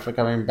very much for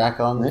coming back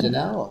on,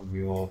 Janelle.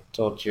 We will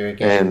talk to you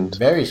again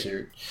very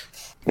soon.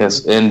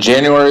 Yes, in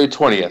January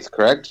 20th,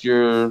 correct?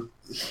 Your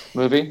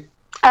movie?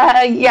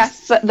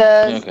 Yes,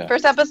 the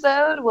first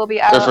episode will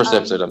be out. The first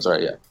episode, I'm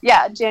sorry, yeah.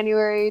 Yeah,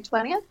 January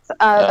 20th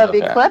of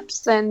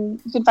Eclipse, and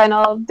you can find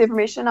all the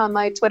information on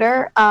my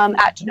Twitter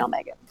at Janelle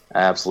Megan.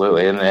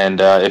 Absolutely,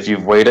 and if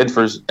you've waited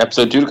for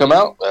episode 2 to come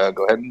out,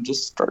 go ahead and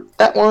just start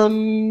that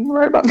one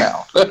right about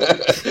now.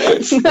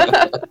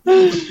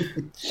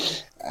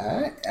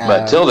 All right,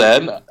 but till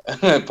then,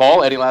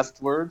 Paul, any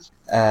last words?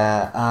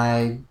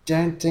 I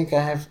don't think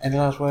I have any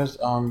last words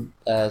on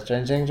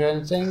Stranger Things or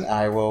anything.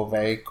 I will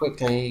very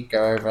quickly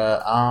go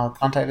over our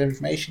contact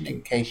information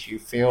in case you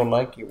feel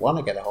like you want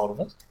to get a hold of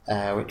us,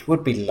 which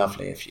would be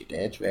lovely if you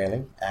did,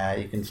 really.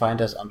 You can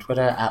find us on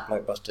Twitter at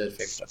Blockbusters,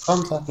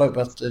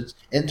 Facebook.com/Blockbusters,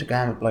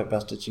 Instagram at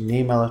Blockbusters, you can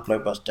email us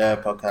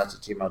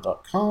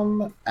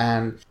blockbusterpodcast@gmail.com,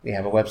 and we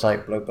have a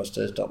website,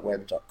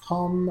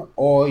 blockbusters.web.com,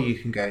 or you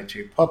can go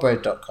to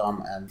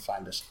podroad.com and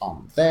find us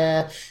on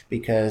there,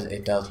 because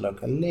it does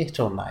look a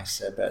little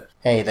nicer, but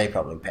hey, they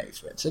probably pay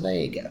for it, so there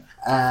you go.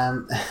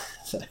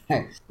 So,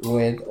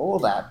 with all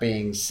that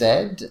being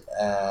said,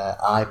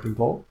 I've been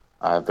Paul.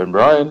 I've been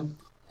Brian.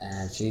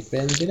 And she's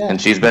been Janelle.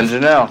 And she's been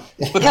Janelle.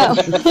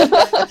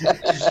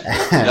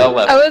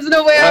 I wasn't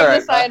aware of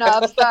the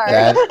sign-off, sorry.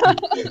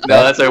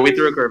 No, that's all right. We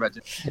threw a curve at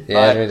you.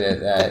 Yeah, we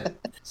did. Right.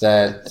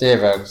 So, see you,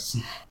 folks.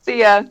 See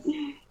ya.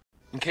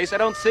 In case I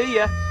don't see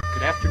ya,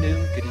 good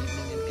afternoon, good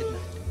evening, and good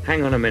night.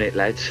 Hang on a minute,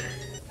 lads.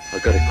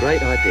 I've got a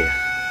great idea.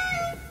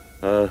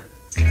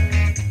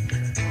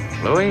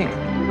 Louis,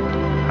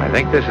 I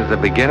think this is the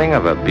beginning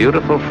of a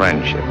beautiful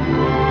friendship.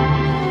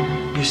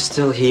 You're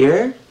still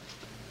here?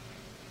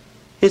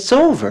 It's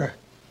over.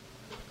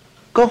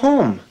 Go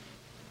home.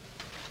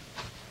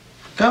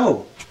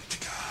 Go.